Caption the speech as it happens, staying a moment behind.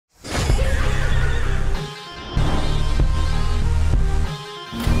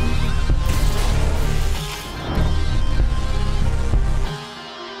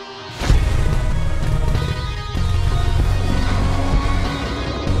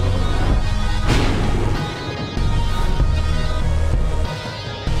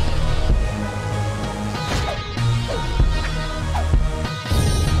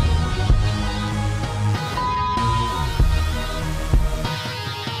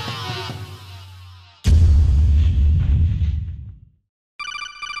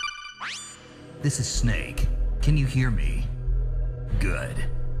This is Snake. Can you hear me? Good.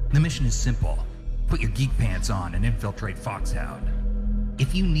 The mission is simple. Put your geek pants on and infiltrate Foxhound.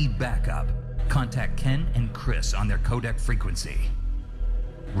 If you need backup, contact Ken and Chris on their codec frequency.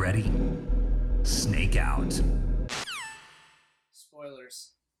 Ready? Snake out.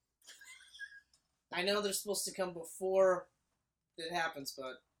 Spoilers. I know they're supposed to come before it happens,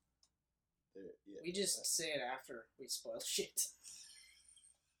 but we just say it after we spoil shit.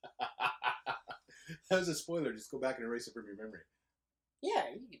 That was a spoiler. Just go back and erase it from your memory. Yeah,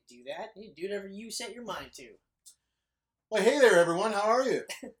 you could do that. You can do whatever you set your mind to. Well, hey there, everyone. How are you?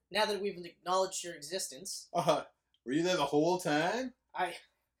 Now that we've acknowledged your existence, Were you there the whole time?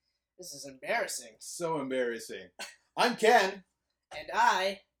 this is embarrassing. So embarrassing. I'm Ken. And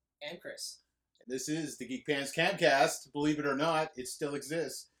I am Chris. This is the Geek Pants Camcast. Believe it or not, it still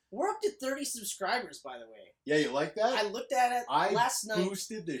exists. We're up to 30 subscribers, by the way. Yeah, you like that? I looked at it last night. I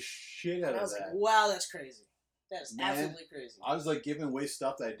boosted the shit out and I of was that. like, wow, that's crazy. That's Man, absolutely crazy. I was like giving away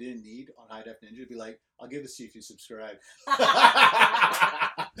stuff that I didn't need on High Def Ninja. Be like, I'll give this to you if you subscribe.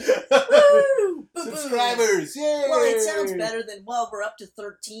 Woo! Subscribers! Yay! Well, it sounds better than, we're up to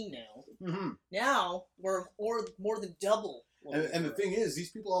 13 now. Mm-hmm. Now, we're more than double. And the thing is,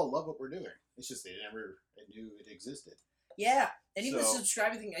 these people all love what we're doing. It's just they never knew it existed. Yeah, and even the So-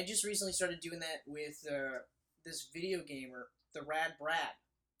 subscribing thing, I just recently started doing that with this video gamer, the Rad Brad.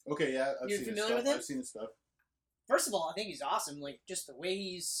 Okay, yeah, I've You're seen familiar his with stuff. him? I've seen his stuff. First of all, I think he's awesome. Like, just the way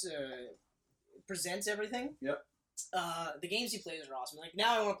he's presents everything. Yep. The games he plays are awesome. Like,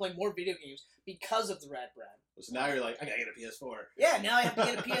 now I want to play more video games because of the Rad Brad. So now you're like, I gotta get a PS4. Yeah, now I have to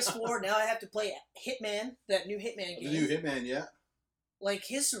get a PS4. Now I have to play Hitman, that new Hitman game. The new Hitman, yeah. Like,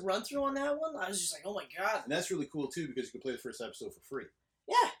 his run-through on that one, I was just like, oh my god. And that's really cool, too, because you can play the first episode for free.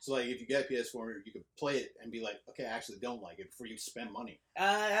 Yeah. So, like, if you get a PS4, you can play it and be like, okay, I actually don't like it before you spend money.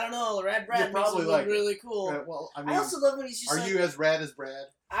 I don't know. The Rad You'll Brad makes probably it look like it. really cool. Well, I mean, I also love when he's just are like, you as rad as Brad?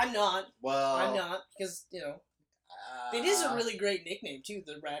 I'm not. Well, I'm not. Because, it is a really great nickname, too,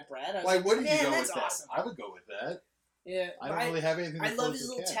 the Rad Brad. I was Why like, wouldn't you man, go that's with that? awesome. I would go with that. Yeah. I don't really have anything to I love close his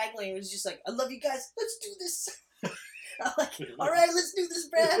the little cat. tagline. It was just like, I love you guys. Let's do this. I'm like, all right, let's do this,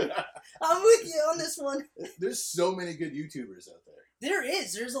 Brad. I'm with you on this one. There's so many good YouTubers out there. There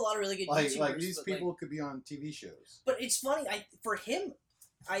is. There's a lot of really good YouTubers. Like these but, people could be on TV shows. But it's funny. For him,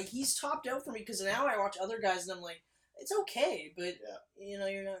 he's topped out for me because now I watch other guys and I'm like, it's okay, but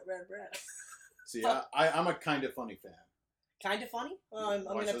you're not Rad Brad. See, I'm a Kind of Funny fan. Kind of funny? Well, I'm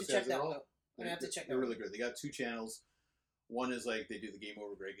Watch going to have those to check guys that at one all? out. I'm going to have to check that They're one really good. They got 2 channels. One is like they do the Game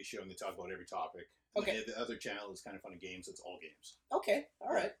Over Greggy show and they talk about every topic. Okay. And the other channel is Kind of Funny Games. It's all games. Okay,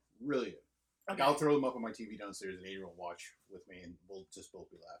 all right. Really good. Okay. I'll throw them up on my TV downstairs and Adrian will watch with me and we'll just both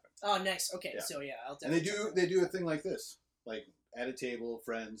be laughing. Oh, nice. Okay, Yeah. so I'll And definitely they do a thing like this. Like at a table,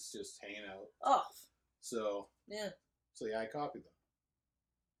 friends just hanging out. Oh, So yeah. So I copied them.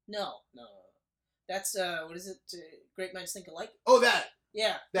 No. That's, what is it? Great Minds Think Alike? Oh, that!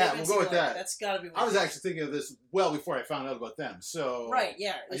 Yeah. That, Great Minds we'll go Think with Alike. that. That's got to be one I of was those. actually thinking of this well before I found out about them. So Right,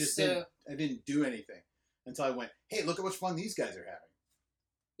 yeah. I just didn't do anything until I went, hey, look how much fun these guys are having.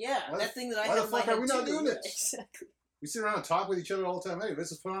 Yeah, Why that thing that I why have the fuck in my are we head not too. doing this? Exactly. We sit around and talk with each other all the time anyway. Let's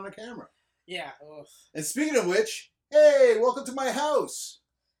just put on a camera. Yeah. Ugh. And speaking of which, hey, welcome to my house.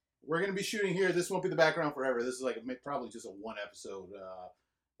 We're going to be shooting here. This won't be the background forever. This is like probably just a 1 episode.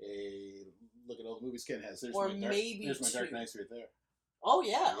 A look at all the movies Ken has. There's Or my maybe There's my 2. Dark Knights right there. Oh,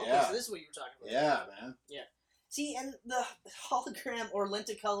 yeah. Okay, Yeah. so this is what you were talking about. Yeah, man. See, and the hologram or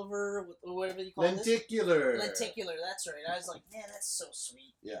lenticolor, or whatever you call it. Lenticular. Lenticular, that's right. I was like, man, that's so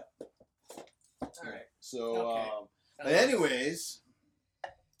sweet. Yeah. Alright. So, Okay. but anyways,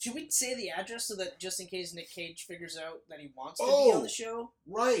 Should we say the address so that just in case Nick Cage figures out that he wants to be on the show?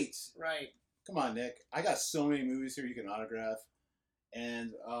 right. Right. Come on, Nick. I got so many movies here you can autograph.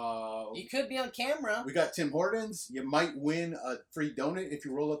 And You could be on camera we got Tim Hortons. You might win a free donut if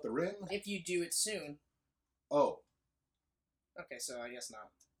you roll up the rim. if you do it soon. Oh, Okay, so I guess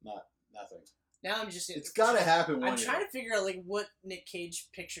not. nothing. Now I'm just... It's got to happen one I'm year. trying to figure out like what Nick Cage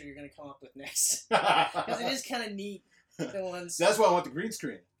picture you're going to come up with next. Because it is kind of neat. The ones... That's why I want the green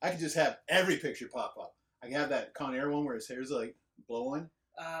screen. I can just have every picture pop up. I can have that Con Air one where his hair's like blowing.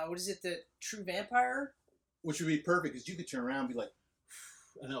 what is it? The True Vampire? Which would be perfect because you could turn around and be like,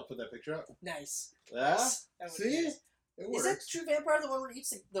 and I'll put that picture up. Nice. Yeah? That would be See? nice. It Is works. that True Vampire the one where he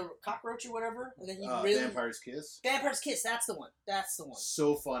eats the cockroach or whatever? And then he really... Vampire's Kiss. Vampire's Kiss, that's the one. That's the one.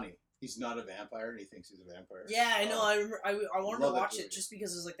 So funny. He's not a vampire and he thinks he's a vampire. Yeah, I know. I remember. I wanted to Love that watch movie. it just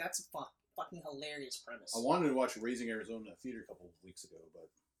because it was like, that's a fucking hilarious premise. I wanted to watch Raising Arizona in a theater a couple of weeks ago, but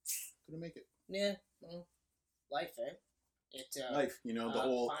couldn't make it. Yeah, well, life, eh? life, you know, the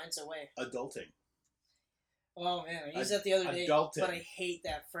whole finds a way. adulting. Oh man, I used that the other day, adulting. but I hate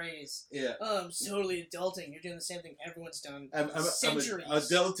that phrase. Yeah. Oh, I'm totally adulting. You're doing the same thing everyone's done I'm centuries.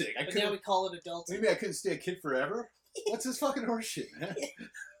 adulting. But now we call it adulting. Maybe I couldn't stay a kid forever? What's this fucking horseshit, man?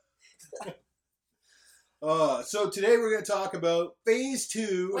 So today we're going to talk about Phase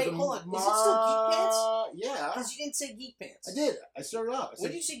 2. Wait, hold on. Is it still Geek Pants? Yeah. Because you didn't say Geek Pants. I did. I started off.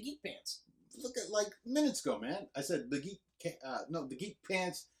 When did you say Geek Pants? Look at like minutes ago, man. I said the Geek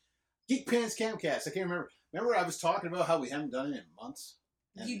Pants Camcast. I can't remember. Remember I was talking about how we haven't done it in months?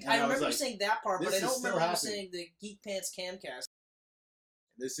 I remember you saying that part, but I don't remember you happening. saying the Geek Pants Camcast.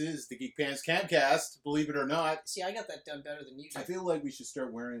 This is the Geek Pants Camcast, believe it or not. See, I got that done better than you did. I feel like we should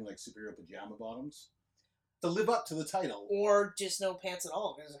start wearing like superhero pajama bottoms to live up to the title. Or just no pants at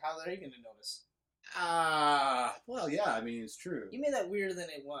all, because how are they going to notice? Well, yeah, I mean, it's true. You made that weirder than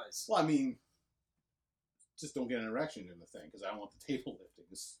it was. Well, I mean, just don't get an erection in the thing, because I don't want the table lifting.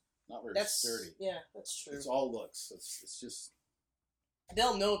 It's not very sturdy. Yeah, that's true. It's all looks. It's just...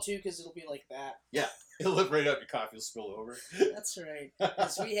 They'll know, too, because it'll be like that. Yeah, it'll lift right up, your coffee will spill over. That's right.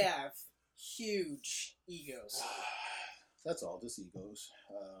 Because we have huge egos. That's all, just egos.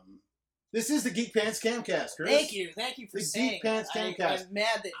 This is the Geek Pants Camcast, Chris. Thank you for the saying Geek Pants Camcast. I'm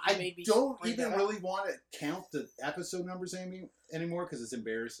mad that you made me. I don't even really want to count the episode numbers anymore because it's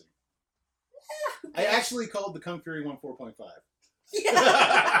embarrassing. I actually called the Kung Fury 1 4.5. Yeah.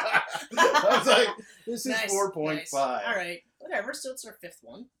 I was like, this is Nice, 4.5. nice. All right, whatever. So it's our 5th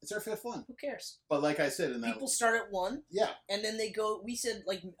one. It's our 5th one. Who cares? But like I said, in that People start at 1. Yeah. And then they go. We said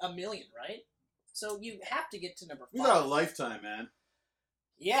like 1 million, right? So you have to get to number 5. We got a lifetime, man.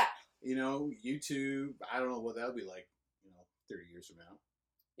 Yeah. You know, YouTube. I don't know what that'll be like. 30 years from now.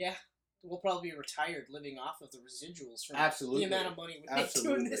 Yeah. We'll probably be retired, living off of the residuals from Absolutely. the amount of money we make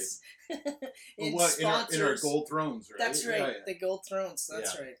doing this. In our gold thrones, right? That's right, yeah. the gold thrones.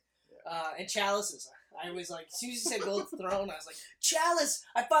 That's right. Yeah. And chalices. I was like, as soon as you said gold throne, I was like, chalice!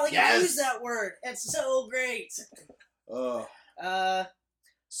 I finally got to use that word. It's so great.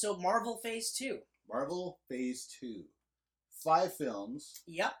 So Marvel Phase 2. Marvel Phase 2. 5 films.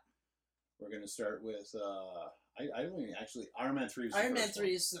 Yep. We're going to start with... I don't even actually... Iron Man 3 is the Iron Man first 3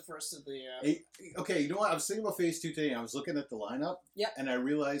 one. is the first of the... Okay, you know what? I was thinking about Phase 2 today, and I was looking at the lineup, Yep. and I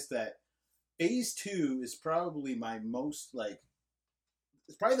realized that Phase 2 is probably my most, like...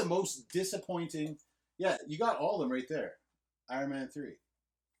 It's probably the most disappointing... Yeah, you got all of them right there. Iron Man 3.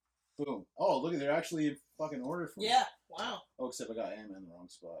 Boom. Oh, look, they're actually in fucking order for me. Yeah, wow. Oh, except I got Ant-Man in the wrong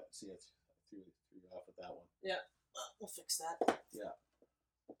spot. See, I threw you off with that one. Yeah, we'll fix that. Yeah.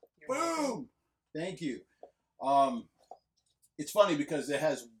 You're welcome. Boom! Thank you. It's funny because it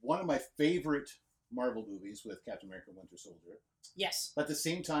has one of my favorite Marvel movies with Captain America: Winter Soldier. Yes. But at the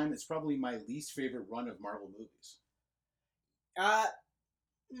same time, it's probably my least favorite run of Marvel movies.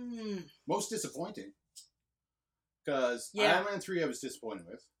 Most disappointing. Because Iron Man 3 I was disappointed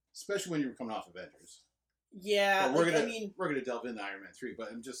with, especially when you were coming off Avengers. Yeah, but we're gonna delve into Iron Man 3, but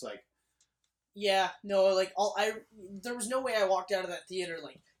I'm just like... Yeah, no, like, there was no way I walked out of that theater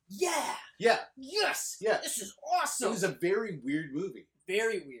like, yeah! Yeah! Yes! Yeah! This is awesome! It was a very weird movie.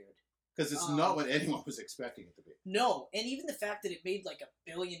 Very weird. Because it's not what anyone was expecting it to be. No, and even the fact that it made like $1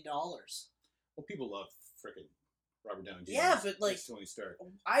 billion. Well, people love frickin' Robert Downey Jr. Yeah, but like, Tony Stark.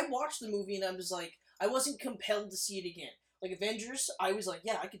 I watched the movie and I'm just like, I wasn't compelled to see it again. Like Avengers, I was like,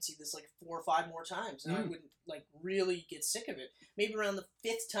 yeah, I could see this like 4 or 5 more times, and I wouldn't like really get sick of it. Maybe around the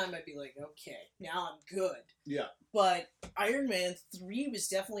 5th time, I'd be like, okay, now I'm good. Yeah. But Iron Man 3 was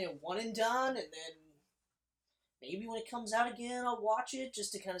definitely a one and done, and then maybe when it comes out again, I'll watch it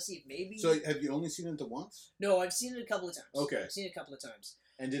just to kind of see if maybe. So have you only seen it once? No, I've seen it a couple of times. Okay. I've seen it a couple of times.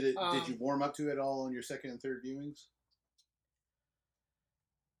 And did you warm up to it all on your second and third viewings?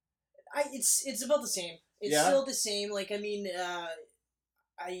 It's about the same. It's still the same. Like, I mean,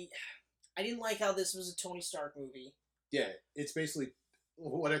 I didn't like how this was a Tony Stark movie. Yeah, it's basically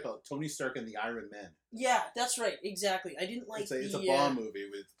what I call it, Tony Stark and the Iron Men. Yeah, that's right. Exactly. I didn't like it's a Bond movie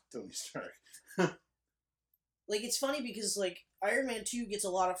with Tony Stark. Like, it's funny because, like, Iron Man 2 gets a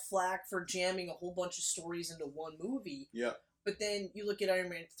lot of flack for jamming a whole bunch of stories into one movie. Yeah. But then you look at Iron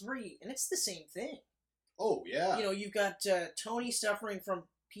Man 3, and it's the same thing. Oh, yeah. You know, you've got Tony suffering from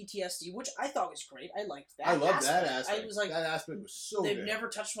PTSD, which I thought was great. I liked that. I love that aspect. I was like, that aspect was so they've good. never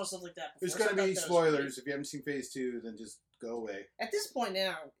touched on stuff like that before. There's going to be spoilers. If you haven't seen Phase 2, then just go away. At this point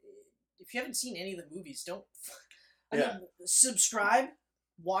now, if you haven't seen any of the movies, don't... I mean, subscribe,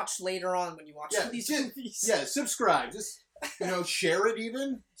 watch later on when you watch these movies. Yeah, subscribe. Just, share it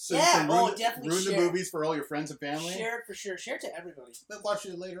even. So you can ruin the movies for all your friends and family. Share it for sure. Share it to everybody. But watch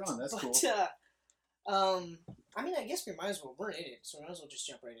it later on. That's cool. I mean, I guess we might as well. We're in it, so we might as well just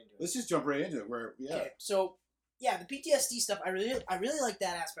jump right into it. Let's just jump right into it. Okay, so yeah, the PTSD stuff. I really like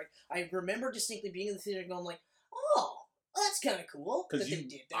that aspect. I remember distinctly being in the theater, going like, "Oh, that's kind of cool that they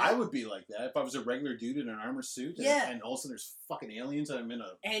did that." I would be like that if I was a regular dude in an armor suit. And all of a sudden there's fucking aliens and I'm in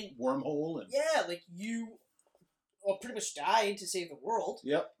a wormhole. And yeah, like you, pretty much died to save the world.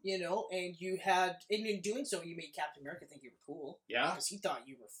 Yep. You know, and you had, and in doing so, you made Captain America think you were cool. Yeah. Because he thought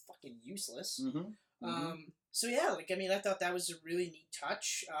you were fucking useless. Mm-hmm. So yeah, like, I mean, I thought that was a really neat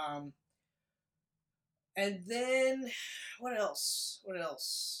touch. And then, what else? What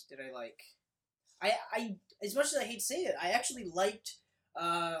else did I like? I as much as I hate to say it, I actually liked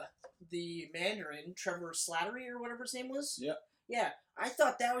the Mandarin, Trevor Slattery, or whatever his name was. Yeah. Yeah, I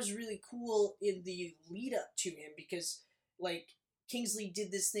thought that was really cool in the lead up to him, because, like, Kingsley did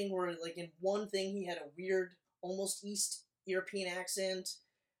this thing where, like, in one thing he had a weird, almost East European accent,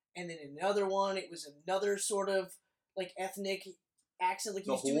 and then in another one it was another sort of, like, ethnic accent. Like,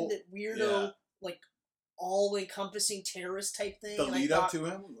 he was doing that weirdo, like, all-encompassing terrorist type thing. The lead up to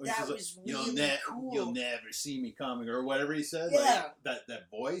him? That was really cool. You'll never see me coming, or whatever he said. Yeah. Like, that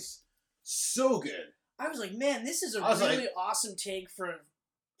voice, so good. I was like, man, this is a really awesome take for a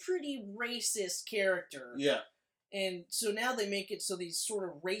pretty racist character. Yeah. And so now they make it so he's sort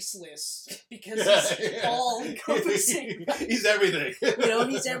of raceless, because he's all-encompassing. He's everything. You know,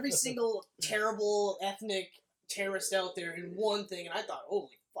 he's every single terrible ethnic terrorist out there in one thing, and I thought,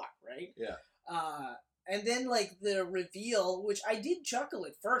 holy fuck, right? Yeah. And then, like, the reveal, which I did chuckle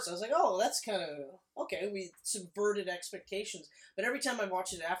at first. I was like, oh, that's kind of, okay, we subverted expectations. But every time I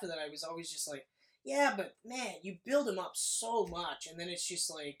watched it after that, I was always just like, yeah, but, man, you build him up so much, and then it's just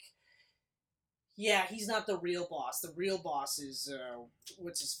like, yeah, he's not the real boss. The real boss is,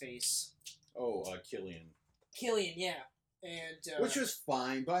 what's his face? Oh, Killian. Killian, yeah. And which was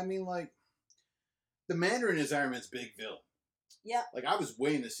fine, but I mean, like, the Mandarin is Iron Man's big villain. Yeah. Like, I was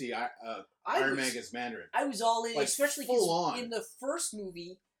waiting to see Iron Man against Mandarin. I was all in, like, especially because in the first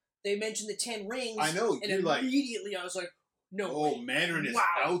movie, they mentioned the 10 rings. I know. And immediately I was like, no way. Mandarin is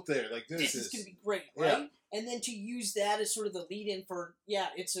out there. Like, this is going to be great, right? Yeah. And then to use that as sort of the lead-in for,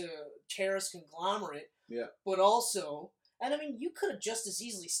 it's a terrorist conglomerate. Yeah. But also, and I mean, you could have just as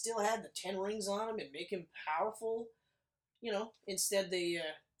easily still had the 10 rings on him and make him powerful. You know, instead they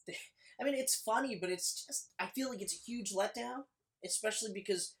I mean, it's funny, but it's just, I feel like it's a huge letdown, especially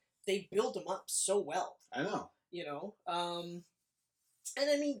because they build him up so well. I know. You know? And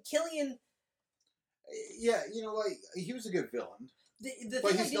I mean, Killian... Yeah, you know, like, he was a good villain.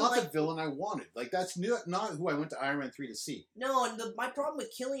 But he's not the villain I wanted. Like, that's not who I went to Iron Man 3 to see. No, and my problem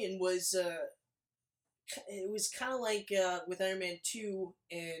with Killian was, it was kind of like with Iron Man 2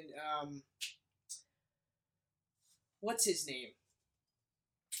 and, what's his name?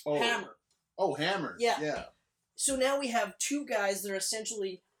 Oh. Hammer. Oh, Hammer. Yeah. So now we have two guys that are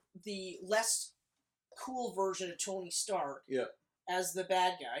essentially the less cool version of Tony Stark as the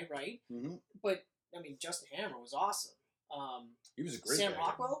bad guy, right? Mm-hmm. But, I mean, Justin Hammer was awesome. He was a great Sam guy.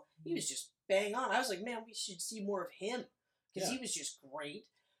 Rockwell, he was just bang on. I was like, man, we should see more of him, because he was just great.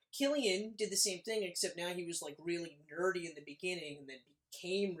 Killian did the same thing, except now he was, like, really nerdy in the beginning and then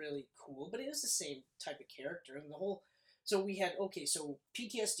became really cool, but it was the same type of character. And the whole... So we had, so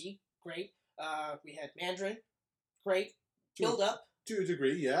PTSD, great. We had Mandarin, great. Build up. To a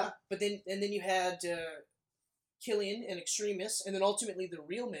degree, yeah. But then you had Killian and Extremis, and then ultimately the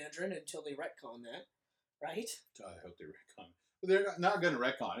real Mandarin until they retcon that, right? I hope they retcon it. But they're not going to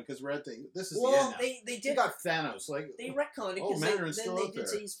retcon it, because we're at this is the end now. they did. You got Thanos. Like, they retconned it because then they did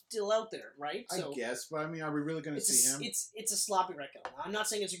say he's still out there, right? So I guess, but I mean, are we really going to see him? It's a sloppy retcon. I'm not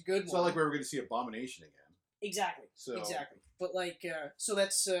saying it's a good one. It's not like we were going to see Abomination again. Exactly. But, like, so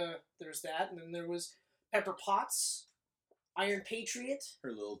that's, there's that. And then there was Pepper Potts, Iron Patriot.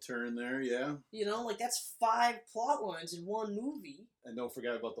 Her little turn there, yeah. You know, like, that's 5 plot lines in one movie. And don't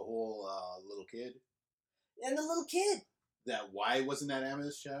forget about the whole little kid. And the little kid. Why wasn't that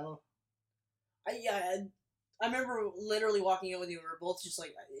Amadeus Chow? I remember literally walking out with you, and we were both just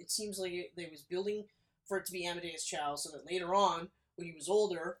like, it seems like they was building for it to be Amadeus Chow, so that later on, when he was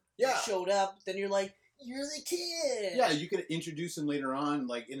older, he showed up, then you're like, you're the kid. Yeah, you could introduce him later on,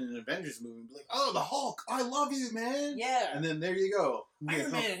 like in an Avengers movie, and be like, "Oh, the Hulk! I love you, man." Yeah. And then there you go.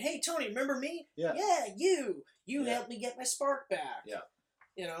 Iron Man. Hey, Tony, remember me? Yeah. Yeah, you helped me get my spark back. Yeah.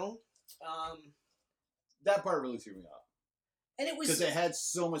 You know, that part really threw me off. And it was because it had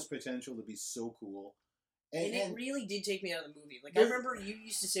so much potential to be so cool. And it really did take me out of the movie. Like, I remember you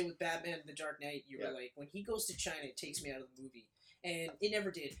used to say with Batman The Dark Knight, you were like, when he goes to China, it takes me out of the movie. And it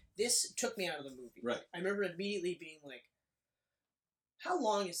never did. This took me out of the movie. Right. I remember immediately being like, how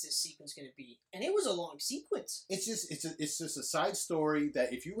long is this sequence going to be? And it was a long sequence. It's just a side story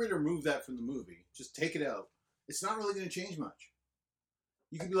that if you were to remove that from the movie, just take it out, it's not really going to change much.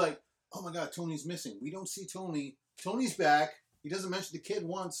 You could be like, oh my God, Tony's missing. We don't see Tony. Tony's back. He doesn't mention the kid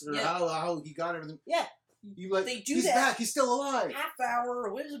once or how he got everything. Yeah. You like, they do he's that back. He's still alive. Half hour,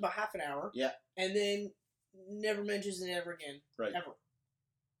 or what is it, about half an hour? Yeah. And then never mentions it ever again. Right. Ever.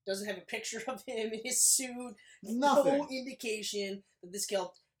 Doesn't have a picture of him in his suit. Nothing. No indication that this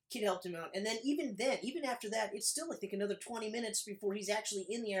kid helped him out. And then, even after that, it's still, I think, another 20 minutes before he's actually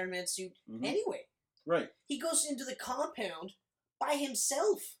in the Iron Man suit anyway. Right. He goes into the compound by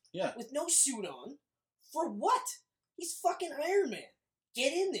himself. Yeah. With no suit on. For what? He's fucking Iron Man.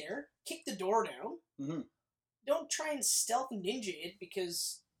 Get in there, kick the door down. Mm-hmm. Don't try and stealth ninja it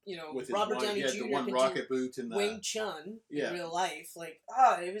because, you know, with Robert Downey Jr. the one rocket boot and Wing Chun Yeah. in real life. Like,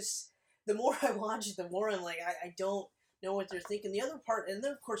 it was... The more I watch it, the more I'm like, I don't know what they're thinking. The other part... And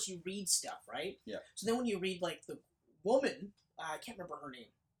then, of course, you read stuff, right? Yeah. So then when you read, like, the woman... I can't remember her name.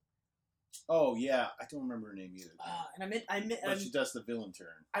 Oh, yeah. I don't remember her name either. And But she does the villain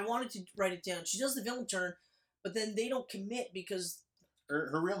turn. I wanted to write it down. She does the villain turn, but then they don't commit because...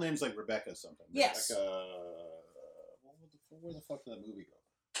 Her real name's like Rebecca something. Yes. Rebecca... Where the fuck did that movie go?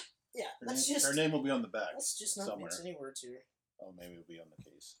 Yeah, her name will be on the back. Let's just not somewhere. mix any words here. Oh, maybe it'll be on the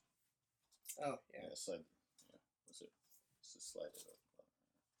case. Oh, yeah. Slide. Yeah. What's it? Let's just slide it up.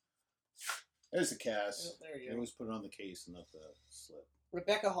 There's the cast. Oh, there you go. They always put it on the case and not the slip.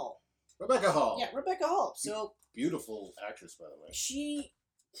 Rebecca Hall. Rebecca Hall. Yeah, Rebecca Hall. So beautiful actress, by the way. She's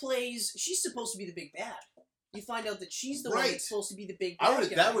supposed to be the big bad. You find out that she's the one Right. that's supposed to be the big bad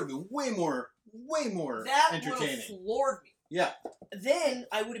guy. That would have been way more That entertaining. would have floored me. Yeah. Then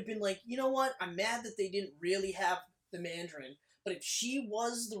I would have been like, you know what? I'm mad that they didn't really have the Mandarin. But if she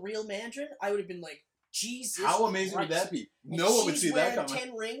was the real Mandarin, I would have been like, Jesus How amazing Christ. would that be? And No one would see that wearing coming.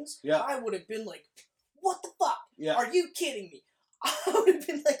 10 rings. Yeah. I would have been like, what the fuck? Yeah. Are you kidding me? I would have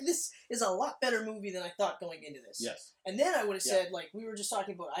been like, this is a lot better movie than I thought going into this. Yes. And then I would have said, like, we were just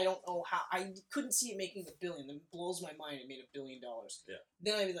talking about, I don't know how, I couldn't see it making $1 billion. It blows my mind it made $1 billion. Yeah.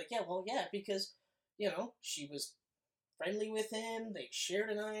 Then I'd be like, yeah, because, you know, she was friendly with him, they shared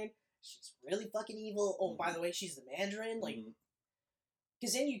an eye, she's really fucking evil. Oh, by the way, she's the Mandarin, like,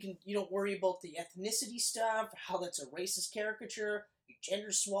 because then you don't worry about the ethnicity stuff, how that's a racist caricature, you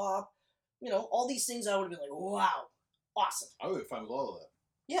gender swap, you know, all these things. I would have been like, wow, awesome. I would have fun with all of that.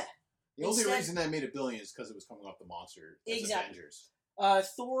 Yeah. The only reason that made $1 billion is because it was coming off the monster as Avengers.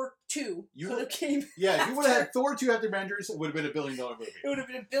 Thor 2 could have came. Yeah, if you would have had Thor 2 after Avengers, it would have been $1 billion movie. It would have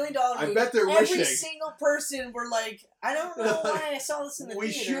been $1 billion movie. I bet they're Every wishing. single person were like, I don't know why I saw this in the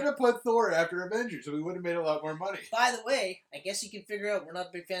We theater. should have put Thor after Avengers, so we would have made a lot more money. By the way, I guess you can figure out we're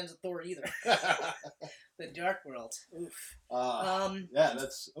not big fans of Thor either. The Dark World. Oof. Yeah,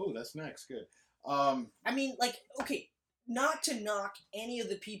 that's next. Good. I mean, like, okay, not to knock any of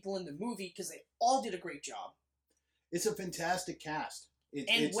the people in the movie because they all did a great job. It's a fantastic cast.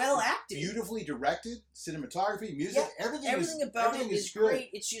 It's well acted. Beautifully directed, cinematography, music, everything about it is good. great.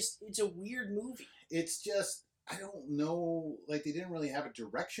 It's just, it's a weird movie. It's just, I don't know, like they didn't really have a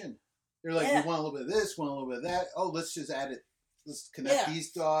direction. They're like, we want a little bit of this, want a little bit of that. Oh, let's just add it. Let's connect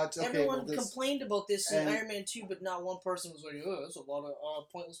these dots. Okay, everyone complained about this in Iron Man 2, but not one person was like, oh, there's a lot of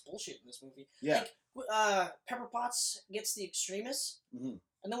pointless bullshit in this movie. Yeah. Like, Pepper Potts gets the Extremis, and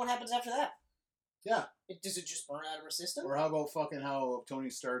then what happens after that? Yeah. Does it just burn out of her system? Or how about fucking how Tony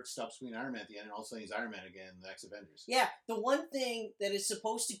Stark stops being Iron Man at the end and all of a sudden he's Iron Man again in the next Avengers? Yeah, the one thing that is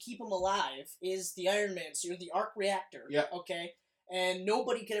supposed to keep him alive is the Iron Man suit, the arc reactor. Yeah. Okay? And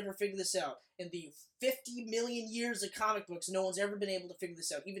nobody could ever figure this out. In the 50 million years of comic books, no one's ever been able to figure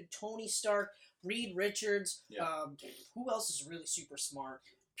this out. Even Tony Stark, Reed Richards, who else is really super smart?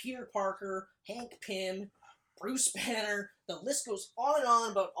 Peter Parker, Hank Pym, Bruce Banner. The list goes on and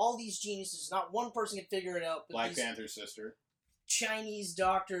on about all these geniuses. Not one person can figure it out. But Black Panther's sister. Chinese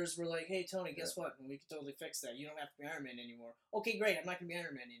doctors were like, hey, Tony, guess what? We can totally fix that. You don't have to be Iron Man anymore. Okay, great. I'm not going to be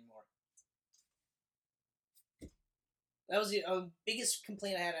Iron Man anymore. That was the biggest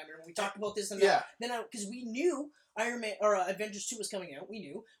complaint I had. I remember we talked about this, and then because we knew Iron Man or Avengers 2 was coming out, we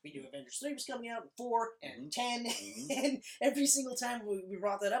knew Avengers 3 was coming out, and 4 and 10, and every single time we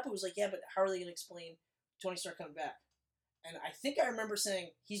brought that up, it was like, yeah, but how are they going to explain Tony Stark coming back? And I think I remember saying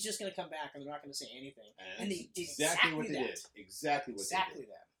he's just going to come back, and they're not going to say anything, and they did exactly what they did. Exactly what they did.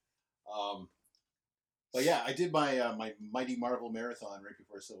 That. But yeah, I did my my Mighty Marvel marathon right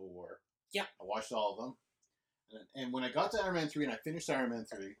before Civil War. Yeah, I watched all of them. And when I got to Iron Man 3 and I finished Iron Man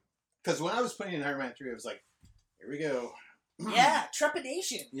 3, because when I was playing in Iron Man 3, I was like, here we go. Yeah,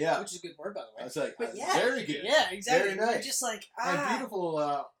 trepidation. Yeah. Which is a good word, by the way. I was like, But yeah, very good. Yeah, exactly. Very nice. You're just like, And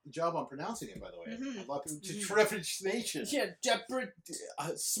beautiful job on pronouncing it, by the way. Mhm. A lot of people just trepidation. Yeah,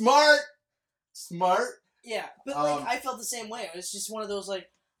 Smart. Yeah, but like I felt the same way. It was just one of those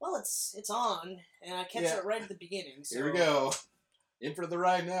like, well, it's on, and I catch it right at the beginning. So here we go, in for the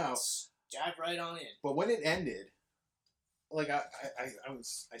ride now. Let's dive right on in. But when it ended, like I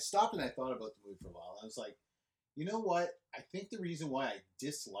stopped and I thought about the movie for a while. I was like, you know what? I think the reason why I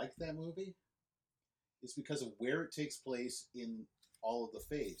disliked that movie is because of where it takes place in all of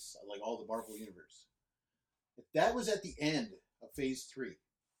the phase, like all the Marvel universe. If that was at the end of Phase 3,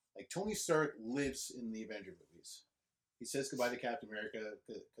 like Tony Stark lives in the Avenger movies. He says goodbye to Captain America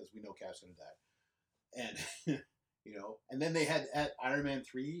because we know Cap's going to die. And, you know, and then they had at Iron Man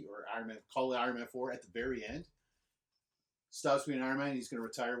 3 or call it Iron Man 4 at the very end. Stops being Iron Man. He's going to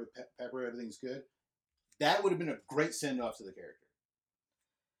retire with Pepper. Everything's good. That would have been a great send-off to the character.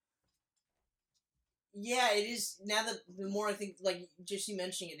 Yeah, it is. Now that the more I think, like, just you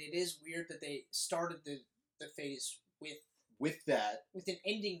mentioning it, it is weird that they started the phase with an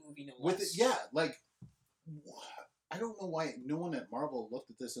ending movie, no less. With it, yeah, like, I don't know why no one at Marvel looked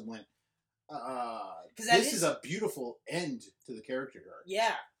at this and went, this is a beautiful end to the character arc.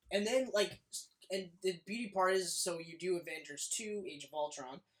 Yeah, and then, like, and the beauty part is, so you do Avengers 2, Age of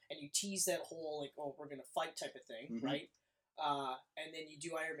Ultron, and you tease that whole, like, oh, we're gonna fight type of thing, right? And then you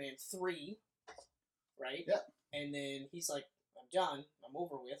do Iron Man 3, right? Yeah. And then he's like, I'm done, I'm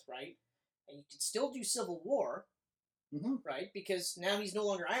over with, right? And you can still do Civil War, right? Because now he's no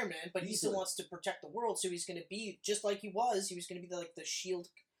longer Iron Man, but he still wants to protect the world, so he's going to be just like he was. He was going to be the SHIELD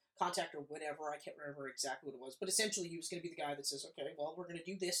contact or whatever. I can't remember exactly what it was, but essentially he was going to be the guy that says, okay, well, we're going to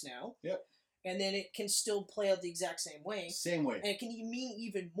do this now. Yep. And then it can still play out the exact same way. Same way. And it can mean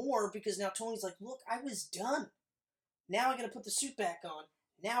even more because now Tony's like, look, I was done. Now I got to put the suit back on.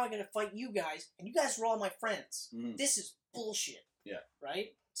 Now I got to fight you guys, and you guys are all my friends. This is bullshit. Yeah.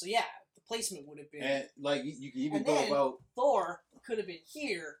 Right? So yeah, the placement would have been... And, like, you can even and go then about... Thor could have been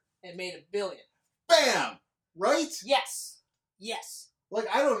here and made $1 billion. Bam! Right? Yes. Yes. Like,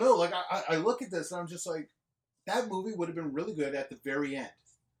 I don't know. Like, I look at this and I'm just like, that movie would have been really good at the very end.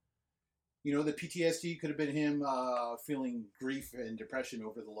 You know, the PTSD could have been him feeling grief and depression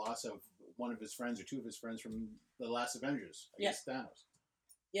over the loss of one of his friends or two of his friends from the last Avengers. Against Thanos.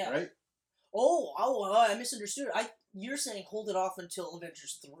 Yeah. Right? Oh, I misunderstood. You're saying hold it off until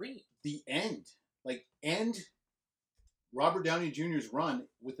Avengers 3. The end. Like, end Robert Downey Jr.'s run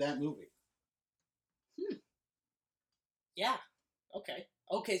with that movie. Yeah.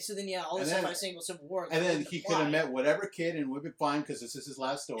 Okay, so then, yeah, all of a sudden I was saying about Civil War. And then he could have met whatever kid and would be fine because this is his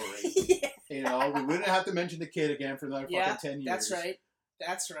last story. Yeah. You know, we wouldn't have to mention the kid again for another fucking 10 years.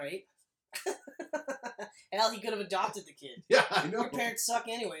 That's right. Hell, he could have adopted the kid. Yeah, I know. Your parents suck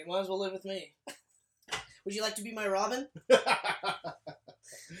anyway. Might as well live with me. Would you like to be my Robin?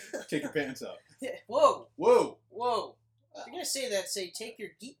 Take your pants off. Whoa. Whoa. Whoa. If you're going to say that, say take your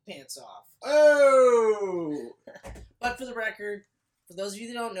geek pants off. Oh! But for the record, for those of you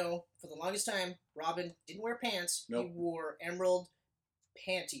that don't know, for the longest time, Robin didn't wear pants. Nope. He wore emerald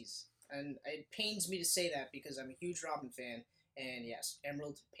panties. And it pains me to say that because I'm a huge Robin fan. And yes,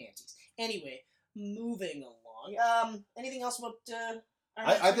 emerald panties. Anyway, moving along. Anything else about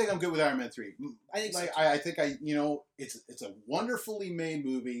I think I'm good with Iron Man 3. I think so. I think it's a wonderfully made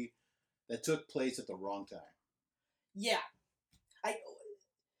movie that took place at the wrong time. Yeah.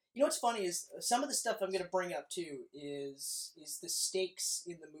 You know what's funny is some of the stuff I'm going to bring up too is the stakes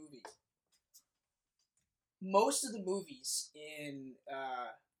in the movie. Most of the movies in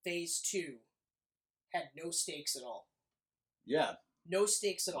Phase 2 had no stakes at all. Yeah. No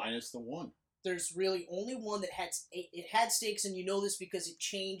stakes at all. Minus the one. There's really only one that had stakes, and you know this because it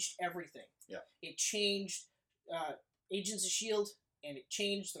changed everything. Yeah. It changed Agents of S.H.I.E.L.D., and it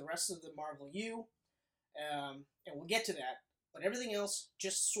changed the rest of the Marvel U, and we'll get to that. But everything else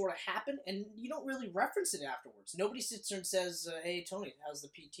just sort of happened, and you don't really reference it afterwards. Nobody sits there and says, hey, Tony, how's the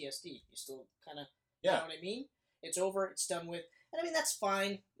PTSD? You still kind of, you know what I mean? It's over, it's done with. And I mean, that's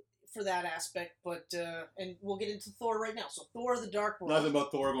fine for that aspect, but, and we'll get into Thor right now. So Thor, the Dark World. Nothing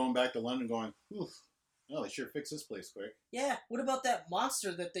about Thor going back to London going, oof, well, they sure fixed this place quick. Yeah, what about that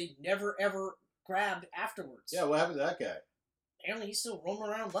monster that they never, ever grabbed afterwards? Yeah, what happened to that guy? Apparently he's still roaming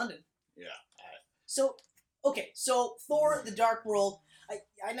around London. Yeah. So, okay, so Thor, the Dark World,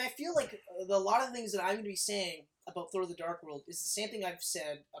 I feel like a lot of the things that I'm going to be saying about Thor, the Dark World is the same thing I've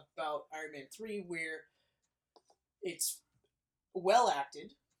said about Iron Man 3, where it's well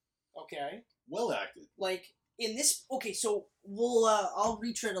acted, okay? Well acted. Like, in this, okay, so I'll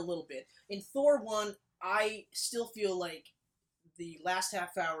retread a little bit. In Thor 1, I still feel like the last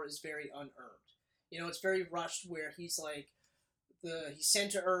half hour is very unearned. You know, it's very rushed where he's like he's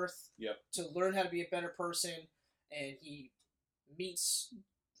sent to Earth Yep. to learn how to be a better person, and he meets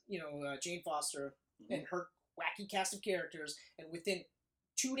Jane Foster Mhm. and her wacky cast of characters, and within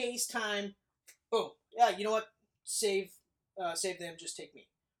 2 days' time, boom, yeah, you know what? Save them, just take me,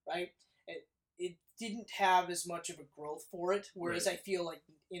 right? It didn't have as much of a growth for it, whereas Right. I feel like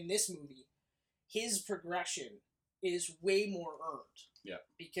in this movie, his progression is way more earned. Yeah.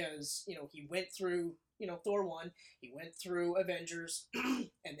 Because, he went through, Thor 1, he went through Avengers,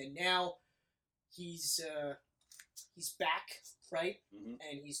 and then now he's back, right? Mhm.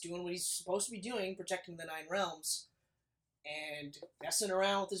 And he's doing what he's supposed to be doing, protecting the Nine Realms, and messing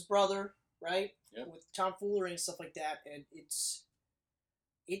around with his brother, right? Yep. With tomfoolery and stuff like that, and it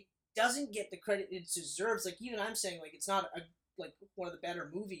doesn't get the credit it deserves. Like, even I'm saying, like, it's not one of the better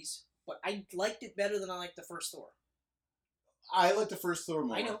movies, but I liked it better than I liked the first Thor. I like the first Thor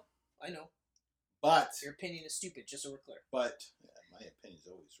more. I know. But Your opinion is stupid, just so we're clear. my opinion's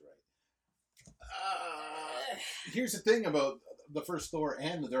always right. Here's the thing about the first Thor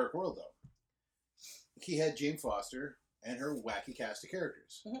and the Dark World, though. He had Jane Foster and her wacky cast of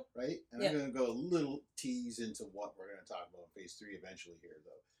characters, Mhm. right? And Yeah. I'm going to go a little tease into what we're going to talk about in Phase 3 eventually here,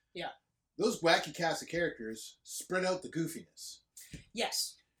 though. Yeah. Those wacky cast of characters spread out the goofiness.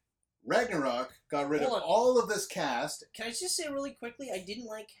 Yes. Ragnarok got rid of Hold on. all of this cast. Can I just say really quickly, I didn't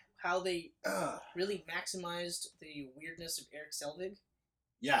like how they Ugh. really maximized the weirdness of Eric Selvig.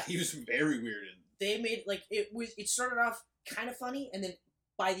 Yeah, he was very weird. They made it started off kind of funny, and then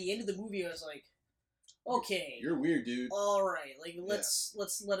by the end of the movie, I was like, okay, You're weird, dude. all right, like let's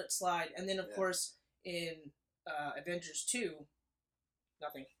let it slide. And then of Yeah. course in Avengers 2,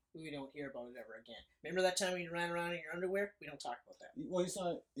 nothing. We don't hear about it ever again. Remember that time when you ran around in your underwear? We don't talk about that. Well, he's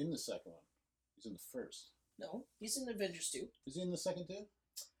not in the second one. He's in the first. No, he's in Avengers 2. Is he in the second too?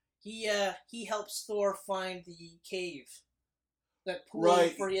 He helps Thor find the cave, that pool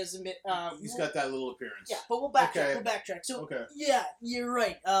Right. where he has He's got that little appearance. Yeah, but we'll backtrack. Okay. We'll backtrack. So Okay. yeah, you're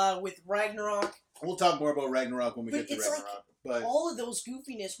right. With Ragnarok, We'll talk more about Ragnarok when we But get to it's like Ragnarok. But all of those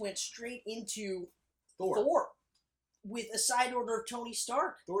goofiness went straight into Thor. Thor, with a side order of Tony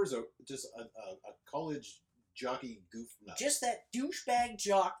Stark. Thor's just a college jockey goof nut. Just that douchebag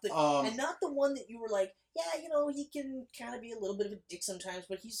jock, and not the one that you were like, yeah, he can kind of be a little bit of a dick sometimes,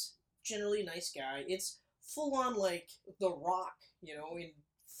 but he's generally a nice guy. It's full on like The Rock,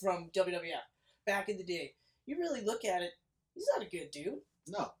 from WWF back in the day. You really look at it, he's not a good dude.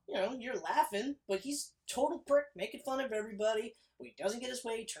 No. You're laughing, but he's total prick, making fun of everybody. When he doesn't get his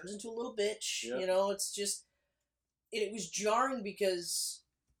way, he turns into a little bitch. Yeah. It's just, it was jarring because,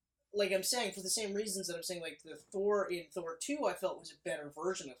 like I'm saying, for the same reasons that I'm saying, like the Thor in Thor 2, I felt was a better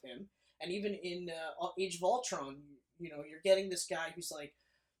version of him. And even in Age of Ultron, you're getting this guy who's like,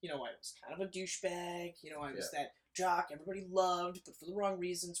 I was kind of a douchebag. I was that jock everybody loved, but for the wrong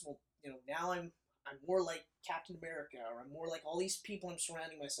reasons. Well, now I'm more like Captain America, or I'm more like all these people I'm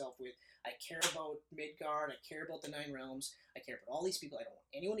surrounding myself with. I care about Midgard. I care about the Nine Realms. I care about all these people. I don't want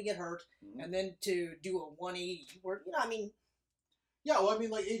anyone to get hurt. Mhm. And then to do a 180, where Yeah, well, I mean,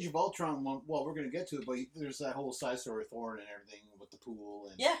 like Age of Ultron. Well, we're gonna get to it, but there's that whole side story of Thor and everything with the pool,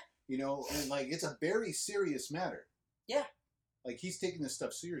 and yeah, and like it's a very serious matter. Yeah. Like he's taking this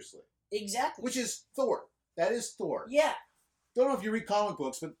stuff seriously, exactly. which is Thor. That is Thor. Yeah, Don't know if you read comic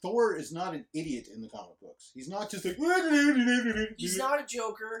books, but Thor is not an idiot in the comic books. He's not just like he's not a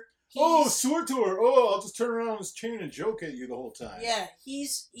joker. Oh, Sword Thor! Oh, I'll just turn around on his chain and joke at you the whole time. Yeah,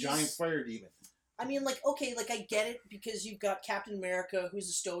 he's Giant fire demon. I mean, okay, I get it, because you've got Captain America, who's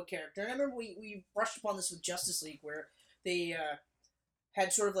a stoic character. And I remember we brushed upon this with Justice League, where they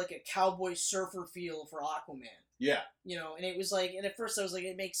had sort of like a cowboy surfer feel for Aquaman. Yeah. And it was like, and at first I was like,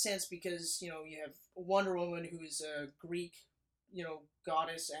 it makes sense because, you have Wonder Woman, who's a Greek,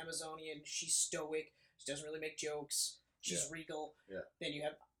 goddess, Amazonian. She's stoic. She doesn't really make jokes. She's regal. Yeah. Then you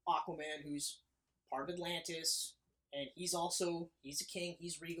have Aquaman, who's part of Atlantis. And he's a king,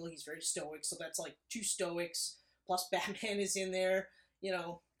 he's regal, he's very stoic, so that's like two stoics, plus Batman is in there,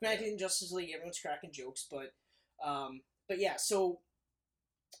 granted in Justice League everyone's cracking jokes, but yeah, so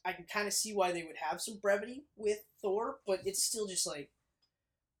I can kind of see why they would have some brevity with Thor, but it's still just like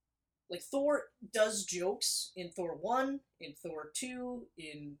Thor does jokes in Thor 1, in Thor 2,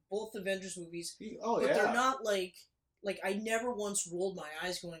 in both Avengers movies, but they're not like I never once rolled my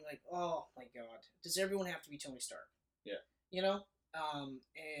eyes going like, oh my god, does everyone have to be Tony Stark? Yeah.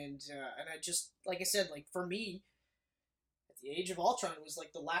 And I just, like I said, like for me, at the Age of Ultron, it was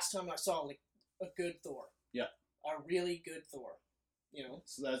like the last time I saw like a good Thor. Yeah. A really good Thor.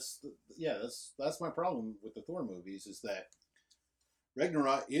 So that's my problem with the Thor movies is that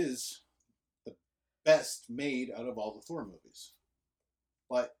Ragnarok is the best made out of all the Thor movies.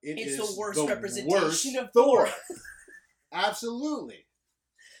 But it's the worst the representation worst of Thor. Thor. Absolutely.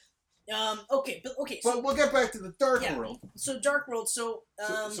 Okay. But we'll get back to the Dark yeah. World. So Dark World. So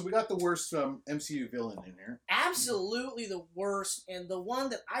we got the worst MCU villain in here. absolutely the worst, and the one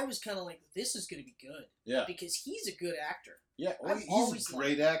that I was kind of like, this is going to be good. Yeah. Because he's a good actor. Yeah, I've he's always a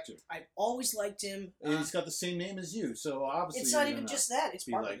great actor. I've always liked him. And he's got the same name as you, so obviously It's not even just that. It's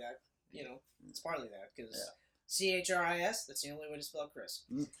be partly like- that. You know, it's partly that because Yeah. CHRIS. That's the only way to spell Chris.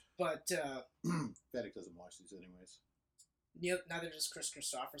 Mm. But Fedek doesn't watch these anyways. neither does Chris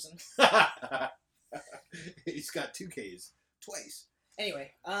Christopherson. He's got 2 Ks twice.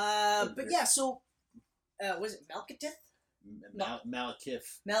 Anyway, but yeah. So was it Malekith?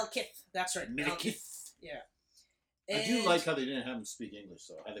 Malekith. That's right. Malekith. Yeah. I do And like how they didn't have him speak English,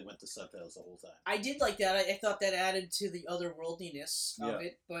 though. How they went to subtitles the whole time. I did like that. I thought that added to the otherworldliness of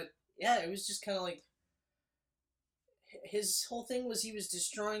it. But yeah, it was just kind of like his whole thing was he was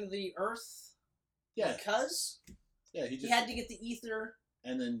destroying the Earth. Yeah. Because Yeah, he had to get the ether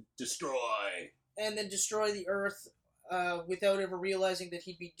and then destroy. and then destroy the Earth without ever realizing that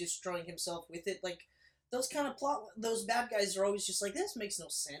he'd be destroying himself with it. Like those kind of those bad guys are always just like, this makes no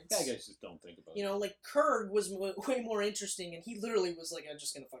sense. Bad guys just don't think about it. You know, like Kurg was way more interesting, and he literally was like, I'm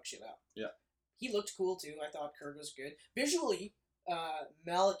just gonna fuck shit up. Yeah. He looked cool too. I thought Kurg was good visually.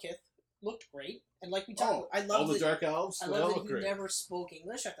 Malekith looked great, and like we talked, I all love the Dark Elves. I they love all that look he great. never spoke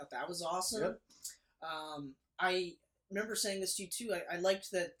English. I thought that was awesome. Yep. I remember saying this to you too. I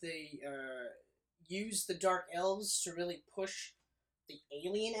liked that they used the Dark Elves to really push the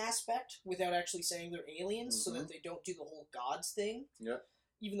alien aspect without actually saying they're aliens, so that they don't do the whole gods thing. Yep.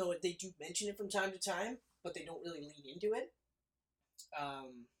 Even though they do mention it from time to time, but they don't really lean into it.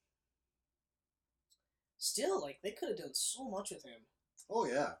 Still, like, they could have done so much with him. Oh,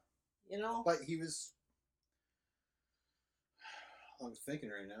 yeah. You know? But he was... I'm thinking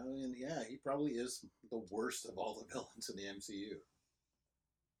right now, and yeah, he probably is the worst of all the villains in the MCU.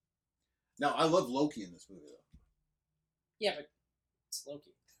 Now, I love Loki in this movie, though. Yeah, but it's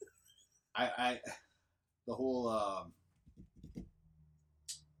Loki. The whole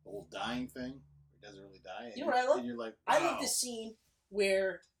dying thing, he doesn't really die. And You know what I love? And you're like, I wow. love the scene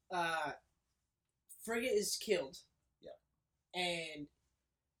where Frigga is killed. Yeah. And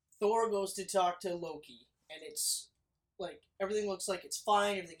Thor goes to talk to Loki, and it's like everything looks like it's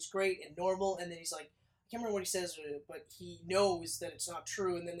fine, everything's great and normal, and then he's like, I can't remember what he says, but he knows that it's not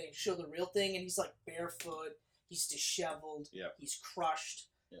true, and then they show the real thing, and he's like barefoot, he's disheveled, he's crushed,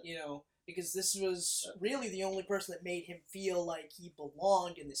 you know, because this was really the only person that made him feel like he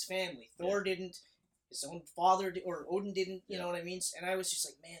belonged in this family. Thor didn't, his own father, or Odin didn't, you know what I mean? And I was just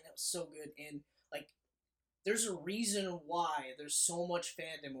like, man, that was so good, and like, there's a reason why there's so much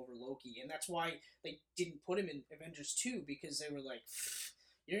fandom over Loki, and that's why they didn't put him in Avengers 2, because they were like,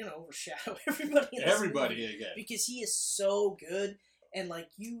 you're going to overshadow everybody in this movie, again. because he is so good, and like,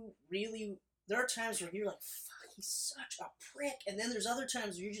 you really, there are times where you're like, fuck, he's such a prick, and then there's other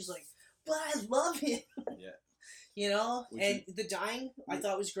times where you're just like, but I love him. Yeah. You know? The dying, I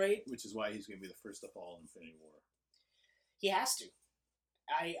thought was great. Which is why he's going to be the first to fall in Infinity War. He has to.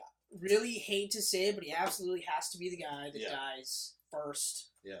 I really hate to say it, but he absolutely has to be the guy that dies first.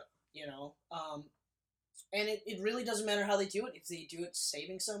 Yeah. You know? And it really doesn't matter how they do it. If they do it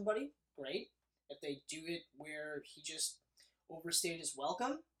saving somebody, great. If they do it where he just overstayed his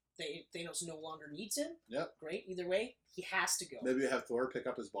welcome, Thanos no longer needs him, great. Either way, he has to go. Maybe have Thor pick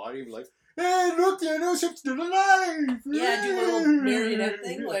up his body and be like, hey, look, Thanos, I'm still alive! Yeah, do a little marionette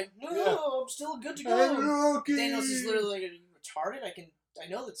thing, like, no, I'm still good to go. Loki! Thanos is literally like, are you retarded? I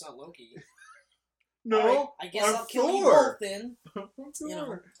know that's not Loki. No, right, I guess I'm I'll kill you Thor. both then. You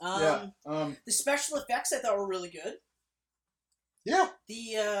know, the special effects I thought were really good. Yeah,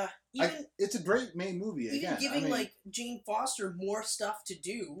 the it's a great main movie. Even again, giving like Jane Foster more stuff to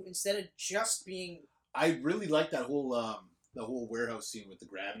do instead of just being. I really like that whole the whole warehouse scene with the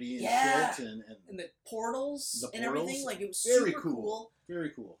gravity and shit and the portals and everything. Like it was very super cool.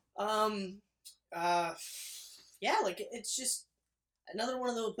 Very cool. Yeah, like it's just another one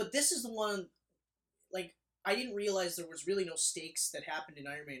of those. But this is the one. Like I didn't realize there was really no stakes that happened in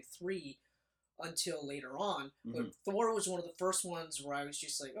Iron Man 3 until later on. But Thor was one of the first ones where I was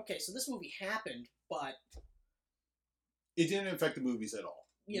just like, okay, so this movie happened, but it didn't affect the movies at all.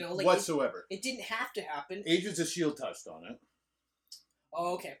 You know, like whatsoever. It didn't have to happen. Agents of S.H.I.E.L.D. touched on it.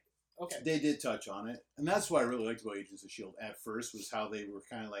 Oh, okay. Okay. They did touch on it, and that's what I really liked about Agents of S.H.I.E.L.D. at first, was how they were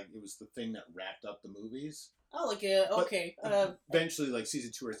kind of like, it was the thing that wrapped up the movies. Oh, like a But okay. Eventually, like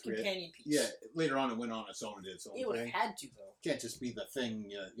season 2 or 3. Companion piece. Yeah, later on it went on its own and did its own It would have thing. had to though. Can't just be the thing,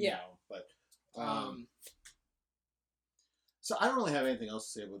 you Yeah. know. But so I don't really have anything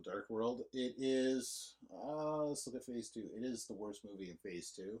else to say about Dark World. It is, let's look at Phase 2. It is the worst movie in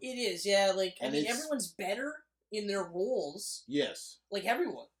Phase 2. It is, yeah. Like, I And mean, it's- everyone's better in their roles. Yes. Like,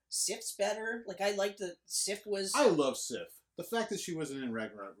 everyone. Sif's better. Like, I liked that Sif was... I love Sif. The fact that she wasn't in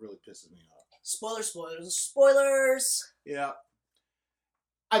Ragnarok really pisses me off. Spoilers! Yeah.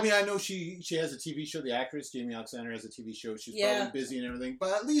 I mean, I know she has a TV show. The actress, Jamie Alexander, has a TV show. She's probably busy and everything,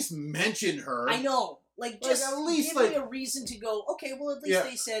 but at least mention her. I know. Like, just at least, give me a reason to go, okay, well, at least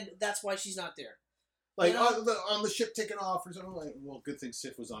they said that's why she's not there. Like, you know? on the ship taking off or something. Like, well, good thing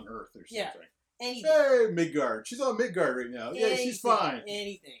Sif was on Earth or something. Yeah. Anything. Hey, Midgard. She's on Midgard right now. Yeah, she's fine.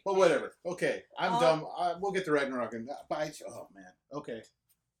 Anything. But whatever. Okay, I'm dumb. We'll get to Ragnarok. Oh, man. Okay.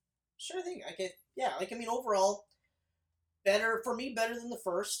 Sure thing. Like, I mean, overall, better than the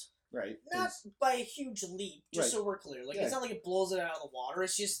first. Right. Not by a huge leap, just so we're clear. Like, it's not like it blows it out of the water.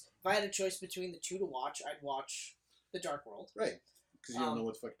 It's just, if I had a choice between the two to watch, I'd watch The Dark World. Right. Because you don't know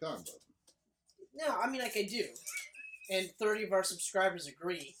what the fuck you're talking about. No, I mean, like, I do. And 30 of our subscribers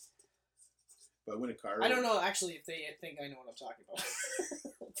agree. But I win a car. I don't know, actually, if they think I know what I'm talking about.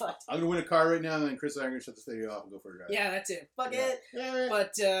 But I'm going to win a car right now, and then Chris and I are going to shut the video off and go for a drive. yeah, that's it. Fuck it. Yeah.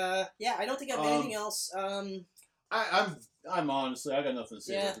 But, I don't think I have anything else. I'm honestly, I got nothing to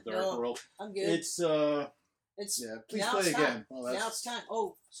say about the Dark World. I'm good. It's please play again. Well, now it's time.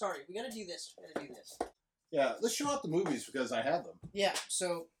 Oh, sorry. We gotta do this. Yeah, let's show off the movies because I have them. Yeah,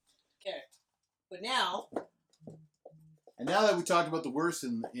 so, okay. But now... And now that we talked about the worst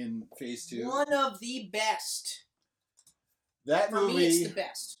in Phase 2... One of the best. For me, it's the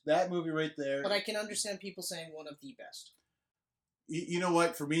best. That movie right there. But I can understand people saying one of the best. You know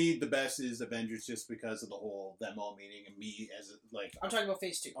what? For me, the best is Avengers, just because of the whole them all meeting and me as like I'm talking about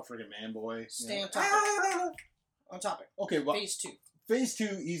Phase 2. A friggin' man boy. Stay on topic. On topic. Okay, well, Phase 2. Phase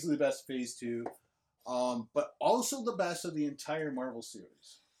 2, easily the best Phase 2. But also the best of the entire Marvel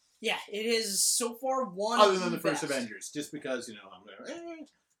series. Yeah, it is so far one other of than the first best. Avengers, just because, you know, I'm gonna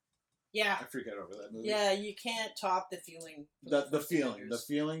yeah. I freak out over that movie. Yeah, you can't top the feeling. The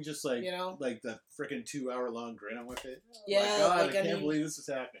feeling, just like, you know, like the freaking 2-hour-long grin on my face. Oh yeah, my God, like, I can't believe this is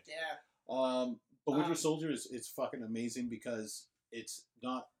happening. Yeah. But Winter Soldier is fucking amazing because it's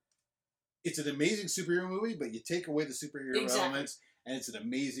an amazing superhero movie, but you take away the superhero elements, and it's an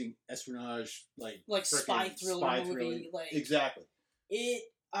amazing espionage, like spy thriller movie. Like, exactly.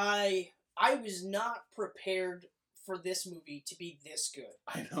 I was not prepared for this movie to be this good.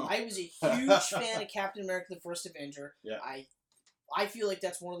 I know. I was a huge fan of Captain America: The First Avenger. Yeah. I feel like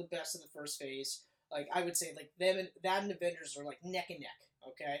that's one of the best of the first phase. Like, I would say, like, that and Avengers are, like, neck and neck,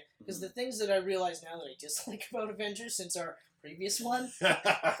 okay? Because the things that I realize now that I dislike about Avengers since our previous one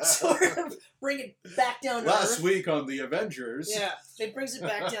sort of bring it back down to earth. Last week on The Avengers. Yeah, it brings it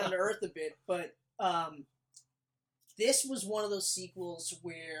back down to earth a bit, but this was one of those sequels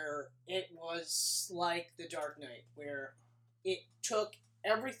where it was like The Dark Knight, where it took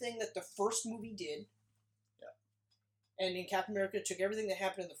everything that the first movie did, and in Captain America, it took everything that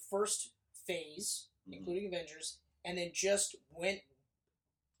happened in the first phase, including Avengers, and then just went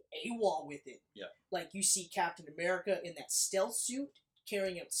AWOL with it. Yeah. Like, you see Captain America in that stealth suit,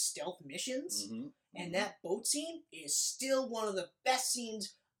 carrying out stealth missions, and that boat scene is still one of the best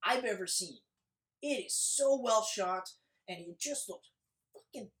scenes I've ever seen. It is so well shot, and it just looks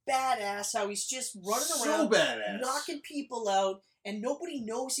fucking badass how he's just running around, badass, knocking people out, and nobody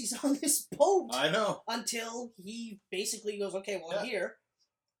knows he's on this boat. I know. Until he basically goes, okay, well, I'm here.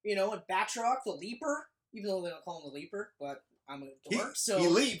 You know, and Batroc, the Leaper, even though they don't call him the Leaper, but I'm a dork, so... He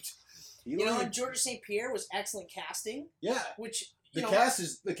leaped. You know, and George St. Pierre was excellent casting. Yeah. Which, the cast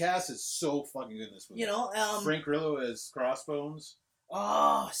is so fucking good in this movie. You know, Frank Grillo as Crossbones.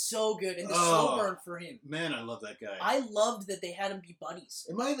 Oh, so good. And the slow burn for him. Man, I love that guy. I loved that they had him be buddies.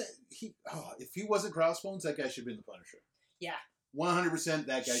 If he wasn't Crossbones, that guy should have been the Punisher. Yeah. 100%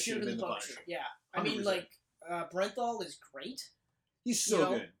 that guy should have been the Punisher. Yeah. I mean, 100%. like, Brenthal is great. He's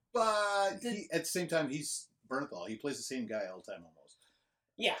so good. But at the same time, he's Bernthal. He plays the same guy all the time almost.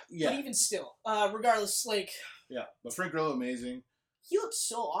 Yeah. But even still, regardless, like... Yeah. But Frank Grillo, amazing. He looks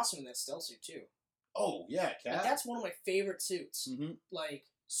so awesome in that stealth suit, too. Oh, yeah, Cat. Like, that's one of my favorite suits. Mm-hmm. Like,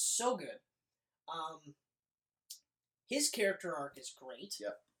 so good. His character arc is great.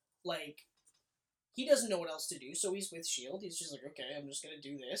 Yep. Like, he doesn't know what else to do, so he's with S.H.I.E.L.D. He's just like, okay, I'm just going to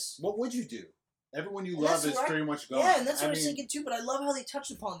do this. What would you do? Everyone you And love that's is what pretty much gone. Yeah, and that's what I was mean, thinking too. But I love how they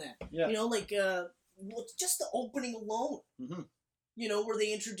touched upon that. Yeah. You know, like well, just the opening alone. Mhm. You know, where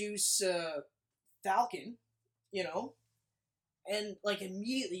they introduce Falcon. You know, and like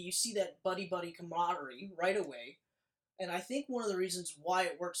immediately you see that buddy camaraderie right away. And I think one of the reasons why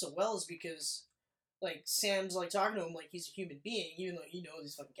it works so well is because like Sam's like talking to him like he's a human being, even though he knows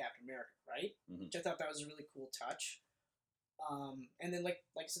he's fucking Captain America, right? Mhm. Which I thought that was a really cool touch. And then like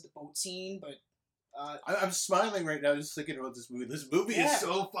I said, the boat scene, but I'm smiling right now just thinking about this movie. This movie Yeah. is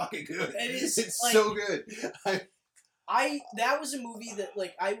so fucking good. It is, It's like- so good. that was a movie that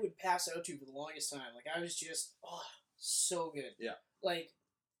like I would pass out to for the longest time. Like I was just so good. Yeah. Like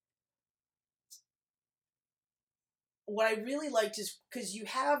what I really liked is because you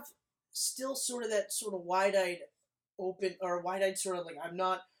have still sort of that sort of wide-eyed open or wide-eyed sort of like I'm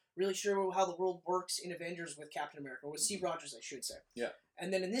not really sure how the world works in Avengers with Captain America, or with Steve Rogers, I should say. Yeah.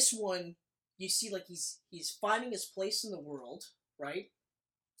 And then in this one, you see like he's finding his place in the world, right?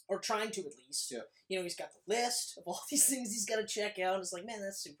 Or trying to at least. Yeah. You know, he's got the list of all these things he's got to check out. And it's like, man,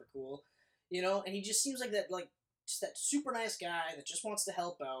 that's super cool. You know, and he just seems like that, like just that super nice guy that just wants to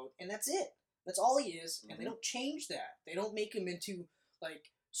help out, and that's it. That's all he is, and they don't change that. They don't make him into like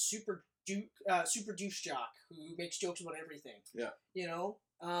super douche jock who makes jokes about everything. Yeah. You know,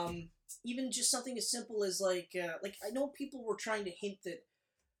 even just something as simple as like I know people were trying to hint that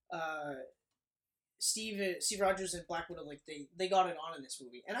Steve Rogers and Black Widow like they got it on in this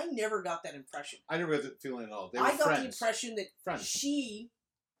movie, and I never got that impression. I never had that feeling at all. They were I got friends. the impression that Friends. she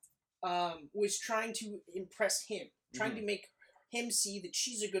was trying to impress him, trying to make him see that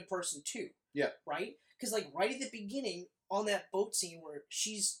she's a good person too. Yeah. Right? Because like right at the beginning on that boat scene where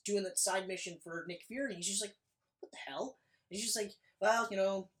she's doing that side mission for Nick Fury, he's just like, what the hell? And she's just like, well, you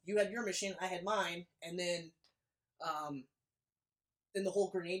know, you had your mission, I had mine, and then the whole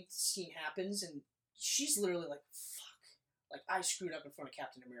grenade scene happens, and she's literally like, fuck, like I screwed up in front of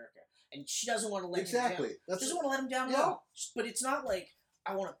Captain America, and she doesn't want to let him down. She doesn't want to let him down at Yeah. all. But it's not like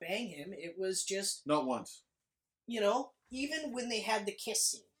I want to bang him. It was just, Not once. you know, even when they had the kiss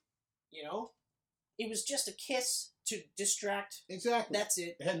scene, you know, it was just a kiss to distract. Exactly. That's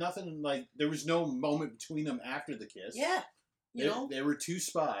it. It had nothing like there was no moment between them after the kiss. Yeah, you know. They were two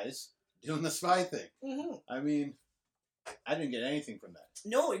spies doing the spy thing. Mm-hmm. I mean, I didn't get anything from that.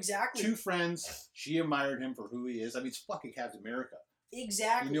 No, exactly. Two friends. She admired him for who he is. I mean, it's fucking Captain America.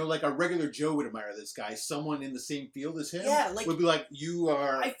 Exactly. You know, like a regular Joe would admire this guy. Someone in the same field as him Yeah, like- would be like, you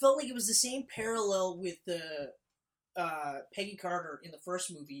are. I felt like it was the same parallel with the Peggy Carter in the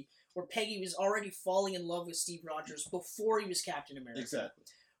first movie, where Peggy was already falling in love with Steve Rogers before he was Captain America. Exactly.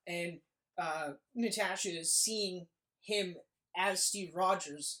 And Natasha is seeing him as Steve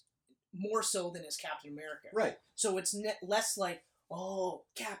Rogers more so than as Captain America. Right. So it's less like, oh,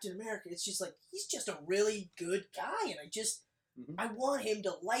 Captain America. It's just like, he's just a really good guy, and Mhm. I want him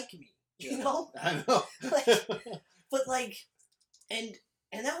to like me, you Yeah. know? I know. But like, and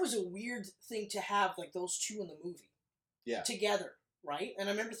that was a weird thing to have, like those two in the movie. Yeah. Together, right? And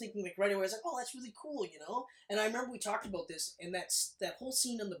I remember thinking like right away, I was like, oh, that's really cool, you know? And I remember we talked about this, and that whole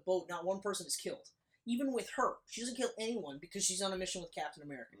scene on the boat, not one person is killed. Even with her. She doesn't kill anyone because she's on a mission with Captain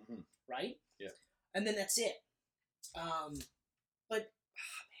America. Mhm. Right? Yeah. And then that's it. But, man,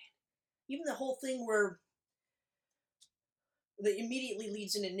 even the whole thing where that immediately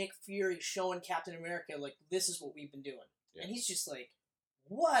leads into Nick Fury showing Captain America, like, this is what we've been doing. Yeah. And he's just like,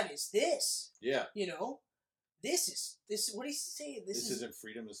 what is this? Yeah. You know? This, what does he say? This isn't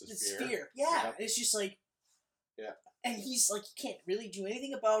freedom, this is it's fear. fear. Yeah. Yep. And it's just like, Yeah. And he's like, he can't really do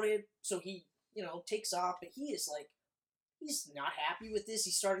anything about it, so he, you know, takes off, but he is like, he's not happy with this.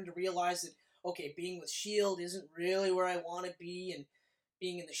 He's starting to realize that, okay, being with S.H.I.E.L.D. isn't really where I want to be, and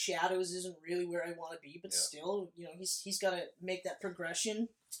being in the shadows isn't really where I want to be, but Yeah. still, you know, he's got to make that progression.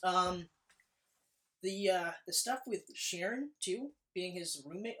 The stuff with Sharon, too, being his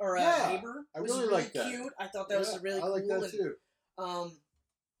roommate, or Yeah, neighbor, I was really really like that. cute. I thought that was really I cool. like that and, too.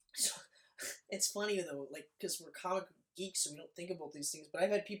 so, it's funny though, like, because we're comic geeks, so we don't think about these things. But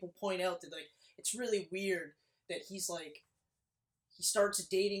I've had people point out that like it's really weird that he's like he starts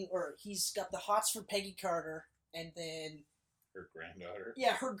dating, or he's got the hots for Peggy Carter, and then Her granddaughter.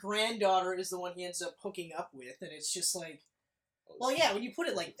 yeah, her granddaughter is the one he ends up hooking up with, and it's just like, well, yeah, when you put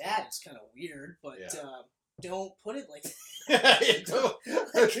it like that, it's kind of weird, but Yeah. don't put it like Don't-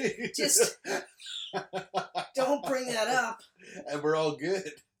 just don't bring that up. And we're all good.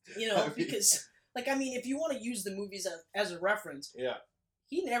 You know, I mean- because, like, I mean, if you want to use the movies as a reference, Yeah.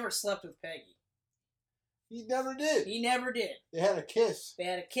 he never slept with Peggy. He never did. He never did. They had a kiss. They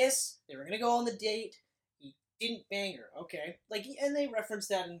had a kiss. They were going to go on the date. He didn't bang her. Okay, like, and they reference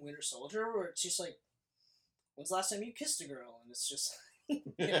that in Winter Soldier, where it's just like, when's the last time you kissed a girl? And it's just, you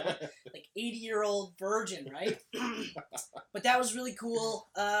know, like 80-year-old virgin, right? But that was really cool.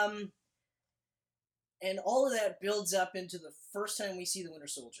 And all of that builds up into the first time we see the Winter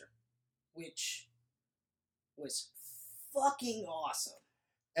Soldier, which was fucking awesome.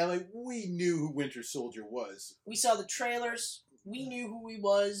 And like we knew who Winter Soldier was. We saw the trailers. We knew who he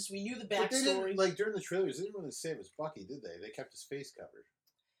was. We knew the But they backstory. didn't, like during the trailers, they didn't really say it was Bucky, did they? They kept his face covered.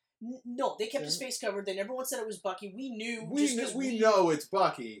 No, they kept his face covered. They never once said it was Bucky. We knew. We know it's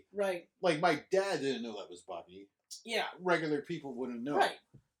Bucky. Right. Like my dad didn't know that was Bucky. Yeah. Regular people wouldn't know. Right.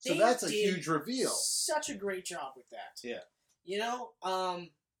 So They that's a did huge reveal. Such a great job with that. Yeah. You know, and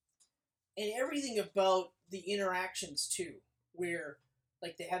everything about the interactions too, where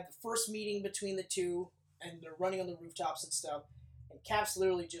like they have the first meeting between the two, and they're running on the rooftops and stuff, and Cap's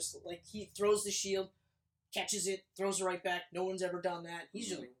literally just like he throws the shield, catches it, throws it right back. No one's ever done that. He's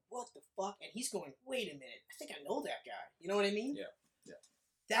just like, what the fuck? And he's going, wait a minute, I think I know that guy. You know what I mean? Yeah. Yeah.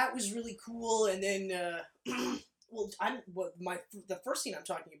 That was really cool. And then, the first scene I'm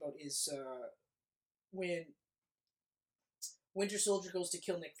talking about is when Winter Soldier goes to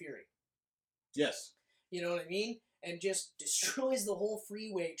kill Nick Fury. Yes. You know what I mean? And just destroys the whole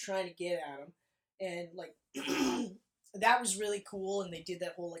freeway trying to get at him. And, like, that was really cool. And they did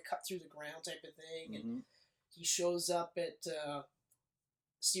that whole, like, cut through the ground type of thing. And he shows up at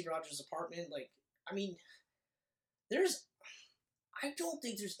Steve Rogers' apartment. Like, I mean, I don't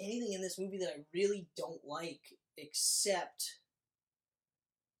think there's anything in this movie that I really don't like except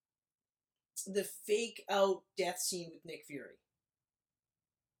the fake out death scene with Nick Fury.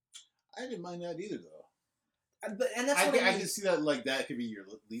 I didn't mind that either, though. And that's what I mean. I can see that, like, that could be your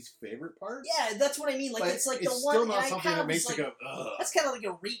least favorite part. Yeah, that's what I mean. Like, but it's like it's the still one. not something that makes like, you go, ugh. That's kind of like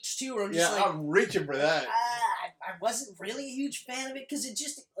a reach too, where I'm just like, I'm reaching for that. I wasn't really a huge fan of it because it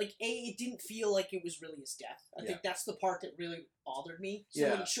just like it didn't feel like it was really his death. I think that's the part that really bothered me. So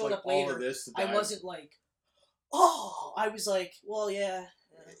when it showed up later, I wasn't like, oh, I was like, well, yeah,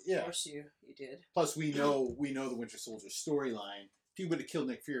 of course you did. Plus, we know the Winter Soldier storyline. If he would have killed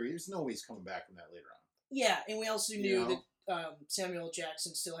Nick Fury, there's no way he's coming back from that later on. Yeah, and we also knew that Samuel L.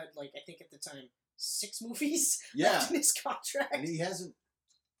 Jackson still had, like, I think at the time, 6 movies left in his contract. And he hasn't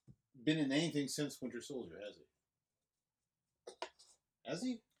been in anything since Winter Soldier, has he? Has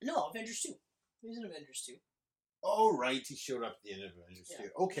he? No, Avengers 2. He was in Avengers 2. Oh, right. He showed up at the end of Avengers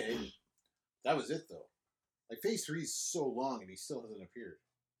 2. Okay. That was it, though. Like, Phase 3 is so long, and he still hasn't appeared.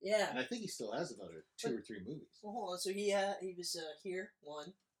 Yeah. And I think he still has another 2 or 3 movies. Well, hold on. So he was here.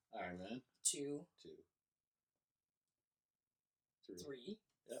 1. Iron Man. 2. 3.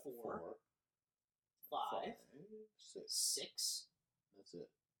 4. 5. 6. That's it.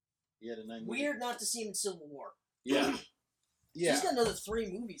 He had a 9 movie. Weird not to see him in Civil War. Yeah. Yeah. He's got another 3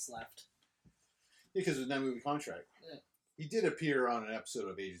 movies left. Yeah, because of the 9-movie contract. Yeah. He did appear on an episode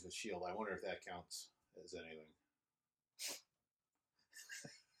of Agents of S.H.I.E.L.D. I wonder if that counts as anything.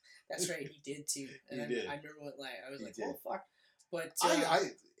 That's right, he did too. And He did. I remember what I was He like, did. oh fuck. But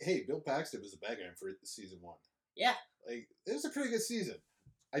hey, Bill Paxton was a bad guy for season 1. Yeah. Like, it was a pretty good season.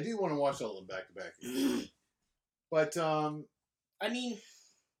 I do want to watch all of them back to back. But I mean,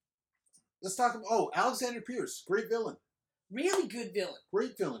 let's talk about Alexander Pierce, great villain. Really good villain.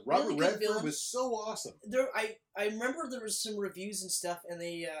 Great villain. Really Robert good Redford villain. was so awesome. I remember there was some reviews and stuff, and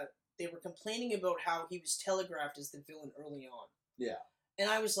they were complaining about how he was telegraphed as the villain early on. Yeah. And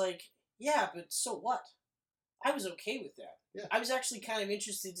I was like, yeah, but so what? I was okay with that. Yeah. I was actually kind of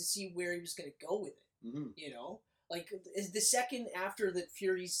interested to see where he was going to go with it. Mm-hmm. You know? Like, the second after that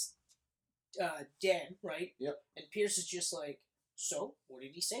Fury's dead, right? Yep. And Pierce is just like, so, what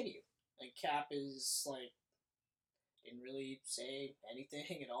did he say to you? And Cap is like, didn't really say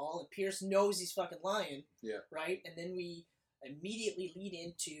anything at all. And Pierce knows he's fucking lying. Yeah. Right? And then we immediately lead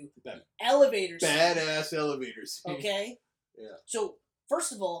into That the elevator scene. badass elevator scene. Okay? Yeah. So,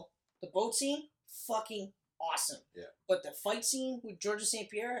 first of all, the boat scene, fucking awesome. Yeah. But the fight scene with Georges St.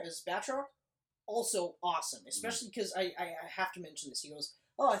 Pierre as Batroc, also awesome. Especially because I have to mention this. He goes,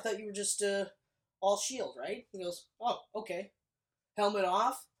 oh, I thought you were just all S.H.I.E.L.D., right? He goes, oh, okay. Helmet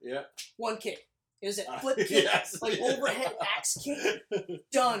off. Yeah. One kick. It was a flip kick, yes. like overhead axe kick.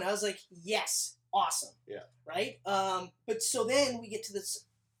 Done. I was like, yes, awesome. Yeah. Right? But so then we get to this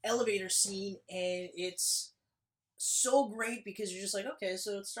elevator scene, and it's so great because you're just like, okay,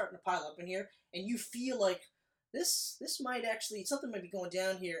 so it's starting to pile up in here, and you feel like this might actually, something might be going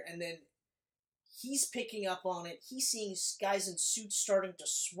down here, and then he's picking up on it. He's seeing guys in suits starting to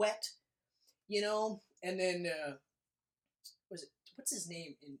sweat, you know, and then what's his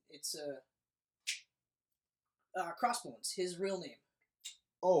name? It's Crossbones, his real name.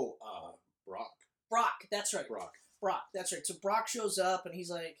 Oh, Brock. Brock, that's right. Brock. That's right. So Brock shows up and he's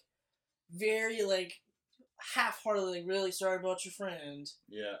like, very like half-heartedly, like, really sorry about your friend.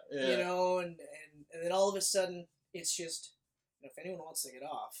 Yeah. You know, and then all of a sudden it's just, if anyone wants to get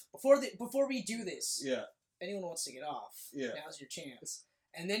off before we do this, Yeah. if anyone wants to get off, now's your chance.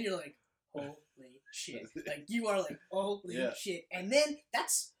 And then you're like, holy shit! Like you are like, holy shit! And then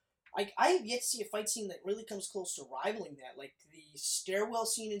that's like I have yet to see a fight scene that really comes close to rivaling that. Like the stairwell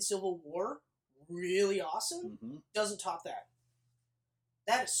scene in Civil War, really awesome. Mm-hmm. Doesn't top that.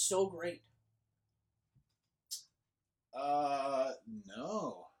 That is so great.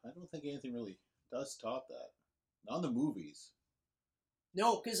 No, I don't think anything really does top that. Not in the movies.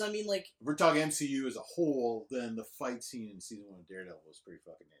 No, because I mean, like, if we're talking MCU as a whole, then the fight scene in season 1 of Daredevil was pretty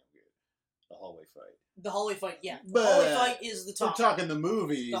fucking damn good. The hallway fight. The hallway fight, yeah. The But hallway fight is the topper. We're talking the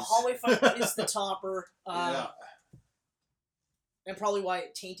movies. The hallway fight is the topper. Yeah. And probably why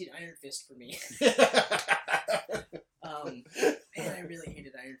it tainted Iron Fist for me. Man, I really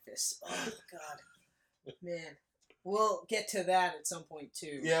hated Iron Fist. Oh, God. Man. We'll get to that at some point,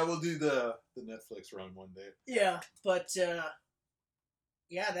 too. Yeah, we'll do the Netflix run one day. Yeah, but,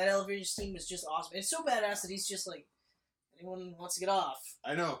 yeah, that elevator scene was just awesome. It's so badass that he's just like, anyone wants to get off.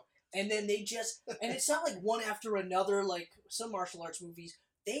 I know. And then they just, and it's not like one after another, like some martial arts movies.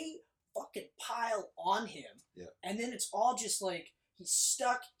 They fucking pile on him. Yeah. And then it's all just like, he's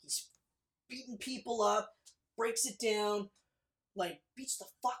stuck, he's beating people up, breaks it down, like, beats the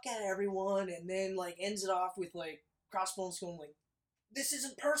fuck out of everyone, and then, like, ends it off with, like, Crossbones going, like, this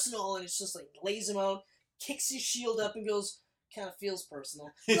isn't personal, and it's just, like, lays him out, kicks his shield up, and goes, kind of feels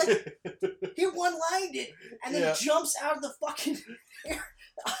personal. Like, he one-lined it, and then jumps out of the fucking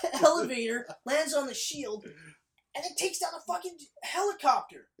elevator, lands on the shield, and then takes down a fucking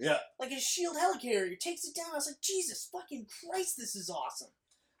helicopter. Yeah. Like a shield helicarrier. Takes it down. I was like, Jesus fucking Christ, this is awesome.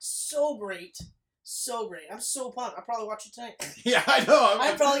 So great. So great. I'm so pumped. I'll probably watch it tonight. Yeah, I know.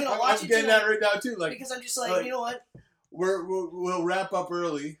 I'm probably going to watch it tonight. I'm getting that right now, too. Like, because I'm just like, you know what? We'll wrap up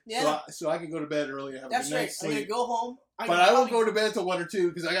early. Yeah. So I can go to bed early and have That's a good night's sleep. I'm going to go home. But I won't go to bed till 1 or 2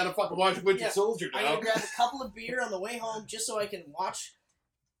 because I got to fucking watch Winter Soldier now. I'm going to grab a couple of beer on the way home just so I can watch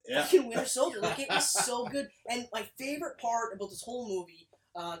Yeah. fucking Winter Soldier. Like, it was so good. And my favorite part about this whole movie,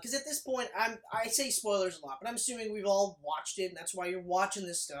 because at this point, I say spoilers a lot, but I'm assuming we've all watched it, and that's why you're watching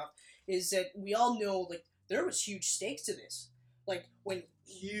this stuff, is that we all know, like, there was huge stakes to this. Like, when...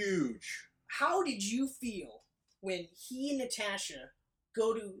 Huge. How did you feel when he and Natasha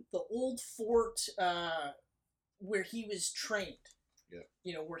go to the old fort where he was trained? Yeah.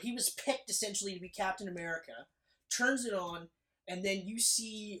 You know, where he was picked, essentially, to be Captain America, turns it on, and then you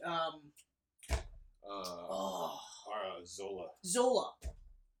see, Zola. Zola.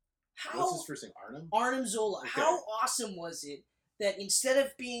 How, what's his first name? Arnim? Arnim Zola. Okay. How awesome was it that instead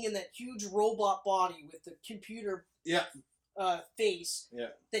of being in that huge robot body with the computer face,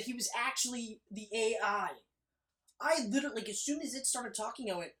 that he was actually the AI? I literally, like, as soon as it started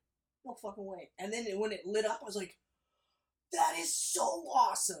talking, I went, no fucking way. And then when it lit up, I was like, that is so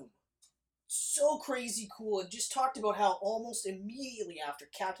awesome. So crazy cool. And just talked about how almost immediately after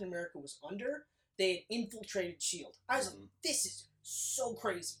Captain America was under, they had infiltrated S.H.I.E.L.D. I was like, this is so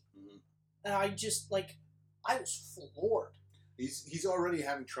crazy. Mm-hmm. And I just, like, I was floored. He's already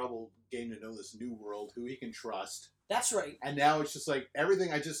having trouble getting to know this new world, who he can trust. That's right. And now it's just like,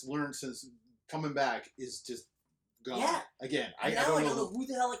 everything I just learned since coming back is just gone. Yeah. Again, I don't know who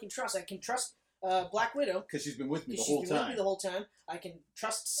the hell I can trust. I can trust Black Widow. Because she's been with me the She's been with me the whole time. I can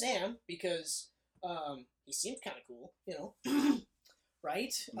trust Sam because he seems kind of cool, you know.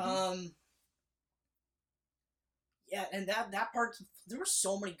 Right? Mm-hmm. Yeah, and that part, there were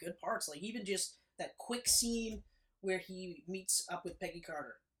so many good parts. Like, even just that quick scene where he meets up with Peggy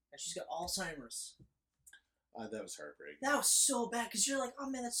Carter, and she's got Alzheimer's. That was heartbreaking. That was so bad, because you're like, oh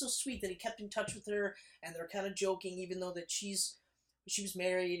man, that's so sweet that he kept in touch with her, and they're kind of joking, even though that she was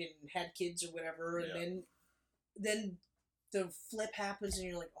married and had kids or whatever, and then the flip happens, and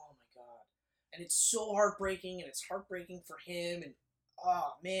you're like, oh my god. And it's so heartbreaking, and it's heartbreaking for him, and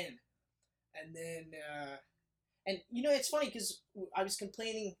oh man. And then, and you know, it's funny, because I was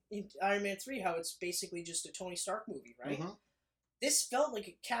complaining in Iron Man 3 how it's basically just a Tony Stark movie, right? Mm-hmm. This felt like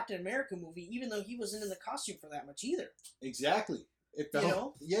a Captain America movie, even though he wasn't in the costume for that much either. Exactly. It felt, you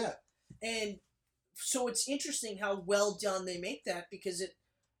know? Yeah. And so it's interesting how well done they make that, because it,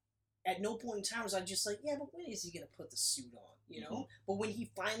 at no point in time was I just like, yeah, but when is he going to put the suit on, you know? Mm-hmm. But when he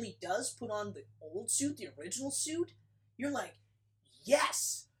finally does put on the old suit, the original suit, you're like,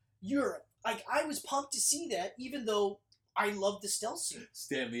 yes! You're, like, I was pumped to see that, even though I love the stealth suit.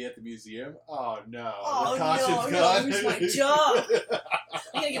 Stanley at the museum. Oh no! Oh the costume's no, gone. lose my job.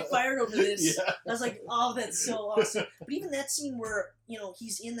 I'm gonna get fired over this. Yeah. I was like, oh, that's so awesome. But even that scene where, you know,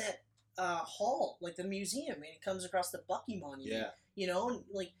 he's in that hall, like the museum, and he comes across the Bucky monument. Yeah. You know, and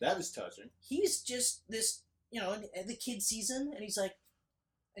like That was touching. he's just this, you know, and the kid sees him, and he's like,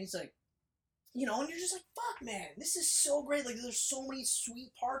 you know, and you're just like, fuck, man, this is so great. Like, there's so many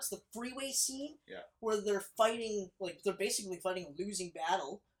sweet parts. The freeway scene, where they're fighting, like, they're basically fighting a losing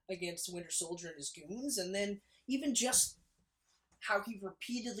battle against Winter Soldier and his goons, and then even just how he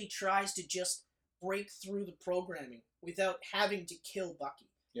repeatedly tries to just break through the programming without having to kill Bucky.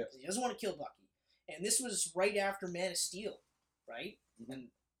 Yeah. He doesn't want to kill Bucky. And this was right after Man of Steel, right? Mm-hmm. And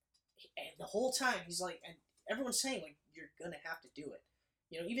the whole time, he's like, and everyone's saying, like, you're gonna have to do it.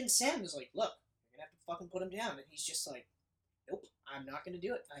 You know, even Sam was like, look, you're gonna have to fucking put him down. And he's just like, nope, I'm not gonna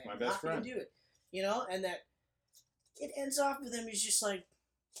do it. I am not gonna do it. You know, and that it ends off with him, he's just like,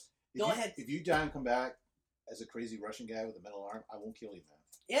 go ahead. If you die and come back as a crazy Russian guy with a metal arm, I won't kill you, man.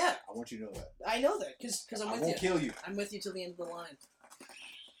 Yeah. I want you to know that. I know that, because I'm with you. I won't kill you. I'm with you till the end of the line.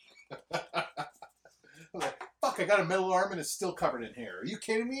 Like, fuck, I got a metal arm and it's still covered in hair. Are you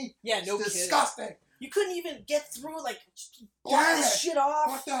kidding me? Yeah, no it's kidding. disgusting. You couldn't even get through, like, Damn this it. shit off.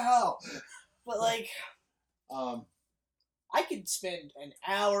 What the hell? But, like, Um, I could spend an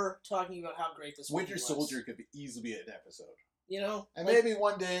hour talking about how great this movie Winter was. Soldier could be easily an episode. You know? And like, maybe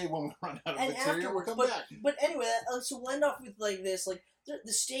one day when we run out of and material, we'll afterwards, come but, back. But anyway, so we'll end off with, like, this. Like,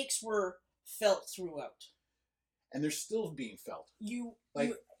 the stakes were felt throughout. And they're still being felt. You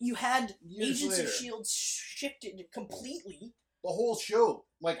had Years Agents later. of S.H.I.E.L.D. shifted completely. The whole show.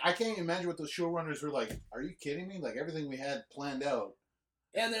 Like, I can't even imagine what the showrunners were like. Are you kidding me? Like, everything we had planned out.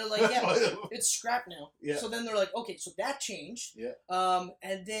 And they're like, yeah, it's scrapped now. Yeah. So then they're like, okay, so that changed. Yeah.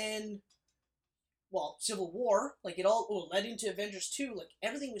 And then, well, Civil War, like it all led into Avengers 2. Like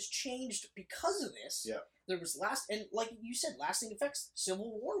everything was changed because of this. Yeah. There was and like you said, lasting effects.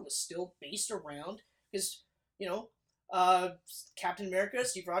 Civil War was still based around because, you know, Captain America,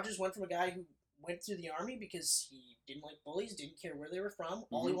 Steve Rogers went from a guy who went through the army because he didn't like bullies, didn't care where they were from.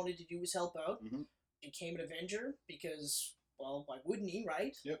 All he wanted to do was help out. Mm-hmm. Became an Avenger because, well, why wouldn't he,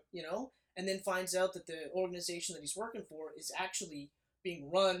 right? Yep. You know? And then finds out that the organization that he's working for is actually being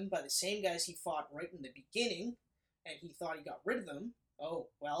run by the same guys he fought right in the beginning, and he thought he got rid of them. Oh,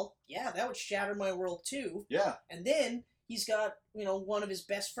 well, yeah, that would shatter my world too. Yeah. And then he's got, you know, one of his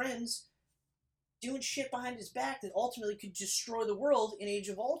best friends doing shit behind his back that ultimately could destroy the world in Age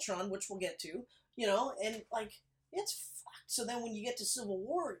of Ultron, which we'll get to, you know, and, like, it's fucked. So then when you get to Civil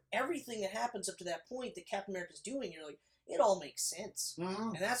War, everything that happens up to that point that Captain America's doing, you're like, it all makes sense.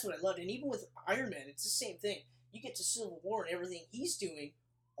 Mm-hmm. And that's what I loved. And even with Iron Man, it's the same thing. You get to Civil War and everything he's doing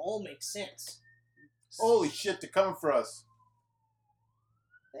all makes sense. Holy shit, they're coming for us.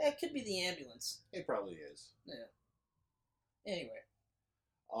 It could be the ambulance. It probably is. Yeah. Anyway.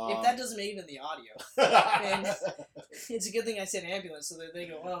 If that doesn't make it in the audio, and it's a good thing I said ambulance, so that they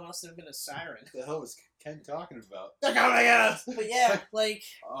go, well, it must have been a siren. What the hell was Ken talking about? They're coming at us! But yeah, like,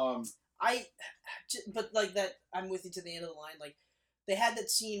 but like that, I'm with you to the end of the line. Like, they had that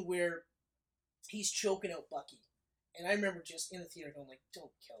scene where he's choking out Bucky. And I remember just in the theater going like,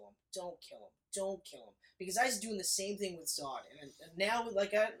 don't kill him, don't kill him, don't kill him. Because I was doing the same thing with Zod. And now,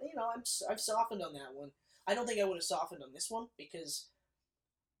 like, I've softened on that one. I don't think I would have softened on this one because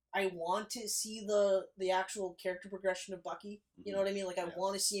I want to see the actual character progression of Bucky. You know what I mean? Like, I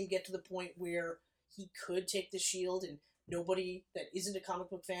want to see him get to the point where he could take the shield and nobody that isn't a comic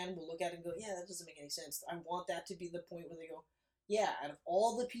book fan will look at it and go, yeah, that doesn't make any sense. I want that to be the point where they go, yeah, out of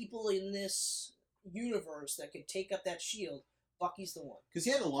all the people in this universe that could take up that shield, Bucky's the one. Because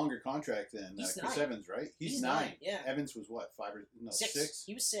he had a longer contract than He's Chris 9. Evans, right? He's 9, yeah. Evans was what, 5 or no 6?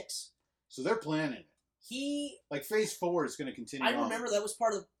 He was 6. So they're planning it. He Like Phase 4 is going to continue. I remember that was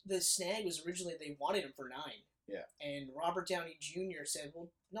part of the snag. Was originally they wanted him for 9. Yeah. And Robert Downey Jr. said,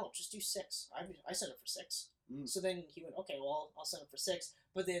 "Well, no, just do 6. I sent him for 6." Mm. So then he went, "Okay, well, I'll send him for 6."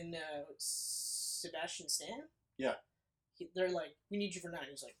 But then Sebastian Stan, yeah, they're like, "We need you for 9."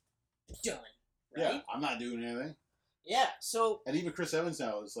 He's like, "Done." Right? Yeah, I'm not doing anything. Yeah. So. And even Chris Evans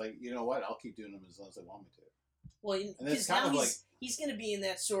now is like, you know what? I'll keep doing them as long as they want me to. Well, And it's because kind now of he's going to be in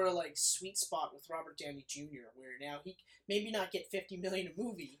that sort of like sweet spot with Robert Downey Jr., where now he maybe not get $50 million a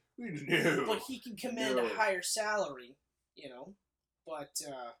movie, No. but he can command a higher salary, you know. But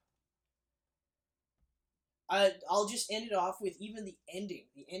I'll just end it off with even the ending.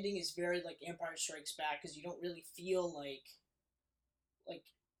 The ending is very like Empire Strikes Back because you don't really feel like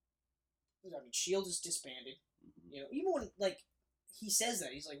I mean, S.H.I.E.L.D. is disbanded. You know, even when like he says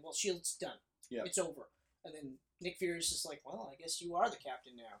that, he's like, "Well, S.H.I.E.L.D.'s done. Yeah. It's over." And then Nick Fury's just like, well, I guess you are the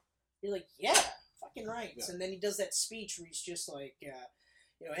captain now. You're like, yeah, fucking right. Yeah. And then he does that speech where he's just like,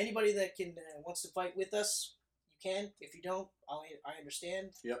 anybody that can wants to fight with us, you can. If you don't, I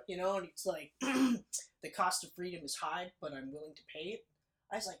understand. Yep. And it's like, the cost of freedom is high, but I'm willing to pay it.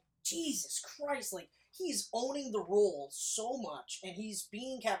 I was like, Jesus Christ, like, he's owning the role so much, and he's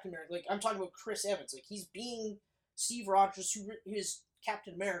being Captain America. Like, I'm talking about Chris Evans. Like, he's being Steve Rogers, who is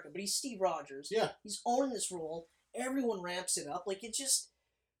Captain America, but he's Steve Rogers. Yeah. He's owning this role. Everyone ramps it up. Like, it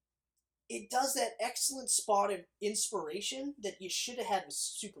does that excellent spot of inspiration that you should have had with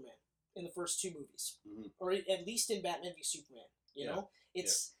Superman in the first two movies. Mm-hmm. Or at least in Batman v Superman, you know?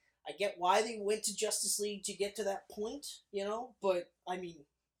 I get why they went to Justice League to get to that point, but, I mean,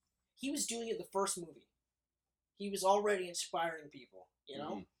 he was doing it in the first movie. He was already inspiring people,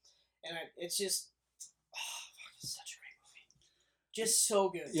 Mm-hmm. And it's just, it's such a great movie. Just so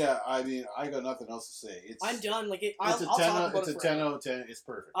good. Yeah, I mean, I got nothing else to say. I'm done. Like, I'll talk about it forever. 10 out of 10. It's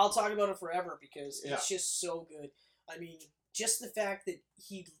perfect. I'll talk about it forever because it's just so good. I mean, just the fact that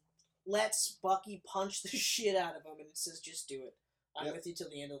he lets Bucky punch the shit out of him and says, just do it. I'm with you till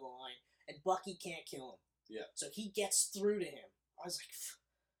the end of the line. And Bucky can't kill him. Yeah. So he gets through to him. I was like,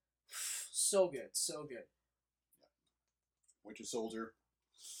 so good, so good. Winter Soldier.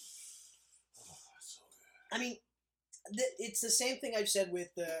 Oh, so good. I mean, it's the same thing I've said with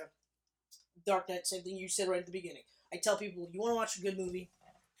Dark Knight, same thing you said right at the beginning. I tell people, you want to watch a good movie,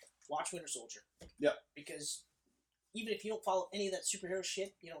 watch Winter Soldier. Yep. Because even if you don't follow any of that superhero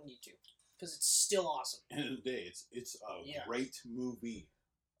shit, you don't need to. Because it's still awesome. End of the day, it's a great movie.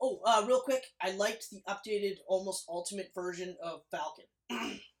 Oh, real quick, I liked the updated, almost ultimate version of Falcon.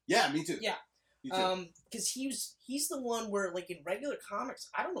 Yeah, me too. Yeah. Me too. Because he's the one where, like, in regular comics,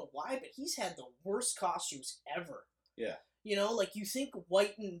 I don't know why, but he's had the worst costumes ever. Yeah. Like, you think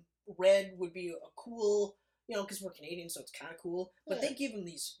white and red would be a cool, because we're Canadian, so it's kind of cool. But they give him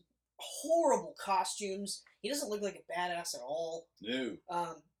these horrible costumes. He doesn't look like a badass at all. No.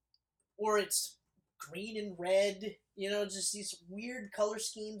 Or it's green and red, just these weird color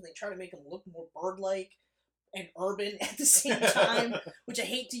schemes. They try to make him look more bird-like and urban at the same time, which I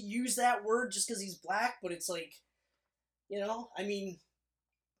hate to use that word just because he's black, but it's like, I mean,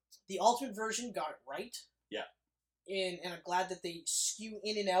 the Ultimate version got it right. Yeah. And I'm glad that they skew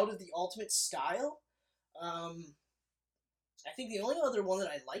in and out of the Ultimate style. I think the only other one that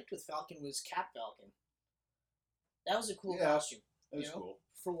I liked with Falcon was Cap Falcon. That was a cool costume. That was cool.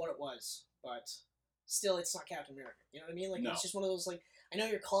 For what it was, but still, it's not Captain America. You know what I mean? Like, no. It's just one of those, like, I know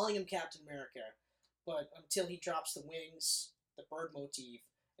you're calling him Captain America, but until he drops the wings, the bird motif,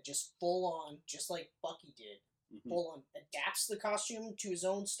 and just full on, just like Bucky did, full on adapts the costume to his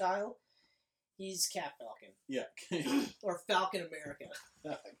own style, he's Cap Falcon. Yeah. Or Falcon America.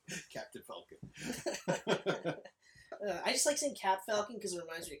 Captain Falcon. I just like saying Cap Falcon because it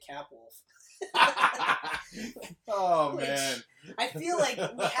reminds me of Cap Wolf. Oh, man. I feel like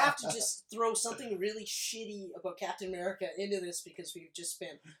we have to just throw something really shitty about Captain America into this because we've just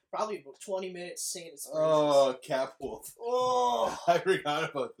spent probably about 20 minutes saying it's praises. Oh, Cap Wolf. Oh. I forgot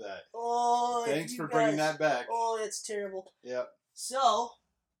about that. Oh. Thanks for bringing that back. Oh, it's terrible. Yep. So.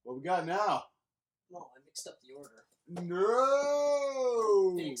 What we got now? Oh, I mixed up the order.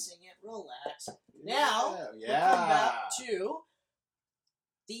 No. Fixing it. Relax. Now, we'll come back to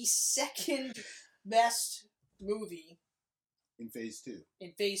the second best movie in Phase 2.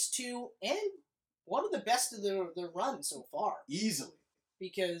 In Phase 2, and one of the best of the run so far. Easily.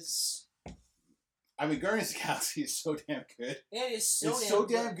 Because I mean, Guardians of the Galaxy is so damn good. It is so it's damn so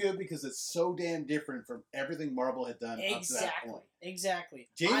damn good because it's so damn different from everything Marvel had done up to that point. Exactly.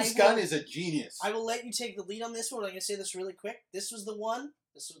 James Gunn is a genius. I will let you take the lead on this one. I'm going to say this really quick. This was the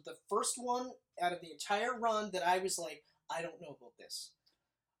first one out of the entire run that I was like, I don't know about this.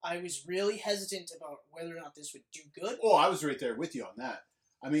 I was really hesitant about whether or not this would do good. Oh, I was right there with you on that.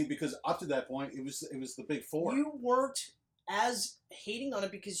 I mean, because up to that point, it was the big four. You weren't as hating on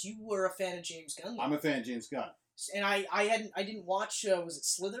it because you were a fan of James Gunn. I'm a fan of James Gunn. And I didn't watch, was it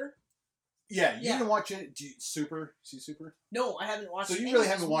Slither? Yeah, you didn't watch it. Super? See Super? No, I haven't watched. So you really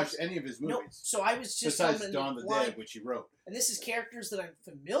haven't watched any of his movies. Nope. So I was just besides Dawn of the Dead, which he wrote. And this is characters that I'm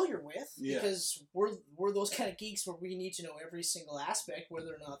familiar with because we're those kind of geeks where we need to know every single aspect,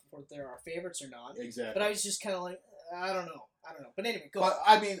 whether or not they're our favorites or not. Exactly. But I was just kind of like, I don't know. But anyway, go. But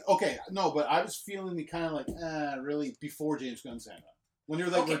I mean, okay, no, but I was feeling the kind of like, really before James Gunn signed up. When they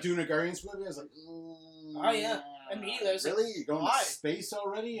were like, we're doing a Guardians movie, I was like, oh yeah. Immediately, I was really? like, you're going to space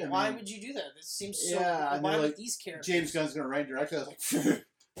already? Why would you do that? This seems so. Yeah, why like, would these characters? James Gunn's going to write and direct. I was like,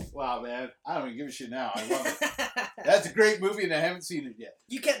 Wow, man. I don't even give a shit now. I love it. That's a great movie, and I haven't seen it yet.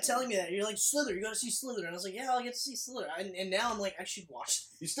 You kept telling me that. You're like, Slither, you gotta see Slither. And I was like, yeah, I'll get to see Slither. And now I'm like, I should watch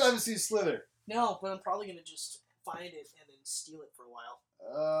it. You still haven't seen Slither. No, but I'm probably gonna just find it and then steal it for a while.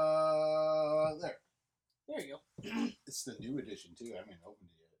 There. There you go. It's the new edition, too. I haven't opened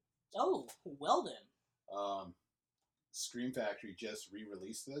it yet. Oh, well then. Scream Factory just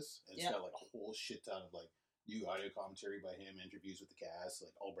re-released this, and it's Yeah. got like a whole shit ton of like new audio commentary by him, interviews with the cast,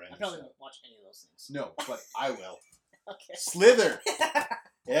 like all brand I new probably stuff. won't watch any of those things. No, but I will. Okay. Slither.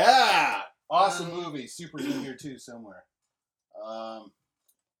 Yeah, awesome movie. Super's in here too somewhere. I'm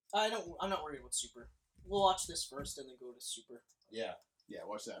not worried about Super. We'll watch this first and then go to Super. Yeah,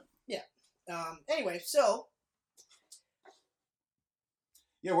 watch that. Anyway, so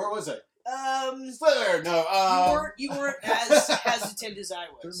Yeah, where was I? you Slither. No, weren't as hesitant as I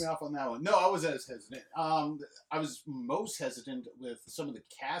threw was. me off on that one. No, I was as hesitant. I was most hesitant with some of the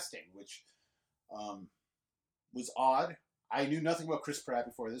casting, which was odd. I knew nothing about Chris Pratt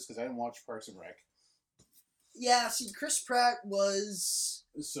before this because I didn't watch Parks and Rec. Yeah, see, Chris Pratt was.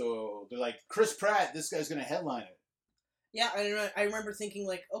 So they're like, Chris Pratt, this guy's gonna headline it. Yeah, I remember thinking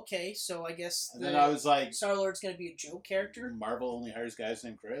like, okay, so I guess And then I was like, Star-Lord's gonna be a joke character. Marvel only hires guys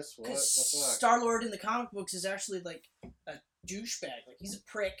named Chris. What the Because fuck? Star-Lord in the comic books is actually like a douchebag. Like he's a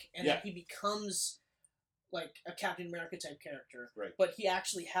prick, and then he becomes like a Captain America type character. Right. But he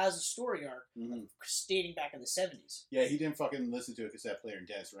actually has a story arc Mhm. dating back in the 70s. Yeah, he didn't fucking listen to a cassette player and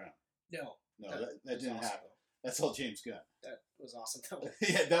dance around. No. No, That that was didn't awesome. happen. That's all James Gunn. That was awesome. Though.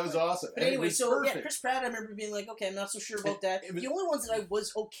 Yeah, that was awesome. But And it anyway, was so perfect. yeah, Chris Pratt, I remember being like, okay, I'm not so sure about that. It was- The only ones that I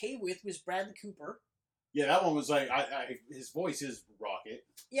was okay with was Bradley Cooper. Yeah, that one was like, his voice is rocket.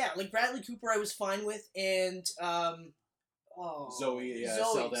 Yeah, like Bradley Cooper I was fine with, and Zoe Zoe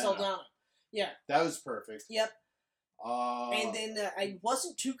Saldana. Saldana. Yeah, That was perfect. yep. And And then I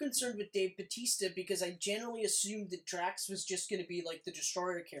wasn't too concerned with Dave Bautista because I generally assumed that Drax was just going to be like the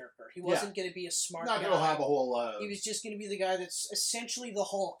Destroyer character. He wasn't going to be a smart not guy. gonna have a whole. He was just going to be the guy that's essentially the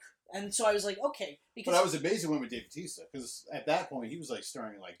Hulk. And so I was like, okay, because But I was amazed when with Dave Bautista because at that point he was like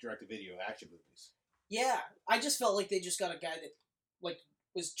starring in like direct-to-video action movies yeah, I just felt like they just got a guy that like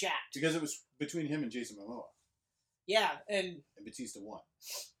was jacked. because it was between him and Jason Momoa, Yeah, and and Bautista won.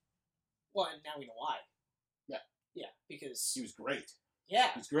 well, and now we know why. Yeah. Yeah, because He was great.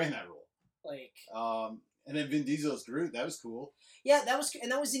 yeah, He was great in that role. like And then Vin Diesel's Groot. That was cool. yeah, that was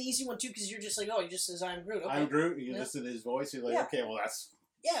an easy one too because you're just like, oh, he just says I'm Groot. Okay. I'm Groot. You Yeah. listen to his voice. You're like, Yeah. okay, well that's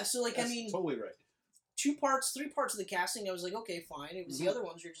Yeah, so like that's I mean, totally right. 3 parts of the casting, I was like, okay, fine. It was Mhm. the other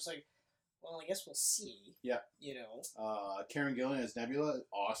ones you're just like, well, I guess we'll see. Yeah. You know, Karen Gillan as Nebula,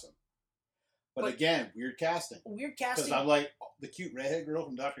 awesome. But But- again, weird casting. weird Because casting. I'm like, the cute redhead girl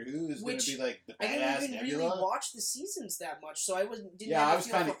from Doctor Who is going Which to be like the I badass didn't even Nebula. really watch the seasons that much, so I didn't. Yeah, have I a was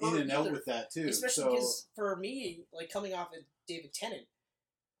feel kind of for in her and out either. with that too. Especially so because for me, like coming off of David Tennant,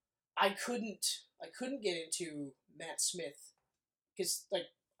 I couldn't get into Matt Smith because like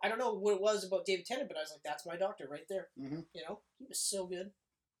I don't know what it was about David Tennant, but I was like, that's my doctor right there. Mhm. You know, he was so good.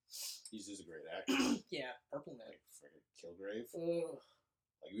 he's just a great actor. Yeah, Purple Man. Like friggin' Kilgrave. Ugh.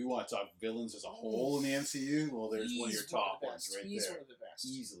 Like we want to talk villains as a whole in the MCU. Well, there's one of your He's one of top the ones best. right He's there. one of the best.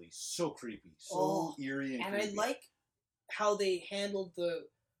 Easily, so creepy, so Oh, eerie and And creepy. I like how they handled the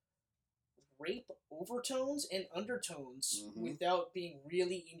rape overtones and undertones Mhm. without being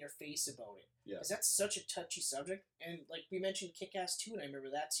really in your face about it. Yeah. Because that's such a touchy subject. And like we mentioned Kick-Ass 2, and I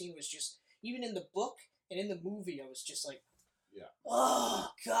remember that scene was just, even in the book and in the movie, I was just like, Yeah.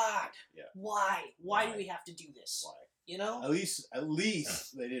 oh, God. Yeah. Why? Why do Why? we have to do this? Why? You know? At least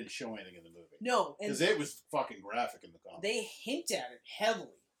they didn't show anything in the movie. No. And Because it was fucking graphic in the comics. they hint at it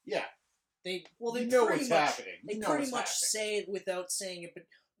heavily. Yeah. They You know pretty what's much, happening. You They know pretty what's much happening. say it without saying it, but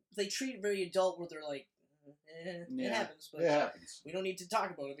they treat it very adult where they're like, it Yeah. happens, but It happens. we don't need to talk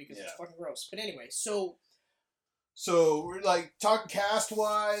about it because it's Yeah. fucking gross. But anyway, so So we're like talking cast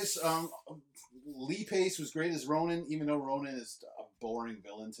wise. Lee Pace was great as Ronan, even though Ronan is a boring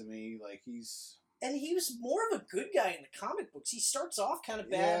villain to me. Like he's and he was more of a good guy in the comic books. He starts off kind of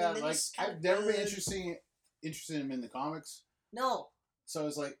bad, yeah, and then like he's kind I've of never been good. interested in him in the comics. No, So I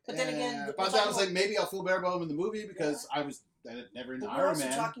was like, But then again, we're but I talking was like, maybe I'll feel better about him in the movie because I was never into but we're Iron also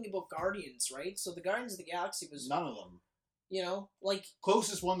Man. talking about Guardians, right? So the Guardians of the Galaxy was, None of them. you know, like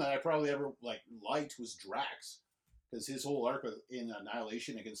Closest one that I probably ever liked was Drax, because his whole arc in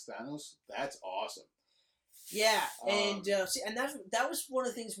Annihilation against Thanos, that's awesome. yeah, and Um, see, and that was one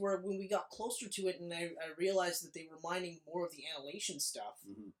of the things where when we got closer to it, and I realized that they were mining more of the Annihilation stuff.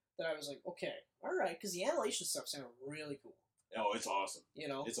 Mhm. That I was like, okay, all right, because the Annihilation stuff sounded really cool. Oh, it's awesome. You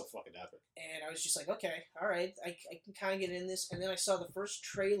know? It's a fucking epic. And I was just like, okay, all right, I can kind of get in this. And then I saw the first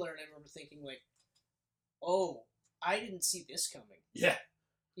trailer, and I remember thinking, like, oh, I didn't see this coming. Yeah.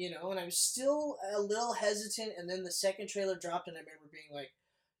 You know, and I was still a little hesitant, and then the second trailer dropped, and I remember being like,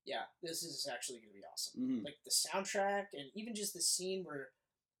 yeah, this is actually going to be awesome. Mm-hmm. Like, the soundtrack, and even just the scene where,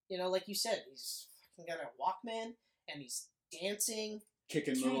 you know, like you said, he's fucking got a Walkman, and he's dancing.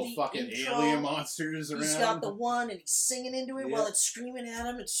 Kicking through little the fucking intro. alien monsters around. He's got the one, and he's singing into it Yeah. while it's screaming at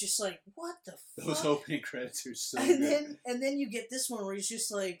him. It's just like, what the fuck? Those opening credits are so and good. then you get this one where he's just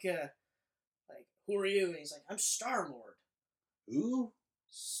like, who are you? And he's like, I'm Star-Lord. Ooh.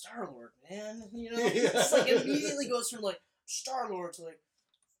 Star-Lord, man. You know? Yeah. It's like, it immediately goes from like, Star-Lord to like,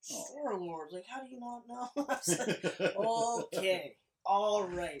 Oh. Star-Lord. Like, how do you not know? I was like, okay. All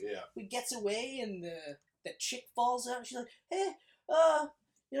right. Yeah. He gets away, and the chick falls out. And she's like, hey,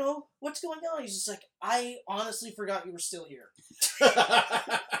 you know, what's going on? He's just like, I honestly forgot you were still here.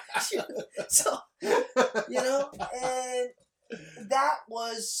 So, you know, and that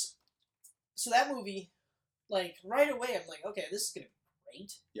was, so that movie, like, right away, I'm like, okay, this is going to be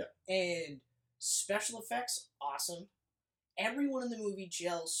great. Yeah. And special effects, awesome. Everyone in the movie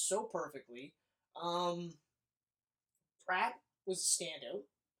gels so perfectly. Pratt was a standout.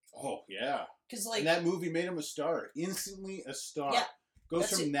 Oh, yeah. Because, like, And that movie made him a star. Instantly a star. Yeah, Goes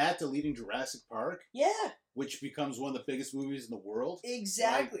that's from it. that to leading Jurassic Park, yeah, which becomes one of the biggest movies in the world.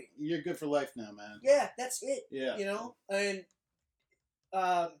 exactly. Like, you're good for life now, man. Yeah, that's it. Yeah. You know? And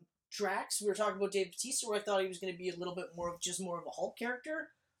Drax, we were talking about Dave Bautista, where I thought he was going to be a little bit more of a Hulk character.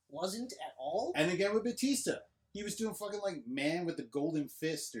 Wasn't at all. And again with Batista. He was doing fucking like Man with the Golden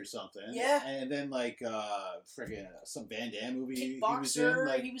Fist or something. Yeah. And then like friggin' some Van Damme movie he was Kickboxer. in.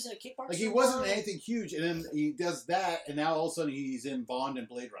 Like, He was in a kickboxer. like he wasn't one. anything huge, and then he does that, and now all of a sudden he's in Bond and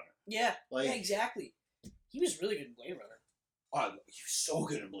Blade Runner. Yeah. Like, yeah, exactly. He was really good in Blade Runner. oh, he was so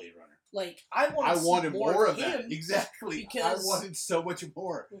good in Blade Runner. Like, I wanted more of him. that. Exactly. because- I wanted so much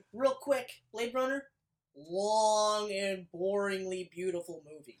more. Real quick, Blade Runner, long and boringly beautiful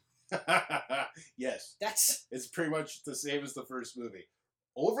movie. Yes. That's It's pretty much the same as the first movie.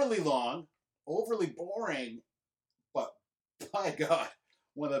 Overly long, overly boring, but by God,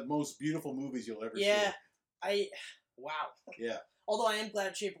 one of the most beautiful movies you'll ever see. wow. Yeah. Although I am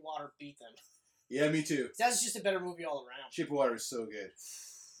glad Shape of Water beat them. Yeah, me too. That's just a better movie all around. Shape of Water is so good.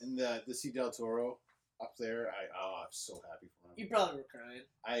 And the C. Del Toro up there, I'm so happy for him. You probably were crying.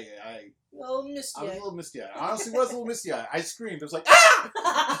 I Oh, misty. was a little misty-eyed. I honestly was a little misty-eyed. I screamed. I was like,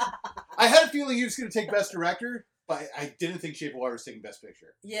 ah! I had a feeling he was going to take Best Director, but I didn't think Shape of Water was taking Best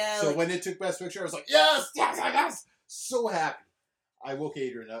Picture. Yeah. So like, when it took Best Picture, I was like, yes, yes, yes! So happy. I woke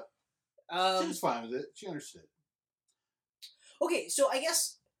Adrian up. She was fine with it. She understood. okay, so I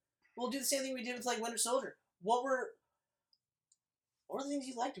guess we'll do the same thing we did with like Winter Soldier. What were the things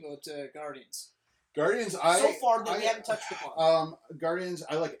you liked about Guardians? Guardians, So far that we haven't touched upon. Guardians,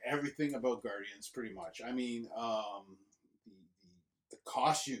 I like everything about Guardians, pretty much. I mean, the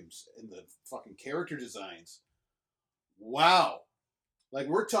costumes and the fucking character designs. Wow. Like,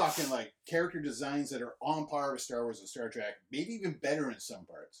 we're talking, like, character designs that are on par with Star Wars and Star Trek. Maybe even better in some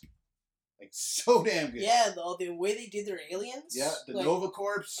parts. Like, so damn good. Yeah, the way they did their aliens. Yeah, the like, Nova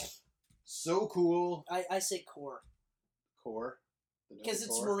Corps. So cool. I say Corps. Corps. The Nova Because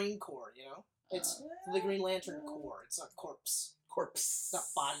it's Corps. Marine Corps, you know? It's the Green Lantern Corps. It's not corpse. Corpse. It's not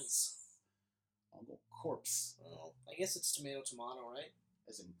bodies. I'll go corpse. Well, I guess it's tomato, right?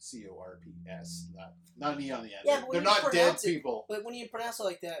 As in C-O-R-P-S. Not an E on the end. Yeah, but They're when you not dead pronounce it- people. But when you pronounce it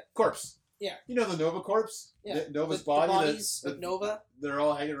like that, Corpse. Yeah. You know the Nova Corps? Yeah. Nova's the body. bodies of Nova. They're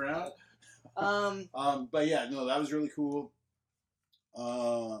all hanging around. But yeah, no, that was really cool.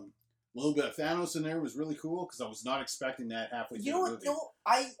 A little bit of Thanos in there was really cool because I was not expecting that halfway through You know the what?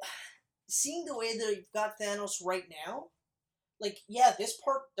 movie. No, seeing the way that you've got Thanos right now, like, yeah, this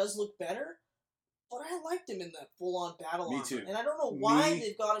part does look better, but I liked him in that full-on battle Me armor. too. And I don't know why Me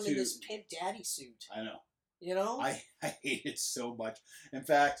they've got him in this too. pimp daddy suit. I know. You know? I hate it so much. In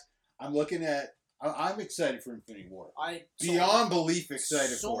fact, I'm excited for Infinity War. Beyond belief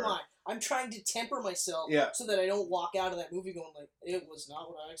excited so for it. am I. I'm trying to temper myself so that I don't walk out of that movie going like, it was not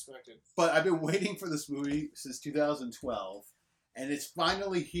what I expected. But I've been waiting for this movie since 2012, and it's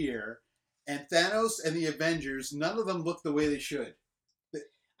finally here. And Thanos and the Avengers, none of them look the way they should.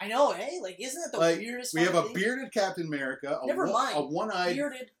 I know, eh? Like, isn't that the weirdest We have a thing? bearded Captain America, Never mind. a one-eyed,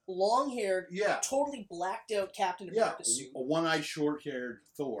 Bearded, long-haired, yeah, totally blacked out Captain yeah, America suit. a one-eyed, short-haired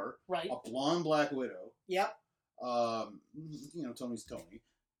Thor, Right. a blonde Black Widow. Yep. Tony's Tony.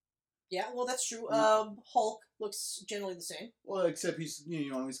 Yeah, well, that's true. Mm. Hulk looks generally the same. Well, except he's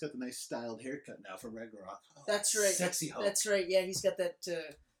he's got the nice styled haircut now from Ragnarok. Oh, That's right. Sexy Hulk. That's right. Yeah, he's got that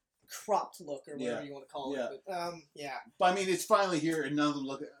cropped look or whatever Yeah. you want to call Yeah. it. But yeah. But I mean, it's finally here, and none of them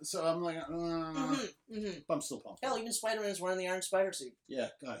look. So I'm like, but I'm still pumped. Hell, even Spider-Man's wearing the Iron Spider suit. Yeah,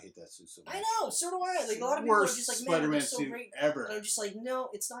 God, I hate that suit so much. I know, so do I. Like a lot of people are Worst just like, man, Spider-Man that's so suit great. ever. And I'm just like, no,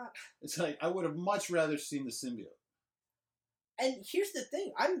 it's not. It's like I would have much rather seen the symbiote. And here's the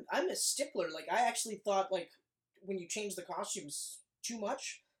thing, I'm a stickler. Like I actually thought like when you change the costumes too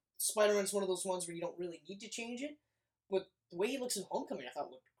much, Spider-Man's one of those ones where you don't really need to change it. But the way he looks in Homecoming, I thought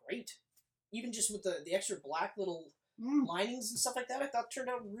looked great. Even just with the extra black little linings and stuff like that, I thought turned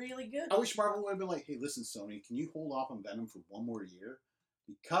out really good. I wish Marvel would have been like, hey, listen, Sony, can you hold off on Venom for one more year?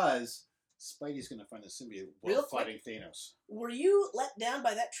 Because Spidey's going to find the symbiote while Real quick. fighting Thanos. Were you let down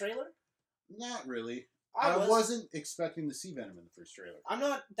by that trailer? Not really. I wasn't expecting to see Venom in the first trailer. I'm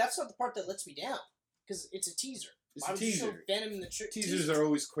not. That's not the part that lets me down because it's a teaser. It's Why a would you show teaser. Venom in the Teasers are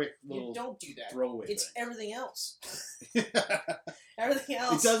always quick You little don't do that. throwaway It's thing. everything else. It Everything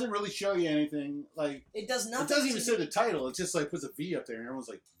else. doesn't really show you anything. Like It does nothing. it doesn't even to say the title. It just like puts a V up there, and everyone's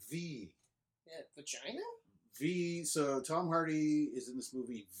like V. Yeah, vagina. V. So Tom Hardy is in this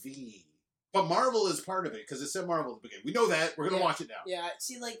movie V. But Marvel is part of it because it said Marvel at the beginning. We know that. We're gonna Yeah. watch it now. Yeah.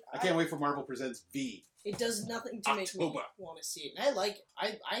 See, like I can't wait for Marvel Presents V. It does nothing to make me October. want to see it, and I like it.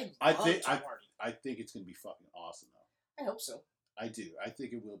 I I love think- Tom Hardy. I think it's gonna be fucking awesome though. I hope so. I do. I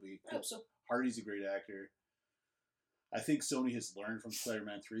think it will be. I hope so. Hardy's a great actor. I think Sony has learned from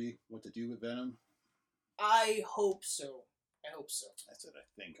Spider-Man 3 what to do with Venom. I hope so. I hope so. That's what I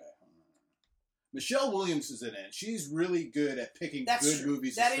think. Michelle Williams is in it. She's really good at picking That's good true.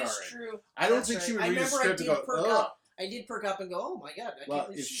 movies That to is star in. true. I don't That's think she right. would I read a remember I script and did go, perk ugh. up. I did perk up and go, oh my god. I Well, can't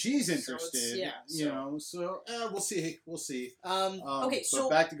believe if she's so it's- interested, yeah, you so. know, so we'll see. We'll see. Okay, but so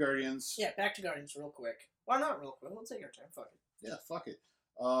back to Guardians. yeah, back to Guardians real quick. Well, not real quick. We'll take our time. Fuck it. Yeah, fuck it.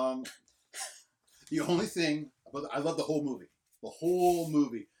 The only thing about I love the whole movie. The whole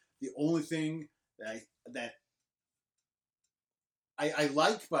movie. The only thing that I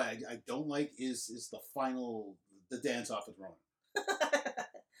like, but I don't like is the dance off with Ronan.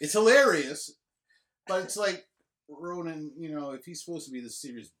 It's hilarious, but it's like Ronan. You know, if he's supposed to be this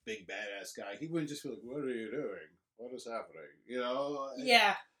serious big badass guy, he wouldn't just be like, "What are you doing? What is happening?" You know?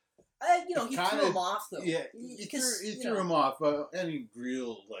 Yeah. You know, he Kinda- threw him off though. Yeah, Because he you threw know, him off. Any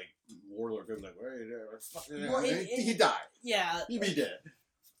real like warlord could be like, "What are you doing?" Well, He died. Yeah. He'd be dead.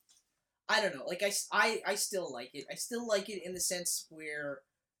 I don't know. Like I still like it. I still like it in the sense where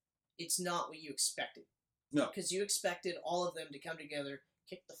it's not what you expected. No. Because you expected all of them to come together,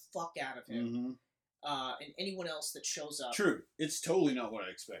 kick the fuck out of him, and anyone else that shows up. True. It's totally not what I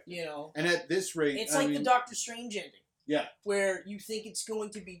expected. You know, And at this rate, it's I like mean, the Doctor Strange ending. Yeah. Where you think it's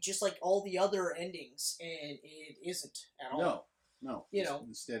going to be just like all the other endings, and it isn't at all. No. You know.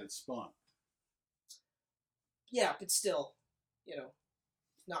 Instead, it's Spawn. Yeah, but still, you know,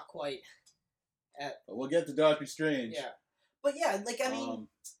 not quite. But we'll get to Doctor Strange. Yeah. But yeah, like I mean. Um,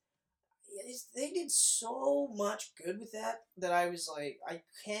 They did so much good with that I was like, I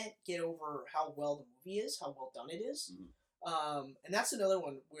can't get over how well the movie is, how well done it is. And that's another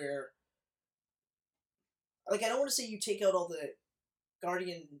one where, like, I don't want to say you take out all the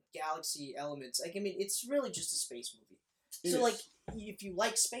Guardian Galaxy elements. Like, I mean, it's really just a space movie. it So, is. like, if you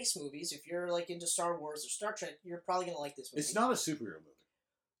like space movies, if you're, like, into Star Wars or Star Trek, you're probably going to like this movie. It's not a superhero movie.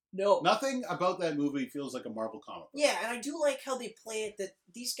 No. Nothing about that movie feels like a Marvel comic book. Yeah, and I do like how they play it, that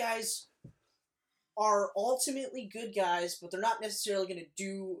these guys are ultimately good guys, but they're not necessarily going to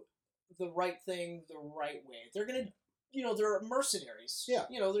do the right thing the right way. They're going to, you know, they're mercenaries. Yeah.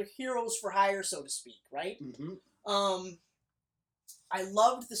 You know, they're heroes for hire, so to speak, right? Mm-hmm. I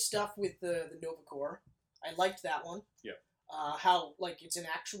loved the stuff with the Nova Corps. I liked that one. Yeah. How, like, it's an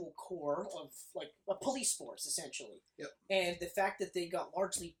actual corps of, like, a police force, essentially. Yep. And the fact that they got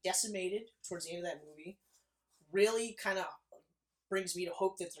largely decimated towards the end of that movie really kind of brings me to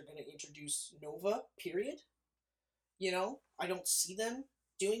hope that they're going to introduce Nova, period. You know? I don't see them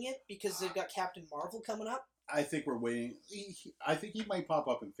doing it because they've got Captain Marvel coming up. I think we're waiting. I think he might pop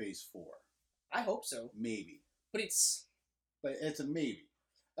up in Phase 4. I hope so. Maybe. But it's a maybe.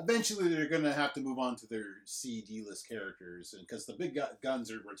 Eventually, they're going to have to move on to their C-D-list characters, and because the big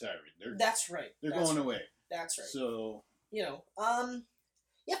guns are retiring. that's right. They're That's going right. away. That's right. So, You know,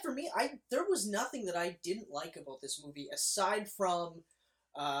 yeah, for me, there was nothing that I didn't like about this movie aside from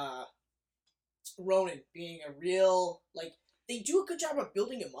Ronan being a real, like, they do a good job of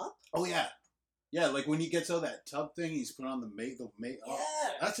building him up. oh yeah. Yeah, like when he gets out of that tub thing, he's put on the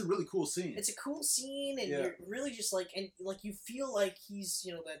Yeah, That's a really cool scene. It's a cool scene, and Yeah. you're really just like, and like you feel like he's,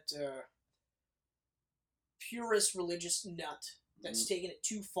 you know, that purist religious nut that's taking it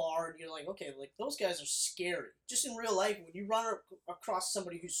too far, and you're like, okay, like those guys are scary. Just in real life, when you run across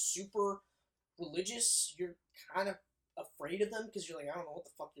somebody who's super religious, you're kind of afraid of them because you're like, I don't know what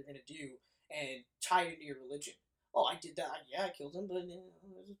the fuck you're gonna do, and tied into your religion. Oh, I did that. Yeah, I killed him, but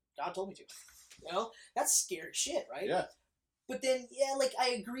God told me to. You know, that's scary shit, right? Yeah. But then, yeah, like, I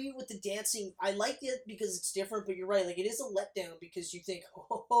agree with the dancing. I liked it because it's different, but you're right. Like, it is a letdown because you think, ho,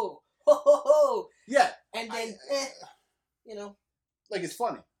 ho, ho, ho, ho. Yeah. And then, you know. Like, it's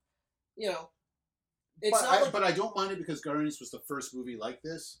funny. You know. It's not like... But I don't mind it because Guardians was the first movie like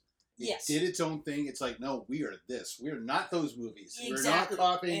this. It did its own thing. It's like, no, we are this. We are not those movies. Exactly. We're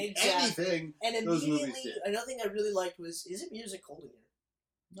not copying anything and those movies did. Another thing I really liked was, is it music cold in here?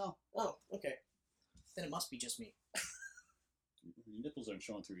 No. Oh, okay. Then it must be just me. Your nipples aren't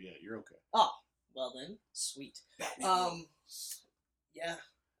showing through yet. You're okay. Oh, well then, sweet. Yeah.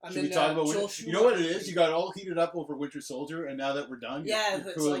 Should we talk about Winter? You know what it is? You got all heated up over Winter Soldier, and now that we're done,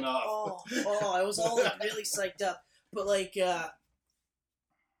 you're cooling like, off. I was all like really psyched up. But like, I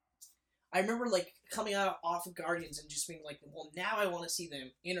remember like coming off of Guardians and just being like, well, now I want to see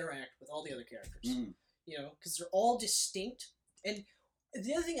them interact with all the other characters. You know, because they're all distinct. And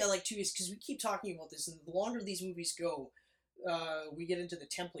the other thing I like too is because we keep talking about this, and the longer these movies go, we get into the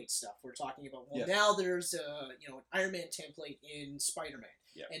template stuff we're talking about. Well, now there's an Iron Man template in Spider-Man,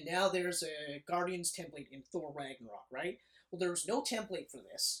 and now there's a Guardians template in Thor Ragnarok, right? Well, there's no template for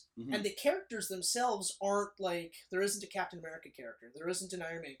this, and the characters themselves aren't like, there isn't a Captain America character, there isn't an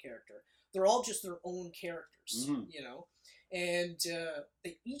Iron Man character. They're all just their own characters, you know, and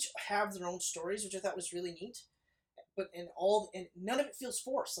they each have their own stories, which I thought was really neat. But and none of it feels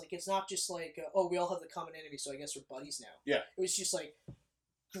forced. Like, it's not just like, oh, we all have the common enemy, so I guess we're buddies now. Yeah. It was just like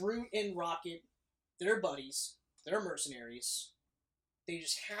Groot and Rocket, they're buddies, they're mercenaries. They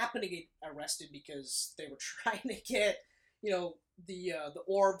just happen to get arrested because they were trying to get, you know, the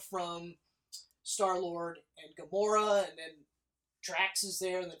orb from Star-Lord and Gamora, and then Drax is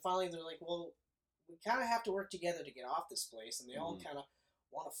there, and then finally they're like, well, we kind of have to work together to get off this place, and they all kind of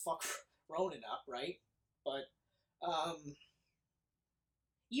want to fuck Ronan up, right? But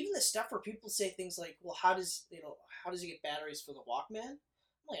even the stuff where people say things like, well, how does he get batteries for the Walkman?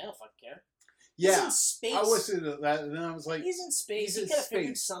 I'm like, I don't fucking care. Yeah, he's in space. I was in that, and then I was like, he's in space. He could have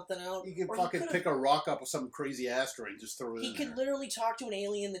figured something out. He could fucking pick a rock up with some crazy asteroid and just throw it in there. He could literally talk to an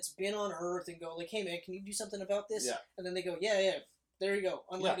alien that's been on Earth and go like, hey man, can you do something about this? Yeah. And then they go, yeah, there you go,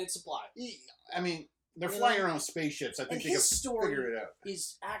 unlimited supply. I mean, they're flying around spaceships. I think they can figure it out.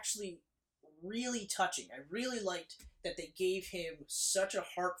 Is actually really touching. I really liked that they gave him such a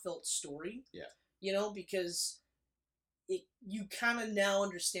heartfelt story. Yeah. You know, because you kind of now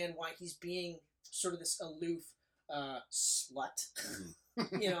understand why he's being sort of this aloof slut.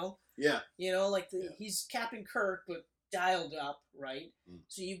 You know? Yeah. You know, like he's Captain Kirk, but dialed up, right?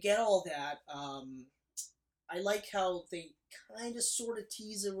 So you get all that. I like how they kind of sort of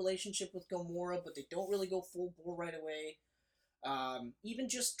tease a relationship with Gamora, but they don't really go full bore right away. Even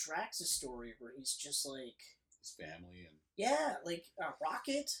just Drax's story, where he's just like his family and like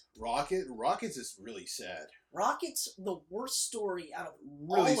Rocket. Rocket's is really sad. Rocket's the worst story out of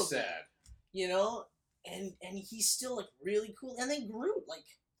really all of sad. Them, you know, and he's still like really cool. And then Groot, like,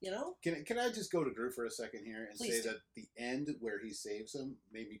 you know. Can I just go to Groot for a second here and Please say that the end where he saves him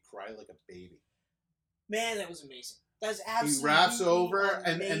made me cry like a baby. Man, that was amazing. That's absolutely he raps over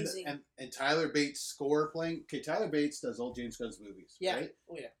amazing. and Tyler Bates' score playing. Okay, Tyler Bates does all James Gunn's movies, right?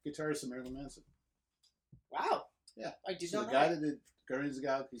 Oh yeah. Guitarist of Marilyn Manson. Wow. Yeah. I did so not the know guy that did Guardians of the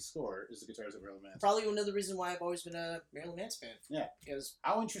Galaxy score is the guitarist of Marilyn Manson. Probably another reason why I've always been a Marilyn Manson fan. Yeah. Because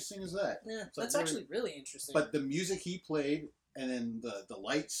how interesting is that? Yeah, that's actually really interesting. But the music he played, and then the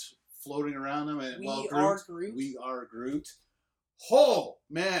lights floating around him, and We Are Groot. We Are Groot. Oh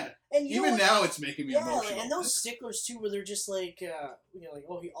man! And even now, it's making me emotional. And those sticklers too, where they're just like, like,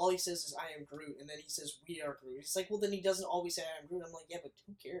 oh, all he says is "I am Groot," and then he says "We are Groot." It's like, well, then he doesn't always say "I am Groot." I'm like, yeah, but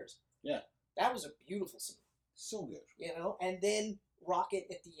who cares? Yeah, that was a beautiful scene. So good. You know, and then Rocket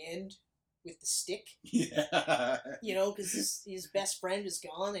at the end with the stick. Yeah. You know, because his best friend is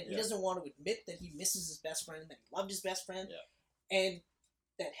gone, and he doesn't want to admit that he misses his best friend, that he loved his best friend. Yeah. And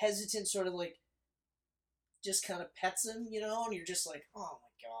that hesitant sort of like just kind of pets him, you know, and you're just like, oh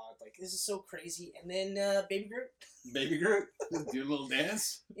my god, like this is so crazy. And then Baby Groot. Baby Groot, do a little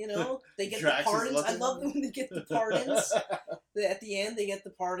dance. You know, they get the pardons. I love when they get the pardons. At the end, they get the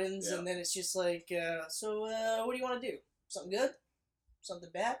pardons, and then it's just like, so what do you want to do? Something good? Something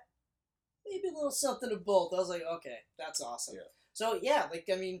bad? Maybe a little something of both. I was like, okay, that's awesome. Yeah. So yeah, like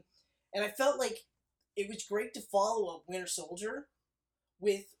I mean, and I felt like it was great to follow up Winter Soldier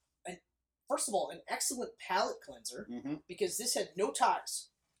with first of all an excellent palate cleanser Mm-hmm. because this had no ties.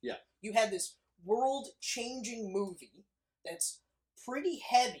 Yeah. You had this world-changing movie that's pretty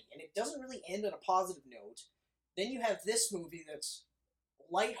heavy and it doesn't really end on a positive note. Then you have this movie that's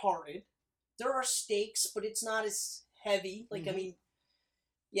lighthearted. There are stakes, but it's not as heavy. Like, I Mhm. mean,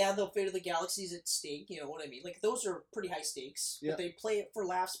 yeah, the fate of the galaxy is at stake. You know what I mean? Like, those are pretty high stakes. Yeah. But they play it for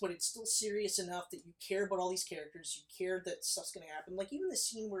laughs, but it's still serious enough that you care about all these characters. You care that stuff's going to happen. Like, even the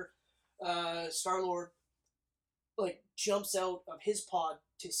scene where Star-Lord, like, jumps out of his pod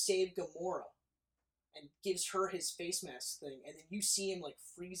to save Gamora and gives her his face mask thing, and then you see him, like,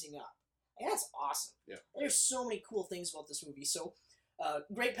 freezing up. And that's awesome. Yeah. There's so many cool things about this movie. So,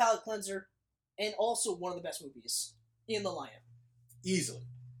 great palate cleanser, and also one of the best movies in the lineup. Easily.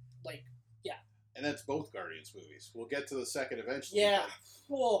 Like, yeah. And that's both Guardians movies. We'll get to the second eventually. Yeah.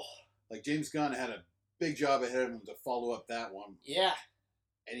 but, Oh, like, James Gunn had a big job ahead of him to follow up that one, yeah.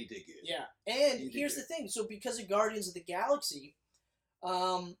 and he did good. Yeah. And You did here's good. the thing. So, because of Guardians of the Galaxy,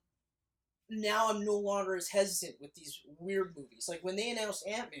 now I'm no longer as hesitant with these weird movies. Like, when they announced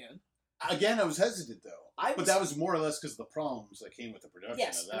Ant-Man, Again, I was hesitant, though. I But was- that was more or less because of the problems that came with the production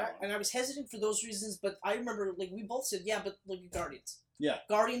yes, of and that one. I was hesitant for those reasons, but I remember, like, we both said, yeah, but look at Guardians. Yeah.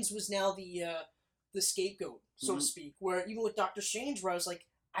 Guardians was now the scapegoat, so to Mhm. speak, where even with Doctor Strange, where I was like,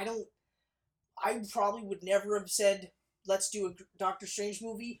 I probably would never have said, let's do a Doctor Strange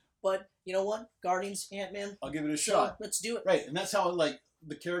movie, but you know what? Guardians, Ant-Man, I'll give it a so shot. let's do it. Right, and that's how, like,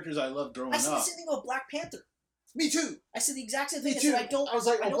 the characters I loved growing I said the up. same thing about Black Panther. Me too! I said the exact same Me thing. I too! said, I was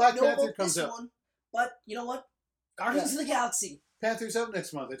like, I oh, don't Black know Panther about comes this out. one, but you know what? Guardians of the Galaxy. Panther's out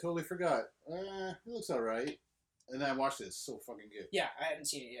next month. I totally forgot. It looks alright. And then I watched it. It's so fucking good. Yeah, I haven't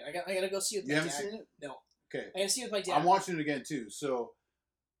seen it yet. I gotta go see it with You my haven't dad. seen it? No. Okay. I gotta see it with my dad. I'm watching it again, too, so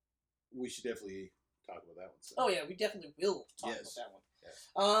we should definitely talk about that one. So. Oh yeah, we definitely will talk Yes. about that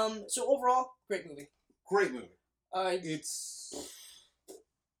one. Yes. So overall, great movie. Great movie. Uh, It's...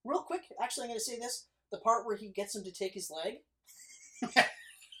 real quick, actually, I'm gonna say this: the part where he gets him to take his leg,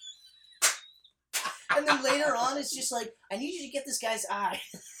 and then later on, it's just like, I need you to get this guy's eye.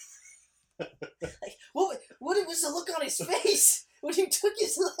 Like, what was the look on his face when he took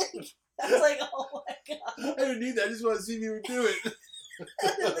his leg? I was like, oh my god. I didn't need that. I just want to see you do it.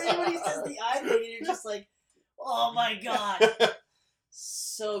 And then when he says the eye thing, and you're just like, oh my god.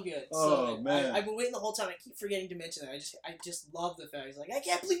 So good. Oh, So good. man. I've been waiting the whole time. I keep forgetting to mention that. I just love the fact he's like, I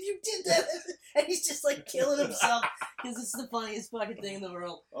can't believe you did that, and he's just like killing himself because it's the funniest fucking thing in the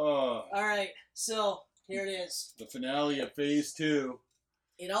world. Oh, All right, so here it is. the finale of Phase 2.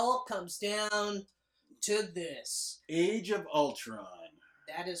 It all comes down to this. Age of Ultron.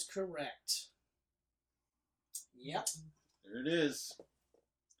 That is correct. Yep. There it is.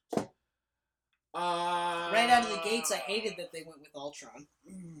 Right out of the gates, I hated that they went with Ultron.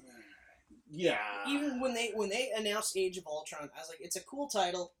 Yeah. Even when they announced Age of Ultron, I was like, it's a cool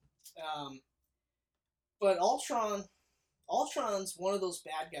title, but Ultron's one of those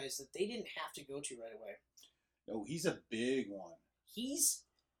bad guys that they didn't have to go to right away. No, he's a big one.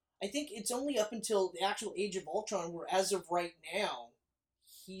 I think it's only up until the actual Age of Ultron where, as of right now,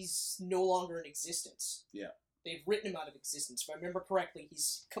 he's no longer in existence. Yeah. They've written him out of existence. If I remember correctly,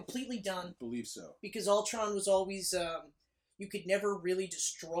 he's completely done. I believe so. Because Ultron was always, you could never really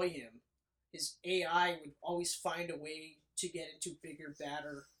destroy him. His AI would always find a way to get into bigger,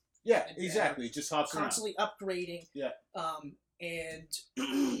 badder, Yeah, And, exactly. It just hops around. constantly upgrading. Yeah. And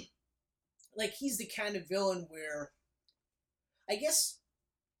like he's the kind of villain where, I guess,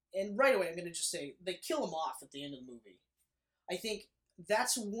 and right away I'm going to just say they kill him off at the end of the movie. I think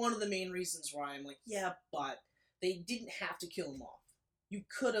that's one of the main reasons why I'm like, yeah, but they didn't have to kill him off. You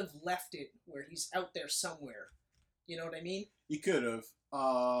could have left it where he's out there somewhere. You know what I mean? You could have.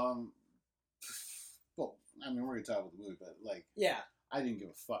 Well, I mean, we're going to talk about the movie, but, like, Yeah. I didn't give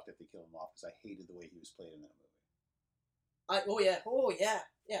a fuck that they killed him off because I hated the way he was played in that movie. Oh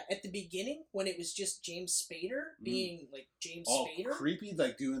yeah. At the beginning, when it was just James Spader being like James All Spader, creepy,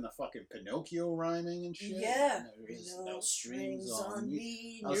 like doing the fucking Pinocchio rhyming and shit. yeah, There is no strings on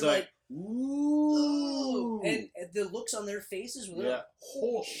me. I And was you're like, ooh. and the looks on their faces were Yeah. like,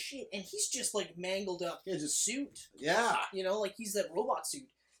 holy shit! And he's just like mangled up Yeah, just- suit, yeah. you know, like he's that robot suit.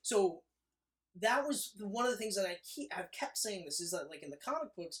 So that was one of the things that I've kept saying this is that like in the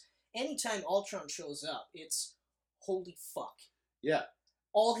comic books, anytime Ultron shows up, it's holy fuck. Yeah.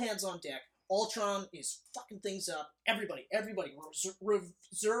 All hands on deck. Ultron is fucking things up. Everybody,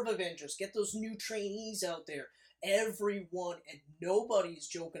 reserve Avengers. Get those new trainees out there. everyone, and nobody's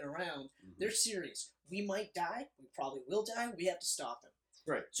joking around. Mhm. They're serious. We might die. We probably will die. We have to stop them.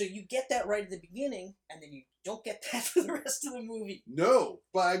 Right. So you get that right at the beginning, and then you don't get that for the rest of the movie. No,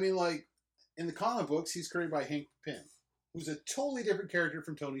 but I mean, like, in the comic books, he's created by Hank Pym, who's a totally different character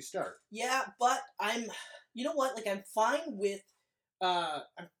from Tony Stark. Yeah, but you know what? Like, I'm fine with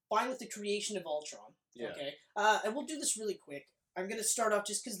the creation of Ultron. Yeah. Okay. And we'll do this really quick. I'm gonna start off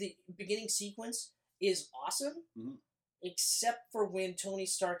just because the beginning sequence is awesome, Mhm. except for when Tony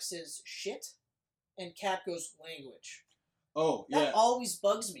Stark says shit, and Cap goes language. Oh, That yeah. always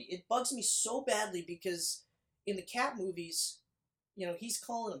bugs me. It bugs me so badly because in the Cap movies, you know, he's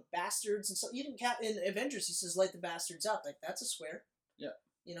calling them bastards and so. Even in Avengers, he says "light the bastards up." Like, that's a swear. Yeah.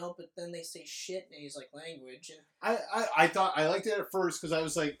 You know, but then they say shit, and he's like language, and I thought I liked it at first because I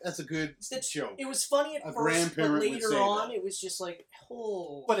was like, that's a good joke. it was funny at A first, but grandparent would later say on, that. it was just like,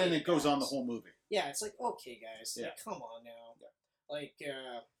 oh. But then it goes on the whole movie. Yeah, it's like, okay, guys, Yeah. like, come on now. Like,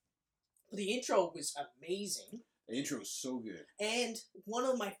 the intro was amazing. The intro is so good. And one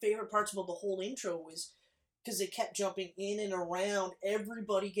of my favorite parts about the whole intro was because they kept jumping in and around,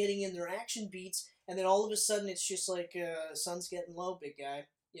 everybody getting in their action beats, and then all of a sudden it's just like, sun's getting low, big guy,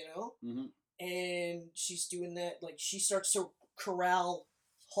 you know? Mm-hmm. And she's doing that, like, she starts to corral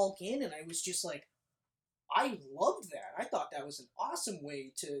Hulk in, and I was just like, I loved that. I thought that was an awesome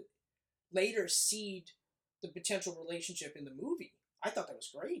way to later seed the potential relationship in the movie. I thought that was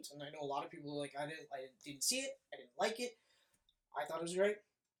great, and I know a lot of people are like, I didn't see it, I didn't like it. I thought it was great,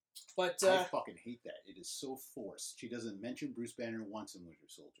 but I fucking hate that. It is so forced. She doesn't mention Bruce Banner once in Winter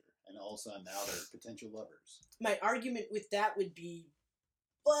Soldier, and all of a sudden now they're potential lovers. my argument with that would be,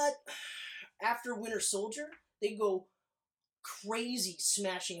 but after Winter Soldier, they go crazy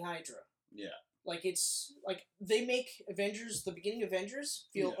smashing Hydra. Yeah. Like, it's like they make Avengers, the beginning of Avengers,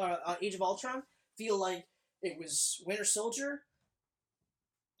 feel Age of Ultron, feel like it was Winter Soldier.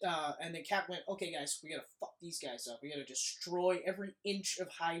 And then Cap went, okay, guys, we gotta fuck these guys up. We gotta destroy every inch of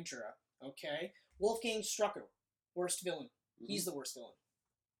Hydra. Okay, Wolfgang Strucker, worst villain. Mm-hmm. He's the worst villain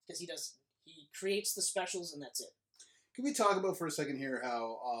because he creates the specials and that's it. Can we talk about for a second here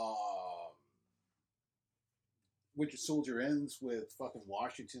how Winter Soldier ends with fucking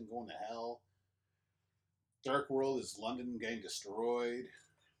Washington going to hell? Dark World is London getting destroyed,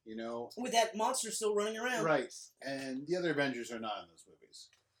 you know? With that monster still running around. Right. And the other Avengers are not in those movies.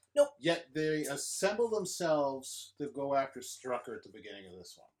 Nope. Yet they assemble themselves to go after Strucker at the beginning of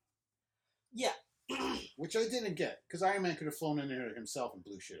this one. Yeah. Which I didn't get, because Iron Man could have flown in there himself and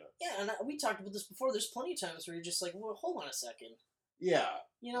blew shit up. Yeah, and we talked about this before. There's plenty of times where you're just like, well, hold on a second. Yeah.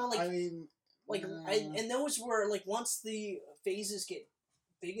 You know, like, I mean... and those were, like, once the phases get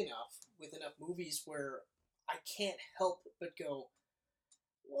big enough with enough movies where I can't help but go,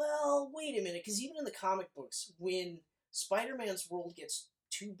 well, wait a minute, because even in the comic books, when Spider-Man's world gets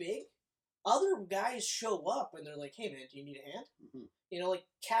too big, other guys show up and they're like, hey man, do you need a hand? Mm-hmm. You know, like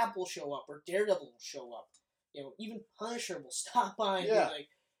Cap will show up or Daredevil will show up. You know, even Punisher will stop by and be like,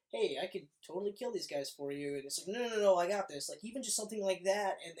 hey, I could totally kill these guys for you. And it's like, no, I got this. Like, even just something like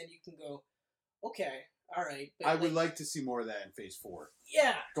that, and then you can go, okay, all right. But I would like to see more of that in Phase 4.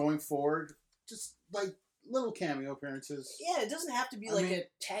 Yeah. Going forward, just like little cameo appearances. Yeah, it doesn't have to be a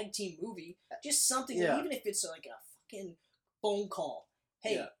tag team movie. Just something, even if it's like a fucking phone call.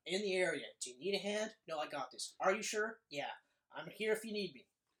 Hey, in the area, do you need a hand? No, I got this. Are you sure? Yeah. I'm here if you need me.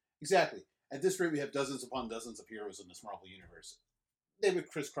 Exactly. At this rate, we have dozens upon dozens of heroes in this Marvel universe. They would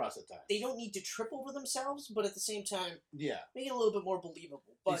crisscross at times. They don't need to trip over themselves, but at the same time, make it a little bit more believable.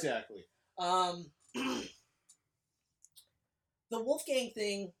 But, exactly. The Wolfgang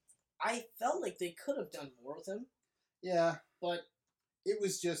thing, I felt like they could have done more with him. Yeah. But it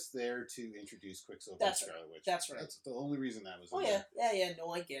was just there to introduce Quicksilver and Scarlet Witch. That's right. That's the only reason that was in there. Yeah, no,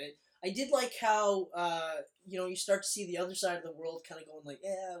 I get it. I did like how, you start to see the other side of the world kind of going like,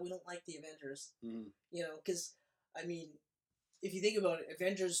 yeah, we don't like the Avengers. Mm-hmm. You know, because, I mean, if you think about it,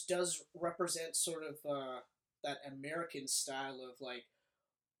 Avengers does represent sort of that American style of like,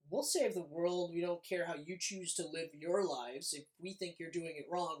 we'll save the world, we don't care how you choose to live your lives. If we think you're doing it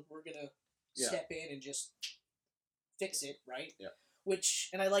wrong, we're going to step in and just fix it, right? Yeah.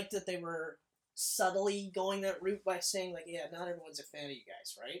 And I liked that they were subtly going that route by saying like, yeah, not everyone's a fan of you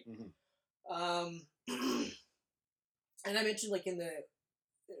guys, right? Mm-hmm. And I mentioned like in the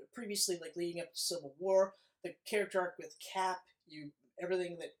previously, like leading up to Civil War, the character arc with Cap,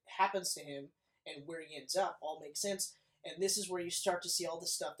 everything that happens to him and where he ends up all makes sense. And this is where you start to see all the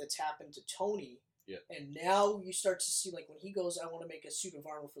stuff that's happened to Tony. Yeah. And now you start to see like when he goes, I want to make a suit of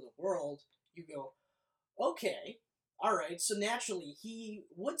armor for the world. You go, okay. All right, so naturally he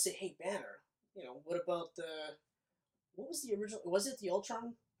would say, "Hey, Banner, what about the what was the original? Was it the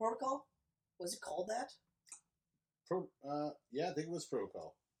Ultron Protocol? Was it called that? Yeah, I think it was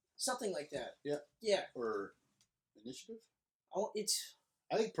Protocol. Something like that. Yeah. Yeah. Or Initiative?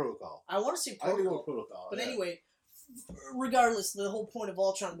 I think Protocol. I want to say I think it Protocol. was Protocol. But yeah. anyway, regardless, the whole point of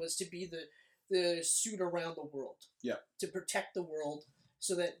Ultron was to be the suit around the world. Yeah. To protect the world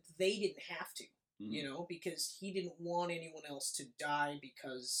so that they didn't have to, Mhm. you know, because he didn't want anyone else to die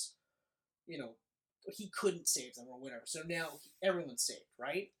because, you know, he couldn't save them or whatever. So now everyone's saved,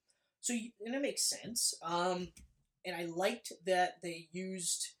 right? So, and it makes sense. And I liked that they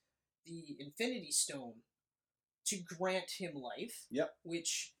used the Infinity Stone to grant him life. Yep.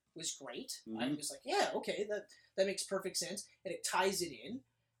 Which was great. I Mhm. was like, yeah, okay, that makes perfect sense, and it ties it in.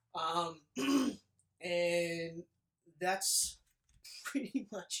 And that's pretty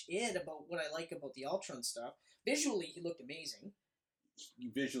much it about what I like about the Ultron stuff. Visually, he looked amazing,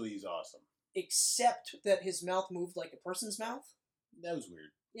 Visually, he's awesome. except that his mouth moved like a person's mouth. That was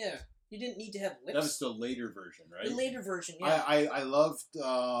weird. Yeah, you didn't need to have lips. That was the later version, right? the later version, yeah. I loved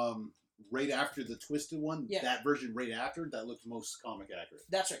right after the twisted one. Yeah. That version right after that looked most comic accurate.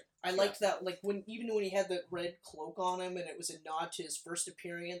 That's right. I liked that, like when he had the red cloak on him, and it was a nod to his first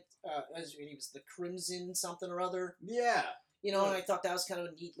appearance as when he was the Crimson something or other. Yeah. You know, and I thought that was kind of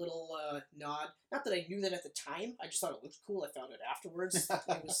a neat little nod. Not that I knew that at the time. I just thought it looked cool. I found it afterwards.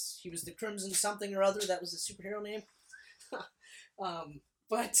 He was the Crimson something or other. That was his superhero name.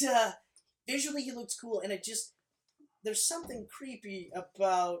 But visually he looks cool, and there's something creepy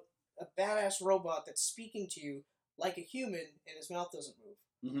about a badass robot that's speaking to you like a human, and his mouth doesn't move.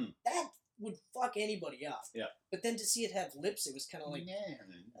 Mm-hmm. That would fuck anybody up. Yeah. But then to see it have lips, it was kind of like,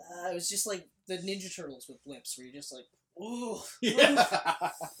 it was just like the Ninja Turtles with lips, where you're just like, ooh,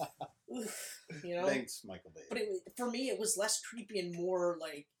 Yeah. oof, you know? Thanks, Michael Bay. But for me, it was less creepy and more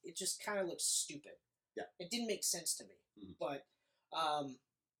like, it just kind of looked stupid. Yeah. It didn't make sense to me. Mhm. But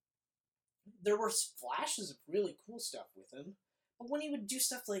there were flashes of really cool stuff with him. But when he would do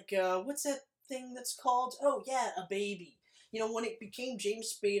stuff like, what's that thing that's called? Oh, yeah, a baby. You know, when it became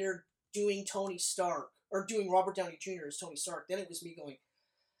James Spader doing Tony Stark, or doing Robert Downey Jr. as Tony Stark, then it was me going,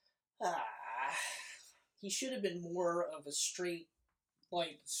 he should have been more of a straight,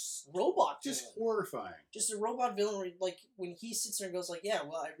 like, robot Just villain. horrifying. Just a robot villain, where, like, when he sits there and goes like, yeah,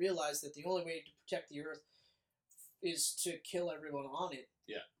 well, I realized that the only way to protect the Earth is to kill everyone on it.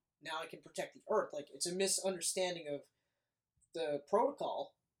 Yeah. Now I can protect the Earth. Like, it's a misunderstanding of the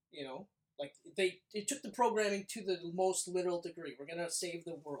protocol, you know? Like, they took the programming to the most literal degree. We're gonna save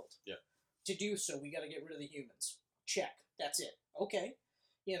the world. Yeah. To do so, we gotta get rid of the humans. Check. That's it. Okay.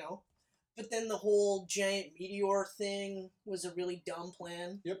 You know? But then the whole giant meteor thing was a really dumb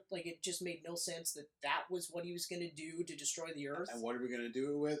plan. Yep. Like, it just made no sense that was what he was gonna do to destroy the Earth. And what are we going to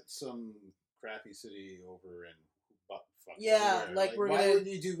do it with? Some crappy city over in... Yeah, everywhere. like we're why gonna... wouldn't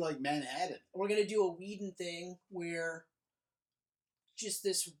you do, like, Manhattan? We're gonna do a Whedon thing where just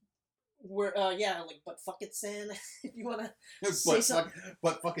this... Where, but fuck it, San. If you wanna say something.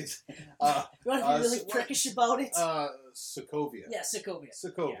 But fucking... You wanna be really prickish about it? Sokovia. Yeah, Sokovia.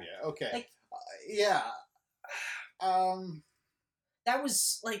 Sokovia, Yeah. okay. Like, yeah. that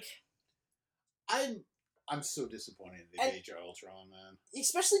was, like... I'm so disappointed in the Age of Ultron, man.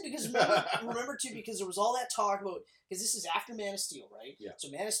 Especially because, remember too, because there was all that talk about, because this is after Man of Steel, right? Yeah. So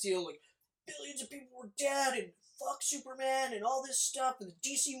Man of Steel, like, billions of people were dead, and fuck Superman, and all this stuff, and the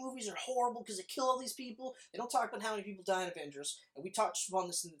DC movies are horrible because they kill all these people. They don't talk about how many people die in Avengers, and we touched upon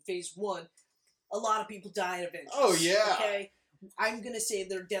this in Phase 1. A lot of people die in Avengers. Oh, yeah. Okay? I'm gonna say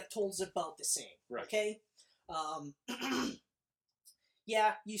their death toll's about the same. Right. Okay?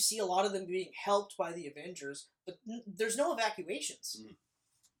 Yeah, you see a lot of them being helped by the Avengers, but there's no evacuations.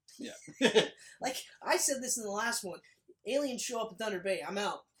 Yeah. Like, I said this in the last one. Aliens show up at Thunder Bay. I'm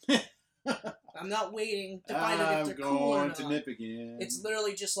out. I'm not waiting to find out if they're cool or not. I'm going to Nippigan. It's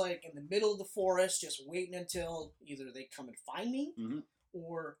literally just like in the middle of the forest, just waiting until either they come and find me, Mhm.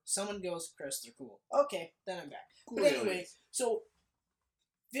 or someone goes, Chris, they're cool. Okay, then I'm back. Cool But anyway, aliens. so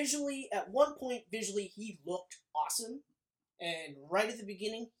visually, at one point, he looked awesome. And right at the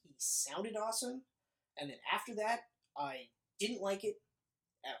beginning, he sounded awesome. And then after that, I didn't like it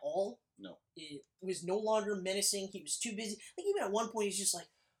at all. No. It was no longer menacing. He was too busy. Like, even at one point, he's just like,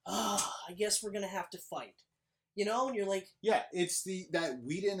 I guess we're going to have to fight. You know? And you're like... Yeah, it's that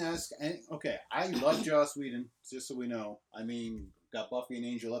Whedon-esque... And, okay, I love Joss Whedon, just so we know. I mean, got Buffy and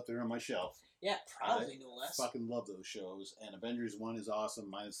Angel up there on my shelf. Yeah, probably no less. Fucking love those shows. And Avengers 1 is awesome,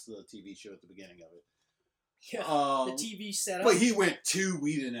 minus the TV show at the beginning of it. Yeah, the TV setup. But he went too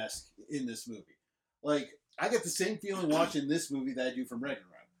Whedon-esque in this movie. Like, I get the same feeling watching this movie that I do from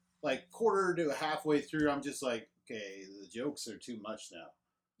Ragnarok. Like, quarter to halfway through, I'm just like, okay, the jokes are too much now.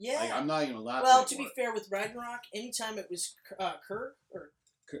 Yeah. Like, I'm not even laughing Well, to be anymore. fair, with Ragnarok, anytime it was Kirk or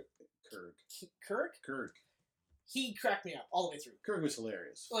Kirk. he cracked me up all the way through. Kirk was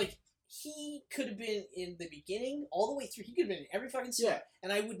hilarious. Like, he could have been in the beginning all the way through. He could have been in every fucking scene, Yeah.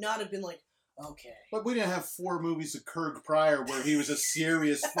 and I would not have been like, okay. But we didn't have 4 movies of Kirk prior where he was a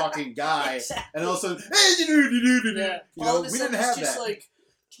serious fucking guy, Exactly. and all of a sudden, hey, you Yeah. know, All of a we sudden, didn't have it's just that. like,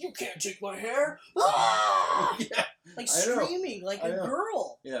 you can't take my hair. Ah! Yeah, Like I know. screaming like I a know.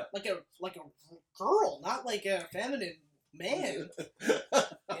 girl. Yeah. Like a girl, not like a feminine man.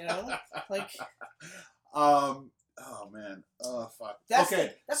 You know? Like, oh man, oh fuck. that's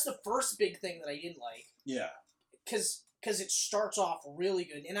Okay, that's the first big thing that I didn't like. yeah, Because it starts off really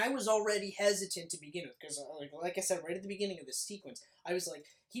good, and I was already hesitant to begin with, because like I said, right at the beginning of this sequence, I was like,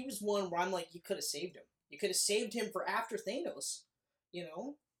 he was one where I'm like, you could have saved him. You could have saved him for after Thanos, you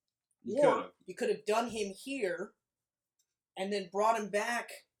know? you Or could've. you could have done him here, and then brought him back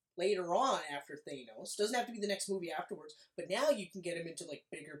later on after Thanos. Doesn't have to be the next movie afterwards, but now you can get him into like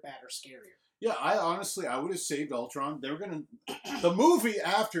bigger, badder, scarier. Yeah, I would have saved Ultron. They were gonna. The movie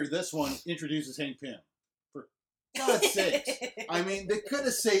after this one introduces Hank Pym. For God's sakes, I mean, they could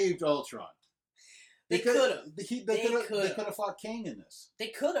have saved Ultron. They could have. They could have fought Kang in this. They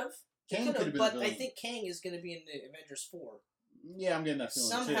could have. Kang could have been the But I villain. think Kang is going to be in the Avengers 4. Yeah, I'm getting that feeling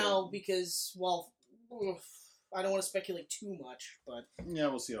Somehow, too. because, well, I don't want to speculate too much, but Yeah,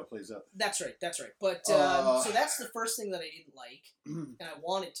 we'll see how it plays out. that's right. But, so that's the first thing that I didn't like, and I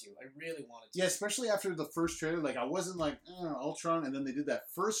wanted to. I really wanted to. Yeah, especially after the first trailer. Like, I wasn't like, Ultron, and then they did that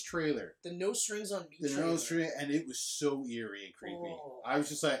first trailer. The No Strings on Me The trailer. nose trailer, and it was so eerie and creepy. Oh. I was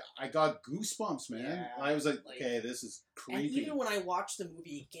just like, I got goosebumps, man. Yeah, I was like, like- okay, this is And creepy. even when I watch the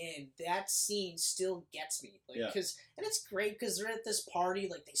movie again, that scene still gets me. Like, Yeah. and it's great because they're at this party,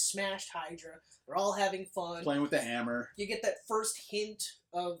 like they smashed Hydra, they're all having fun. Playing with the hammer. You get that first hint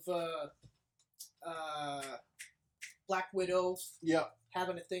of Black Widow Yeah.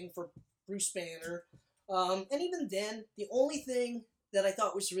 having a thing for Bruce Banner. And even then, the only thing that I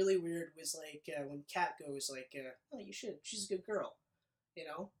thought was really weird was like when Kat goes like, "Oh, you should. She's a good girl," you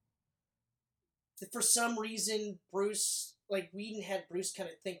know. For some reason, Bruce, like Whedon had Bruce kind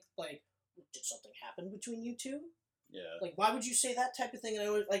of think like, "Did something happen between you two? Yeah. Like, why would you say that type of thing?"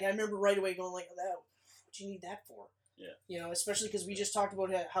 And I remember right away going like, "That, what do you need that for?" Yeah. You know, especially because we just talked about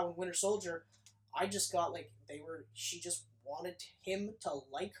how in Winter Soldier, I just got like she just wanted him to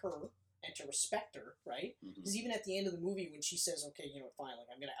like her and to respect her, right? Mhm. Because even at the end of the movie, when she says, "Okay, you know, fine, like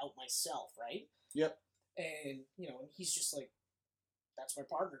I'm gonna out myself," right? Yep. And you know, and he's just like, "That's my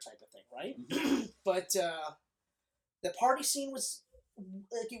partner," type of thing, right? Mm-hmm. But the party scene was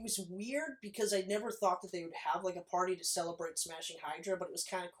like, it was weird because I never thought that they would have like a party to celebrate smashing Hydra, but it was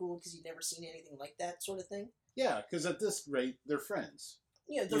kind of cool because you'd never seen anything like that sort of thing. Yeah, because at this rate, they're friends.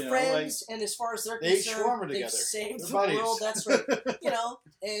 Yeah, they're You know, friends, and as far as they're They ate concerned, shawarma they've together. saved They're the buddies. world. That's right. You know,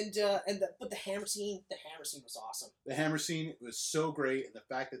 but the hammer scene was awesome. The hammer scene was so great, and the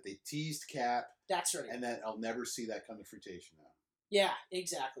fact that they teased Cap, That's right. and that I'll never see that come to fruition now. Yeah,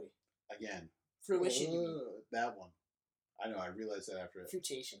 exactly. Again. Fruition. You mean. That one. I know, I realized that after it.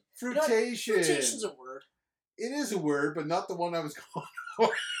 Fruitation. Fruitation. Frutation's a word. It is a word, but not the one I was going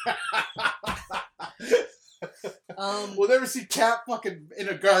for. We'll never see Cap fucking in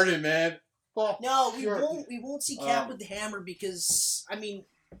a garden, man. Oh, No, we sure. won't. We won't see Cap with the hammer because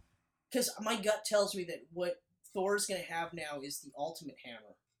my gut tells me that what Thor's gonna have now is the ultimate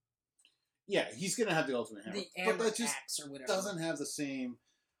hammer, Yeah, he's gonna have the ultimate hammer, the but hammer that just axe or whatever. doesn't have the same.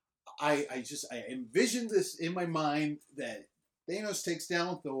 I envisioned this in my mind that Thanos takes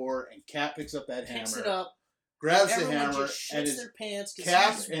down Thor and Cap picks up that Picks hammer, it up. grabs the Everyone hammer, just and shits it's their pants Cap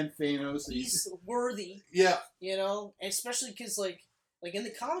because and Thanos. he's worthy, Yeah, you know, and especially because like in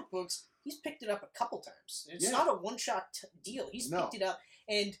the comic books, he's picked it up a couple times. It's Yeah. not a one-shot deal. He's No. picked it up,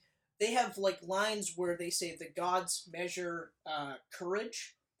 and they have like lines where they say the gods measure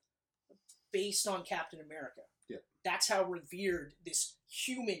courage based on Captain America. Yeah. That's how revered this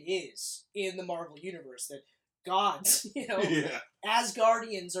human is in the Marvel universe. That gods, you know, yeah.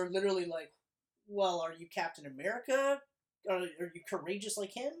 Asgardians are literally like, well, are you Captain America? Are you courageous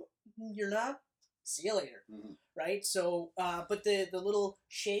like him? You're not. See you later. Mhm. Right? So, but the little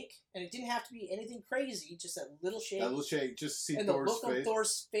shake, and it didn't have to be anything crazy, just that little shake. That little shake, just to see and Thor's the look on face.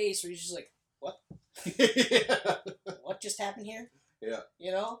 Thor's face where he's just like, Yeah. what just happened here? Yeah.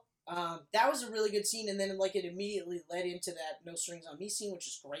 You know? That was a really good scene, and then like it immediately led into that No Strings on Me scene, which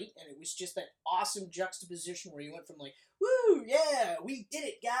is great, and it was just that awesome juxtaposition where you went from like, woo, yeah, we did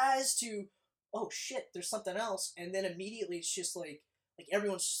it, guys, to, oh shit, there's something else, and then immediately it's just like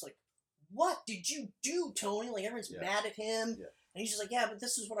everyone's just like, what did you do, Tony? Like, everyone's mad at him. Yeah. And he's just like, yeah, but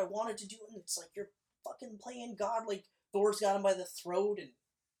this is what I wanted to do. And it's like, you're fucking playing God. Like, Thor's got him by the throat, and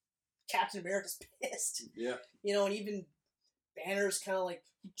Captain America's pissed. Yeah. You know, and even Banner's kind of like,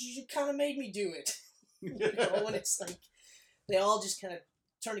 you kind of made me do it. You know, and it's like, they all just kind of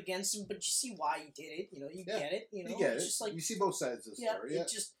turn against him, but you see why he did it. You know, you get it. You know, You get it's it. just like, You see both sides of the story. Yeah. it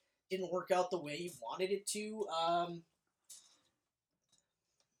just didn't work out the way you wanted it to.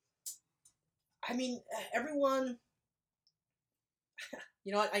 I mean, everyone.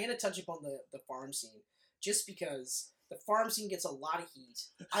 You know what? I gotta touch upon the farm scene, just because the farm scene gets a lot of heat.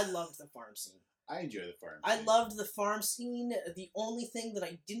 I loved the farm scene. I enjoy the farm I scene. loved the farm scene. The only thing that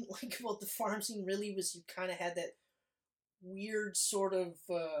I didn't like about the farm scene really was you kind of had that weird sort of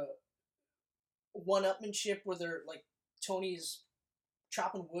one-upmanship where they're like, Tony's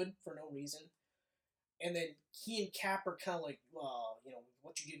chopping wood for no reason, and then he and Cap are kind of like, well, you know,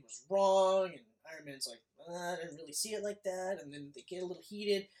 what you did was wrong, and Iron Man's like, I didn't really see it like that, and then they get a little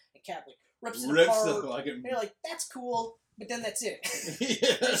heated, and Cap like rips it apart. And you're like, that's cool, but then that's it.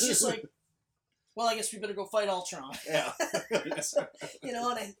 It's just like, well, I guess we better go fight Ultron. Yeah. You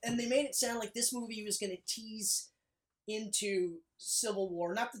know, and they made it sound like this movie was going to tease into Civil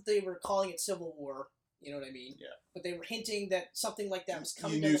War. Not that they were calling it Civil War, you know what I mean? Yeah. But they were hinting that something like that was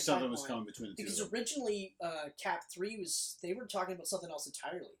coming. You down knew the something was pipeline. coming between the two. Because of them. originally, Cap 3 they were talking about something else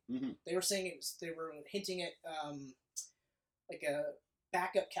entirely. Mm-hmm. They were saying they were hinting at like a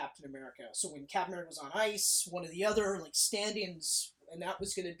backup Captain America. So when Captain America was on ice, one of the other like stand-ins, and that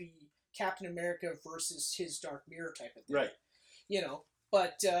was going to be Captain America versus his Dark Mirror type of thing. Right. You know,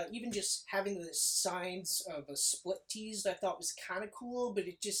 but even just having the signs of a split teased, I thought was kind of cool, but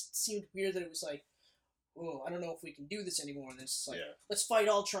it just seemed weird that it was like, oh, I don't know if we can do this anymore. And it's like, let's fight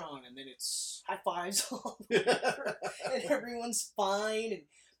Ultron, and then it's high fives all over, and everyone's fine, and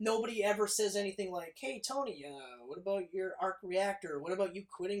nobody ever says anything like, hey, Tony, what about your arc reactor? What about you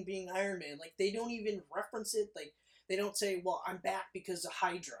quitting being Iron Man? Like, they don't even reference it. Like, they don't say, well, I'm back because of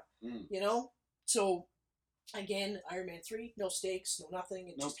Hydra. You know? So, again, Iron Man 3, no stakes, no nothing.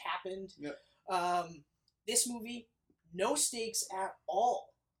 It just happened. Yep. This movie, no stakes at all.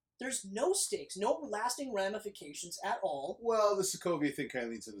 There's no stakes, no lasting ramifications at all. Well, the Sokovia thing kind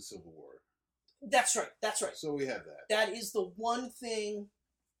of leads into Civil War. That's right. That's right. So we have that. That is the one thing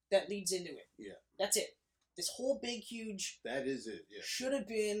that leads into it. Yeah. That's it. This whole big, huge... That is it, yeah. Should have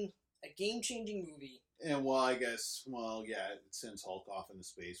been a game-changing movie. And, well, I guess, it sends Hulk off into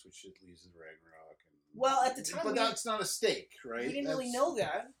space, which it leaves in Ragnarok. Well, at the time... But that's not a stake, right? We didn't really know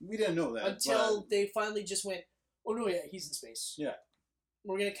that. We didn't know that. Until they finally just went, oh, no, yeah, he's in space. Yeah.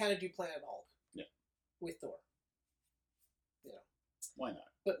 We're going to kind of do Planet Hulk. Yeah. With Thor. You know. Why not?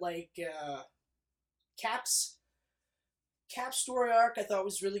 But, like, Cap's story arc I thought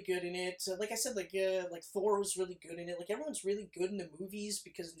was really good in it. Like I said, like Thor was really good in it. Like, everyone's really good in the movies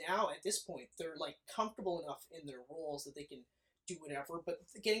because now, at this point, they're, like, comfortable enough in their roles that they can do whatever. But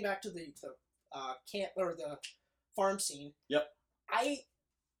getting back to the camp, or the farm scene. Yep. I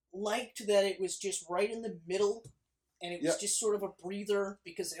liked that it was just right in the middle, and it was just sort of a breather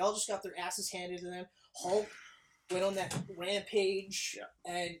because they all just got their asses handed to them. Hulk went on that rampage,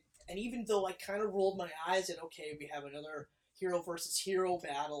 and even though I kind of rolled my eyes at, okay, we have another hero versus hero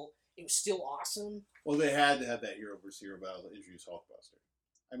battle, it was still awesome. Well, they had to have that hero versus hero battle to introduce Hulkbuster.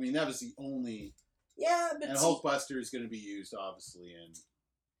 I mean, that was the only... Yeah, but... And Hulkbuster is going to be used, obviously, in...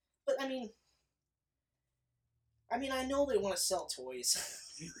 But, I mean, I know they want to sell toys.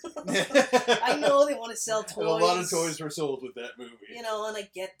 I know they want to sell toys. And a lot of toys were sold with that movie. You know, and I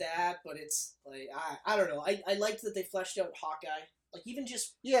get that, but it's like, I don't know. I liked that they fleshed out Hawkeye. Like, even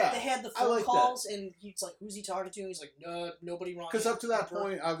just, they had the phone calls, and he's like, who's he talking to? And he's like, no, nobody wrong. Because up to that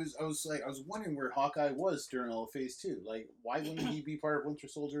point, I was wondering where Hawkeye was during all of Phase 2. Like, why wouldn't he be part of Winter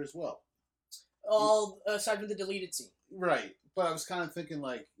Soldier as well? All aside from the deleted scene. Right. But I was kind of thinking,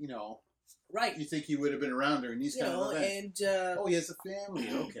 like, you know... Right. You think he would have been around during these kind of events. And, he has a family,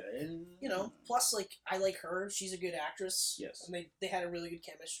 okay. You know, plus, like, I like her. She's a good actress. Yes. And they had a really good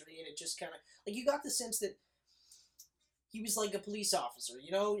chemistry, and it just kind of... Like, you got the sense that he was like a police officer,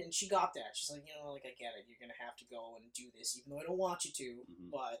 you know? And she got that. She's like, you know, like, I get it. You're going to have to go and do this, even though I don't want you to.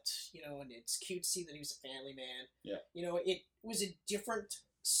 Mm-hmm. But, you know, and it's cute to see that he was a family man. Yeah. You know, it was a different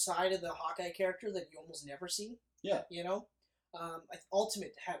side of the Hawkeye character that you almost never see. Yeah. You know?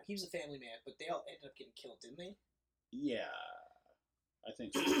 Ultimate, he was a family man, but they all ended up getting killed, didn't they? Yeah. I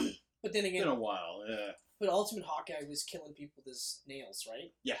think so. But then again... It's been a while, yeah. But Ultimate Hawkeye was killing people with his nails,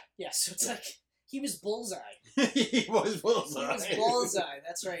 right? Yeah. Yeah, so it's like, He was Bullseye. He was Bullseye. He was Bullseye.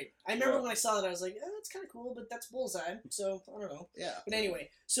 That's right. I remember when I saw that, I was like, that's kind of cool, but that's Bullseye. So I don't know. Yeah. But anyway,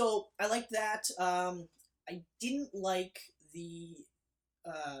 so I liked that. I didn't like the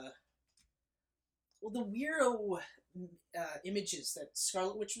the weirdo images that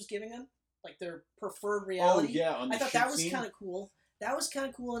Scarlet Witch was giving them, like their preferred reality. Oh yeah, on the I thought shoot that was scene. kind of cool. That was kind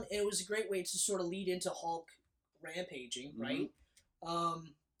of cool, and it was a great way to sort of lead into Hulk rampaging, right?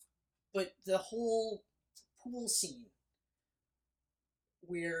 But the whole pool scene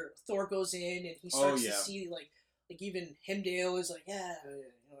where Thor goes in and he starts to see like even Heimdall is like, yeah,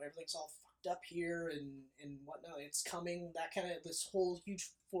 everything's all fucked up here and whatnot. It's coming. That kind of this whole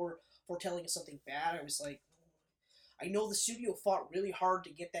huge foretelling of something bad. I was like, I know the studio fought really hard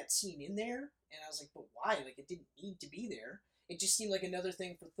to get that scene in there, and I was like, but why? Like, it didn't need to be there. It just seemed like another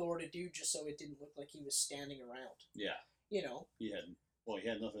thing for Thor to do, just so it didn't look like he was standing around. Yeah. He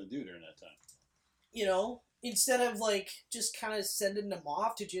had nothing to do during that time. Instead of like just kind of sending them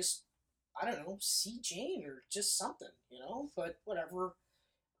off to just, I don't know, see Jane or just something, but whatever.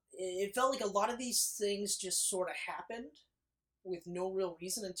 It felt like a lot of these things just sort of happened with no real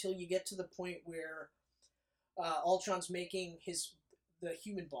reason until you get to the point where Ultron's making the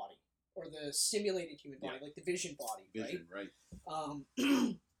human body, or the simulated human body, like the Vision body, right?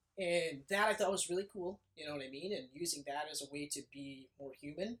 And that I thought was really cool, you know what I mean? And using that as a way to be more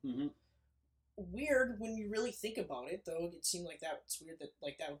human. Mm-hmm. Weird when you really think about it, though. It seemed like it's weird that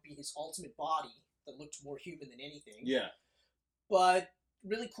like that would be his ultimate body that looked more human than anything. Yeah. But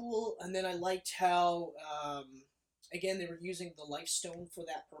really cool. And then I liked how, again, they were using the Life Stone for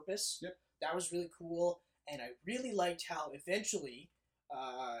that purpose. Yep. That was really cool. And I really liked how eventually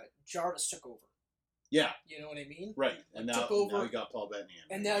Jarvis took over. Yeah. You know what I mean? Right. And now you got Paul Bettany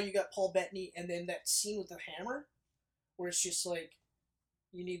in. And now you got Paul Bettany, and then that scene with the hammer, where it's just like,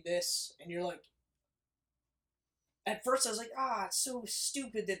 you need this, and you're like, at first I was like, it's so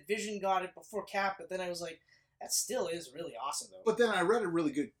stupid that Vision got it before Cap, but then I was like, that still is really awesome, though. But then I read a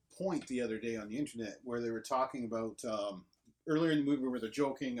really good point the other day on the internet where they were talking about, earlier in the movie where they're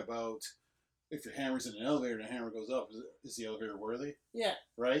joking about if your hammer's in an elevator and the hammer goes up, is the elevator worthy? Yeah.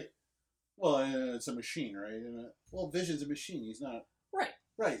 Right? Well, it's a machine, right? And, Vision's a machine. He's not... Right.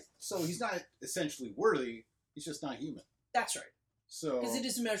 Right. So he's not essentially worthy. He's just not human. That's right. So because it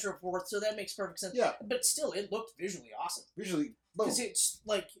is a measure of worth, so that makes perfect sense. Yeah. But still, it looked visually awesome. Visually, because it's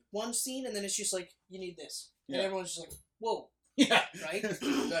like one scene, and then it's just like, you need this, and everyone's just like, whoa. Yeah. Right.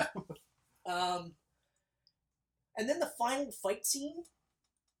 And then the final fight scene.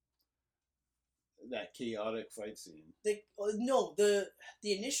 That chaotic fight scene. The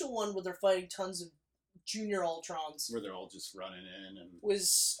initial one where they're fighting tons of junior Ultrons, where they're all just running in, and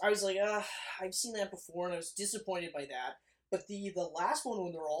I was like, I've seen that before, and I was disappointed by that. But the last one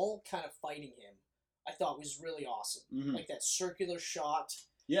when they're all kind of fighting him, I thought was really awesome. Mm-hmm. Like that circular shot.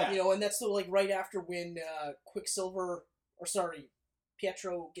 Yeah. And that's right after when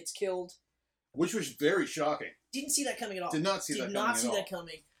Pietro gets killed. Which was very shocking. Didn't see that coming at all. Did not see that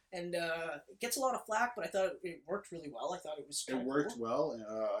coming. And it gets a lot of flack, but I thought it worked really well. I thought it was It worked cool.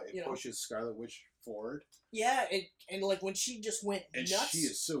 well. It pushes Scarlet Witch forward. Yeah, and like when she just went and nuts. She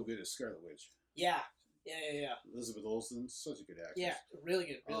is so good as Scarlet Witch. Yeah. Elizabeth Olsen, such a good actress. Yeah, really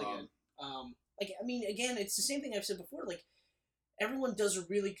good. Again, it's the same thing I've said before. Like, everyone does a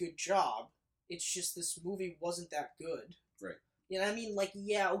really good job. It's just this movie wasn't that good. Right.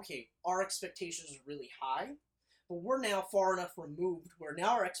 Okay, our expectations are really high, but we're now far enough removed where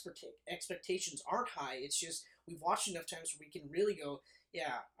now our expectations aren't high. It's just we've watched enough times where we can really go,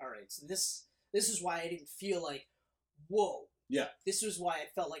 yeah, all right. So this is why I didn't feel like, whoa. Yeah. This was why I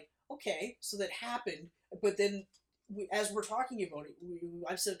felt like, okay, so that happened, but then as we're talking about it,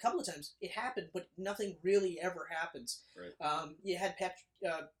 I've said a couple of times, it happened, but nothing really ever happens. Right. You had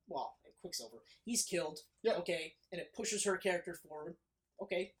Quicksilver. He's killed. Yeah. Okay, and it pushes her character forward.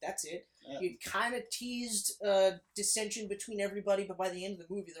 Okay, that's it. Yeah. You kind of teased dissension between everybody, but by the end of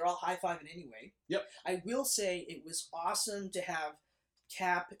the movie, they're all high-fiving anyway. Yep. I will say it was awesome to have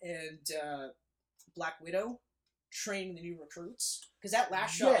Cap and Black Widow training the new recruits, because that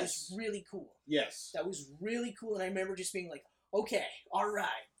last shot was really cool. Yes. That was really cool, and I remember just being like, okay, all right,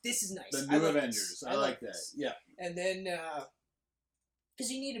 this is nice. The new Avengers. I like that. Yeah. And then,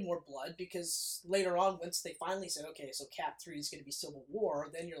 because you needed more blood, because later on, once they finally said, okay, so Cap 3 is going to be Civil War,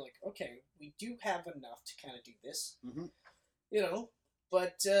 then you're like, okay, we do have enough to kind of do this. Mm-hmm.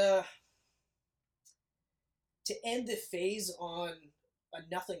 But to end the phase on a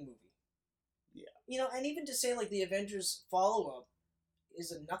nothing movie. Yeah. And even to say, like, the Avengers follow-up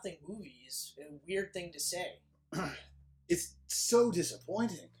is a nothing movie is a weird thing to say. It's so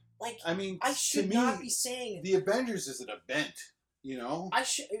disappointing. Like, I mean, I should to me, not be saying the Avengers is an event. You know,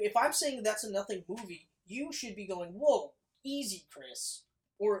 if I'm saying that's a nothing movie, you should be going, whoa, easy, Chris.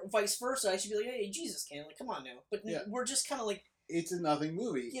 Or vice versa. I should be like, hey, Jesus, Ken, like, come on now. But Yeah. we're just kind of like, it's a nothing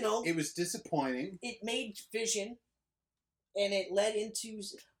movie. you know, it was disappointing. it made Vision, and it led into.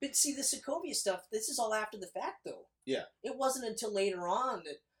 But see, the Sokovia stuff. This is all after the fact, though. Yeah. It wasn't until later on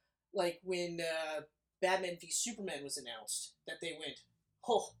that, like, when Batman v Superman was announced, that they went,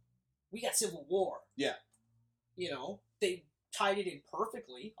 oh, we got Civil War. Yeah. You know, they tied it in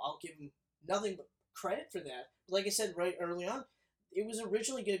perfectly. I'll give them nothing but credit for that. But like I said right early on, it was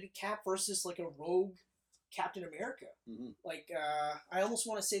originally going to be Cap versus like a rogue Captain America. Mm-hmm. Like, I almost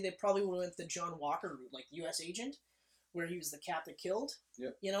want to say they probably would have went the John Walker route, like U.S. Agent, where he was the Cap that killed.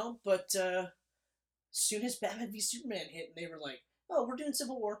 Yep. You know, but soon as Batman v Superman hit, they were like, oh, we're doing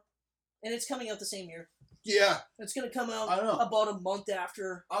Civil War. And it's coming out the same year. Yeah. It's going to come out I know. about a month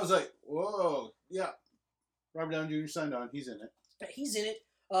after. I was like, whoa, yeah. Robert Downey Jr. signed on. He's in it. He's in it.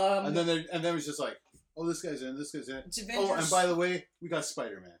 And then it was just like, oh, this guy's in. This guy's in. It's Avengers. Oh, and by the way, we got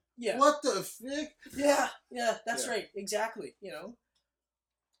Spider-Man. Yeah. What the frick? Yeah, that's Yeah. right. Exactly. You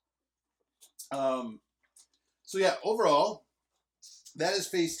know. So yeah, overall, that is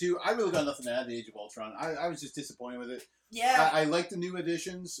Phase 2. I really got nothing to add to Age of Ultron. I was just disappointed with it. Yeah. I like the new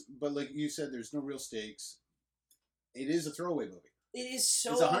additions, but like you said, there's no real stakes. It is a throwaway movie. It is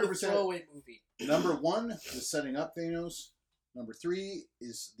so It's 100% a throwaway movie. Number 1 is setting up Thanos. Number 3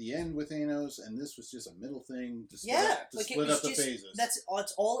 is the end with Thanos, and this was just a middle thing to split, Like it split was up the just, phases. that's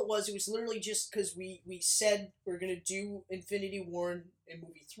all it was. It was literally just because we said we're gonna do Infinity War in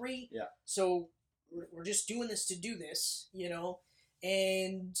movie 3. Yeah. So we're just doing this to do this, you know.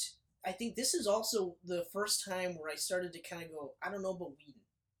 And I think this is also the first time where I started to kind of go, I don't know about Whedon.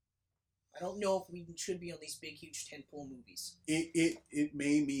 I don't know if Whedon should be on these big, huge tentpole movies. It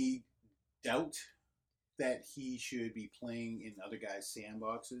made me doubt that he should be playing in other guys'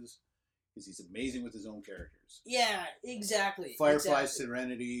 sandboxes, because he's amazing with his own characters. Yeah, exactly. Firefly, exactly.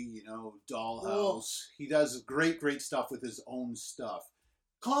 Serenity, Dollhouse. He does great stuff with his own stuff.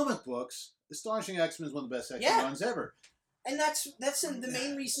 Comic books, Astonishing X-Men is one of the best X-Men runs ever. And that's the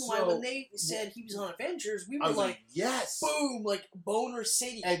main reason why when they said he was on Avengers, we were was like, yes, boom, like Boner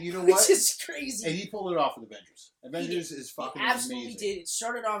City. And you know which what? is crazy. And he pulled it off with Avengers. Avengers is fucking He absolutely amazing. did. It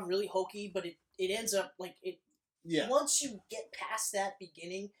started off really hokey, but it ends up like it. Yeah. Once you get past that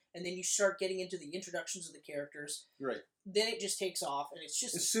beginning, and then you start getting into the introductions of the characters, Right. then it just takes off, and it's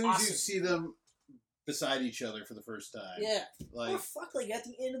just As soon awesome. as you see them beside each other for the first time. Yeah. Like, Or fuck, like at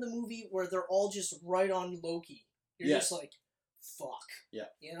the end of the movie where they're all just right on Loki. You're Yeah. just like, fuck. Yeah.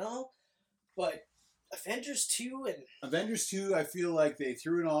 You know? But Avengers 2 and... Avengers 2, I feel like they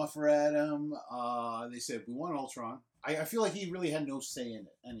threw an offer at him. They said, we want Ultron. I feel like he really had no say in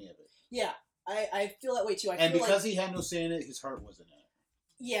it, any of it. Yeah, I feel that way too. And because he had no say in it, his heart wasn't in it.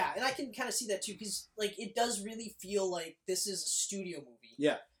 Yeah, and I can kind of see that too, because like it does really feel like this is a studio movie.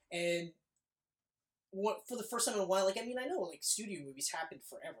 Yeah. And for the first time in a while, like I mean, I know like studio movies happened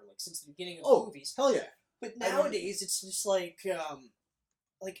forever, like since the beginning of movies. Hell yeah. But nowadays, it's just like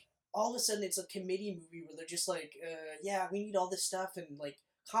all of a sudden it's a committee movie where they're just like, yeah, we need all this stuff, and like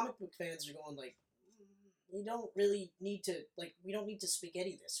comic book fans are going like, we don't really need to we don't need to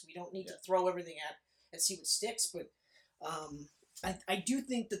spaghetti this. We don't need to throw everything at and see what sticks. But I do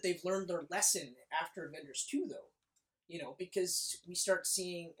think that they've learned their lesson after Avengers 2, though. You know, because we start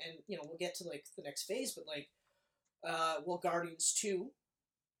seeing, and you know, we'll get to like the next phase, but like, Guardians 2.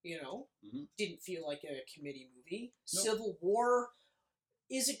 You know, didn't feel like a committee movie. Nope. Civil War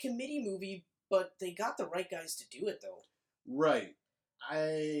is a committee movie, but they got the right guys to do it, though. Right.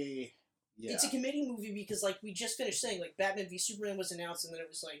 Yeah. It's a committee movie because, like, we just finished saying, like, Batman v Superman was announced, and then it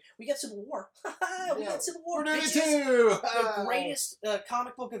was like, we got Civil War. We got Civil War, We're doing it bitches. too! The greatest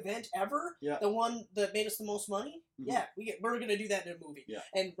comic book event ever. Yeah. The one that made us the most money. Mhm. Yeah, we're gonna do that in a movie. Yeah.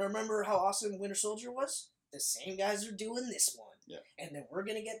 And remember how awesome Winter Soldier was? The same guys are doing this one. Yeah. And then we're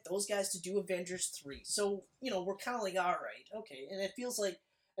gonna get those guys to do Avengers 3. So, you know, we're kind of like, all right, okay. And it feels like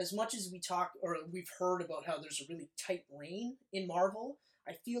as much as we talk, or we've heard about how there's a really tight rein in Marvel,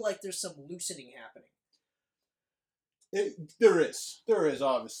 I feel like there's some loosening happening. There is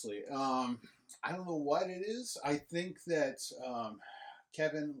obviously. I don't know what it is. I think that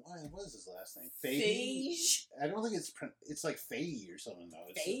Kevin, what is his last name? Feige? I don't think it's like Feige or something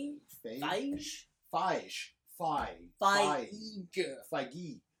though. Feige? Feige.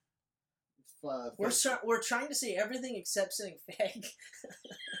 We're trying to say everything except saying fag.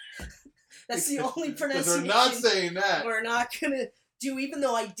 That's the only Because pronunciation. we're not saying that. We're not gonna do, even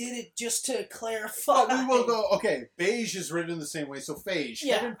though I did it just to clarify. But we will go. Okay, beige is written the same way. So Phage,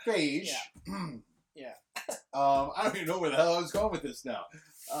 Yeah. Kevin Phage. Yeah. I don't even know where the hell I was going with this now.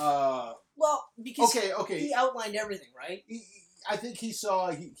 Well, because Okay. he outlined everything, right? I think he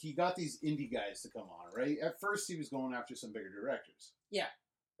saw he got these indie guys to come on, right? At first, he was going after some bigger directors. Yeah.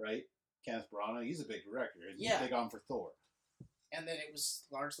 Right. Kenneth Branagh, he's a big director. Yeah. They got him for Thor. And then it was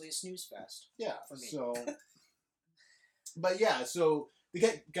largely a snooze fest. Yeah. For me. So. But yeah, so they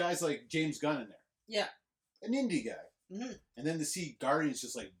get guys like James Gunn in there. Yeah. An indie guy. Mm-hmm. And then to see Guardians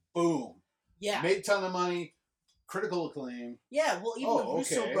just like boom. Yeah. Made a ton of money. Critical acclaim. Yeah, well, even the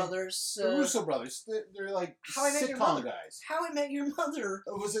Russo okay. brothers. The Russo brothers, they're like How I Met Your sitcom Mother. guys. How I Met Your Mother.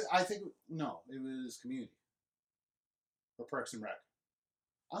 Was it? I think no. It was Community or Parks and Rec.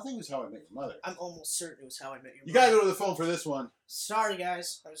 I don't think it was How I Met Your Mother. I'm almost certain it was How I Met Your Mother. You gotta go to the phone for this one. Sorry,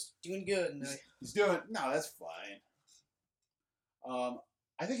 guys. I was doing good. And He's doing no. That's fine.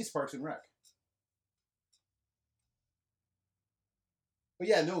 I think it's Parks and Rec. But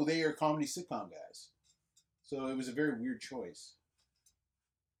yeah, no, they are comedy sitcom guys. So it was a very weird choice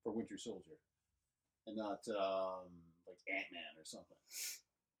for Winter Soldier, and not like Ant-Man or something.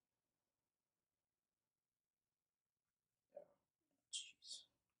 Jeez.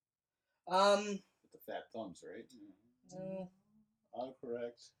 With the fat thumbs, right? No.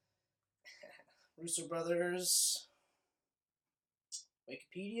 Autocorrect. Russo brothers.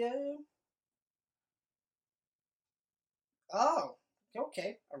 Wikipedia. Oh,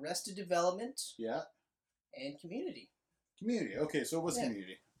 okay. Arrested Development Yeah. and Community. Community. Okay, so it was Yeah.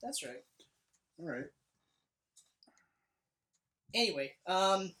 Community. That's right. All right. Anyway,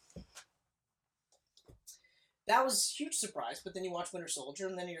 that was a huge surprise. But then you watch Winter Soldier,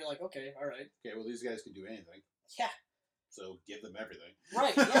 and then you're like, okay, all right, Okay, well, these guys can do anything, yeah, so give them everything.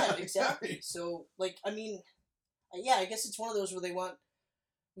 right, yeah, exactly. So, like, I mean, yeah, I guess it's one of those where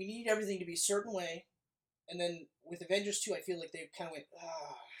we need everything to be a certain way, and then with Avengers 2, I feel like they kind of went,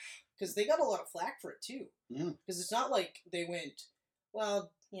 because they got a lot of flack for it too. Mhm. Because it's not like they went,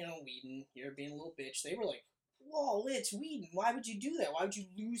 well, Whedon, you're being a little bitch. They were like, whoa, it's Whedon. Why would you do that? Why would you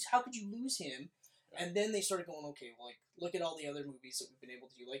lose? How could you lose him? And then they started going, okay, well, like, look at all the other movies that we've been able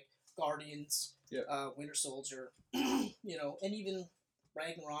to do, like Guardians, Winter Soldier, and even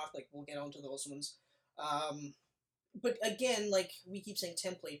Ragnarok. Like, we'll get onto those ones. But again, like we keep saying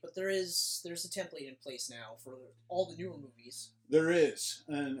template, but there's a template in place now for all the newer movies. There is,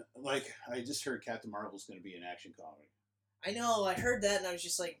 and like I just heard Captain Marvel's going to be an action comedy. I know, I heard that, and I was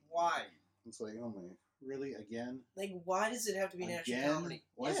just like, why? It's like, oh my, really again? Like, why does it have to be an action comedy?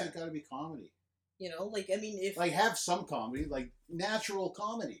 Why does it got to be comedy? Like, I mean, if Like, have some comedy, like natural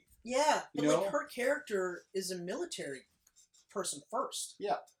comedy. yeah, but You know? like her character is a military person first.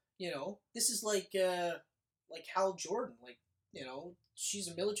 Yeah. This is like Hal Jordan. Like, she's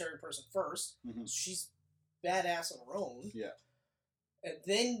a military person first. Mhm. She's badass on her own. Yeah. And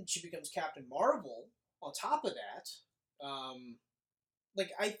then she becomes Captain Marvel on top of that.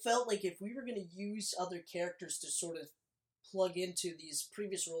 Like, I felt like if we were going to use other characters to sort of plug into these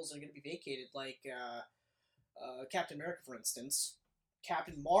previous roles that are going to be vacated, like Captain America, for instance,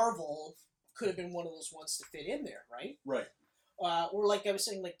 Captain Marvel could have been one of those ones to fit in there, right? Right. Or like I was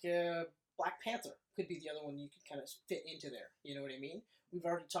saying, like Black Panther could be the other one you could kind of fit into there. You know what I mean? We've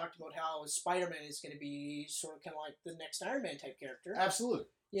already talked about how Spider-Man is going to be sort of kind of like the next Iron Man type character. Absolutely.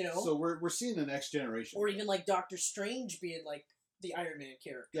 So we're seeing the next generation. or even like Doctor Strange being like the Iron Man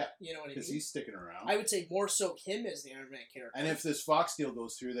character. Yeah. You know what I mean? Because he's sticking around. I would say more so him as the Iron Man character. And if this Fox deal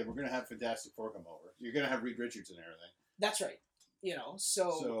goes through, then we're going to have Fantastic Four come over. You're going to have Reed Richards and everything. That's right.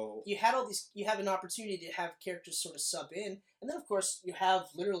 So you had all these. You have an opportunity to have characters sort of sub in, and then of course you have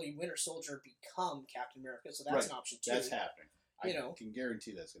literally Winter Soldier become Captain America. So that's an option too. That's happening. I can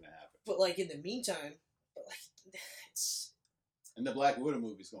guarantee that's going to happen. But like in the meantime, it's And the Black Widow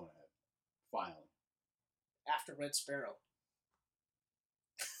movie's going ahead. Finally. after Red Sparrow.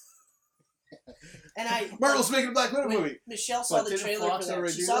 And Marvel's making a Black Widow when movie. Michelle saw But the didn't trailer Fox for that.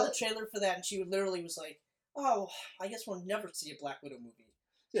 already She do saw that? the trailer for that, and she literally was like, "Oh, I guess we'll never see a Black Widow movie."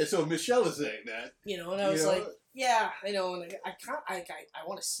 Yeah, so Michelle is saying that. And I was like, "Yeah, I know." And I can't. I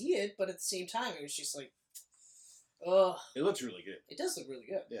want to see it, but at the same time, it was just like, ugh. It looks really good. It does look really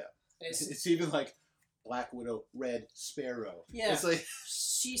good. Yeah. And It's even like Black Widow, Red Sparrow. Yeah. It's like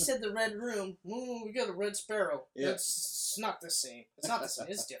she said the Red Room. We got a Red Sparrow. Yeah. It's not the same. It's not the same.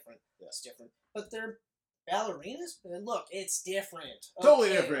 It's different. Yeah. It's different. But they're ballerinas. Look, it's different. totally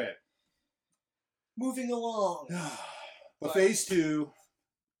Okay. different. Moving along. But Phase 2,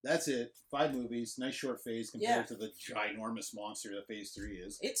 that's it. 5 movies. Nice short phase compared Yeah. to the ginormous monster that Phase 3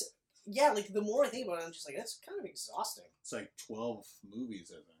 is. It's yeah, like the more I think about it, I'm just like, that's kind of exhausting. It's like 12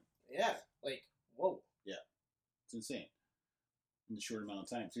 movies, I think. Yeah, like whoa. It's insane. In a short amount of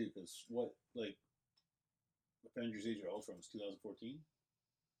time, too, because Avengers Age of Ultron was 2014?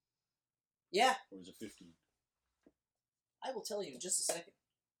 Yeah, Or was it 15? I will tell you in just a second.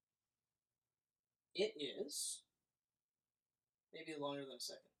 It is maybe longer than a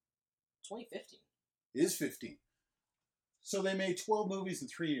second. 2015. It is 15. So they made 12 movies in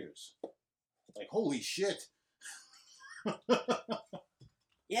 3 years. Like, holy shit.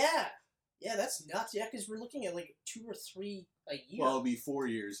 Yeah, that's nuts. Yeah, because we're looking at like 2 or 3 a year. Well, it'll be 4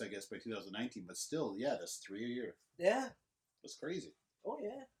 years, I guess, by 2019, but still, yeah, that's 3 a year. Yeah. That's crazy. Oh,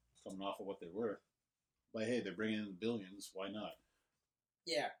 yeah. Coming off of what they were. But hey, they're bringing in billions. Why not?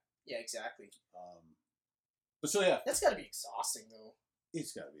 Yeah, exactly. But so, yeah. That's got to be exhausting, though.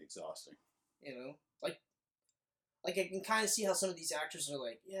 It's got to be exhausting. You know? Like I can kind of see how some of these actors are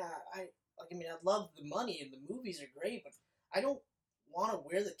like, yeah, I love the money and the movies are great, but I don't want to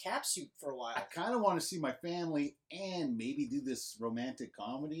wear the cap suit for a while. I kind of want to see my family and maybe do this romantic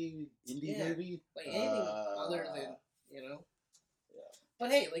comedy indie movie. Like anything other than, you know? Yeah.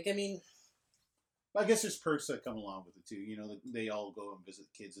 But hey, like, I mean... I guess there's perks that come along with it, too. You know, they all go and visit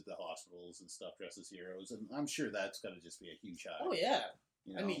kids at the hospitals and stuff dressed as heroes, and I'm sure that's got to just be a huge high. Oh, yeah.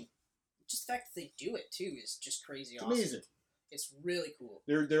 You know? I mean, just the fact that they do it, too, is just crazy It's awesome. amazing. It's really cool.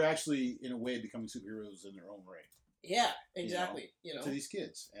 They're actually, in a way, becoming superheroes in their own right. Yeah, exactly. You know? To these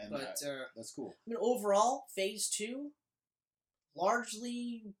kids. And but, that's cool. I mean, overall, Phase 2,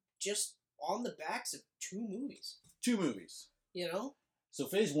 largely just on the backs of 2 movies. 2 movies. You know? So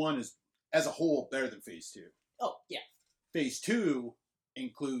Phase 1 is, as a whole, better than Phase 2. Oh, yeah. Phase 2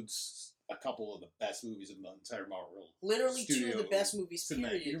 includes a couple of the best movies in the entire Marvel Literally 2 studio of the best movies, cinematic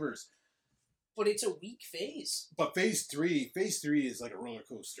period. universe. But it's a weak phase. But Phase 3 is like a roller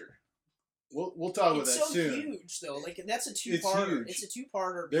coaster. We'll talk about that soon. It's so huge, though. Like, that's a two-parter. It's a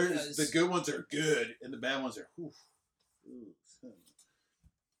two-parter because... The good ones are good, and the bad ones are... Oof. I'm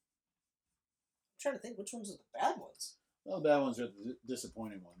trying to think, which ones are the bad ones? Well, the bad ones are the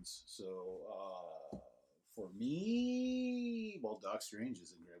disappointing ones. So, for me... Well, Doc Strange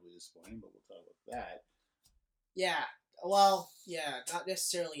is incredibly disappointing, but we'll talk about that. Yeah. Well, yeah, not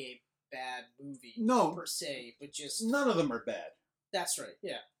necessarily a bad movie per se, but just... None of them are bad. That's right,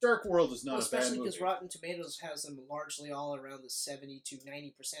 yeah. Dark World is not a bad movie. Especially because Rotten Tomatoes has them largely all around the 70 to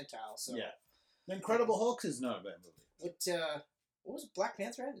 90 percentile, so... Yeah. The Incredible Hulk is not a bad movie. What was Black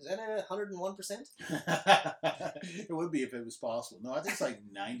Panther at? Is that at 101%? It would be if it was possible. No, I think it's like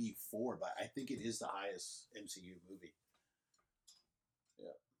 94, but I think it is the highest MCU movie.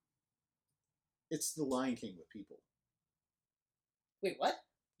 Yeah. It's The Lion King with people. Wait, what?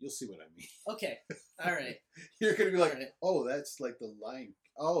 You'll see what I mean. Okay. All right. You're going to be like, right. Oh, that's like the Lion...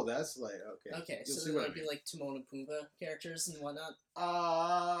 Oh, that's like... Okay. Okay, You'll so see there what might be like Timon and Pumbaa characters and whatnot?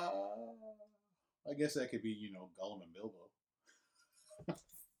 I guess that could be, Gollum and Bilbo.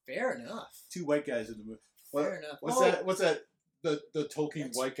 Fair enough. 2 white guys in the movie. Fair enough. What's that? The Tolkien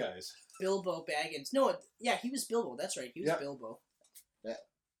That's white guys. Bilbo Baggins. No, yeah, he was Bilbo. That's right. He was Bilbo. Yeah.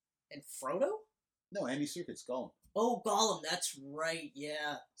 And Frodo? No, Andy Serkis, Gollum. Oh, Gollum. That's right.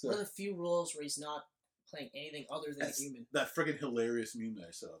 Yeah. So, one of the few roles where he's not playing anything other than a human. That friggin' hilarious meme that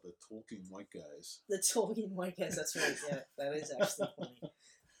I saw. The Tolkien white guys. The Tolkien white guys. That's right. Yeah, that is actually funny.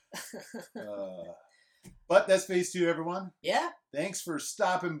 But that's Phase 2, everyone. Yeah. Thanks for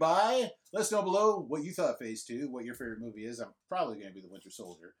stopping by. Let us know below what you thought Phase 2, what your favorite movie is. I'm probably going to be The Winter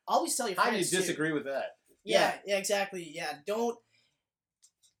Soldier. Always tell your friends, how do you disagree with that? Yeah, exactly. Yeah, don't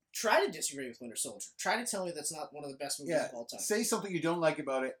try to disagree with Winter Soldier. Try to tell me that's not one of the best movies of all time. Say something you don't like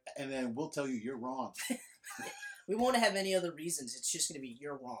about it, and then we'll tell you you're wrong. We won't have any other reasons. It's just going to be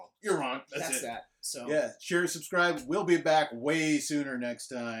you're wrong. You're wrong. That's it. That. So yeah, share, subscribe. We'll be back way sooner next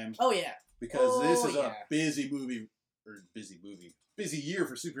time. Oh yeah. Because this is a busy year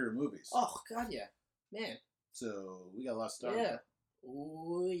for superhero movies. Oh, God, yeah. Man. So, we got a lot to talk about.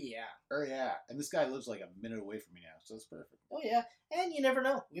 Oh, yeah. Oh, yeah. And this guy lives like a minute away from me now, so that's perfect. Oh, yeah. And you never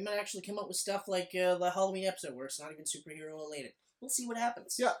know. We might actually come up with stuff like the Halloween episode where it's not even superhero related. We'll see what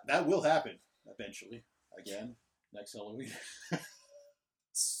happens. Yeah, that will happen eventually. Again, next Halloween.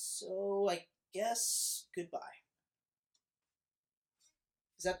 So, I guess goodbye.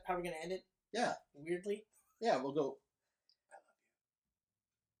 Is that how we're going to end it? Yeah. Weirdly? Yeah, we'll go.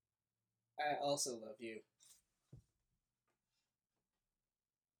 I also love you.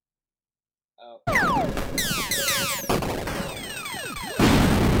 Oh.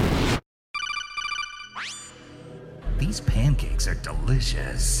 These pancakes are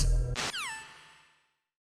delicious.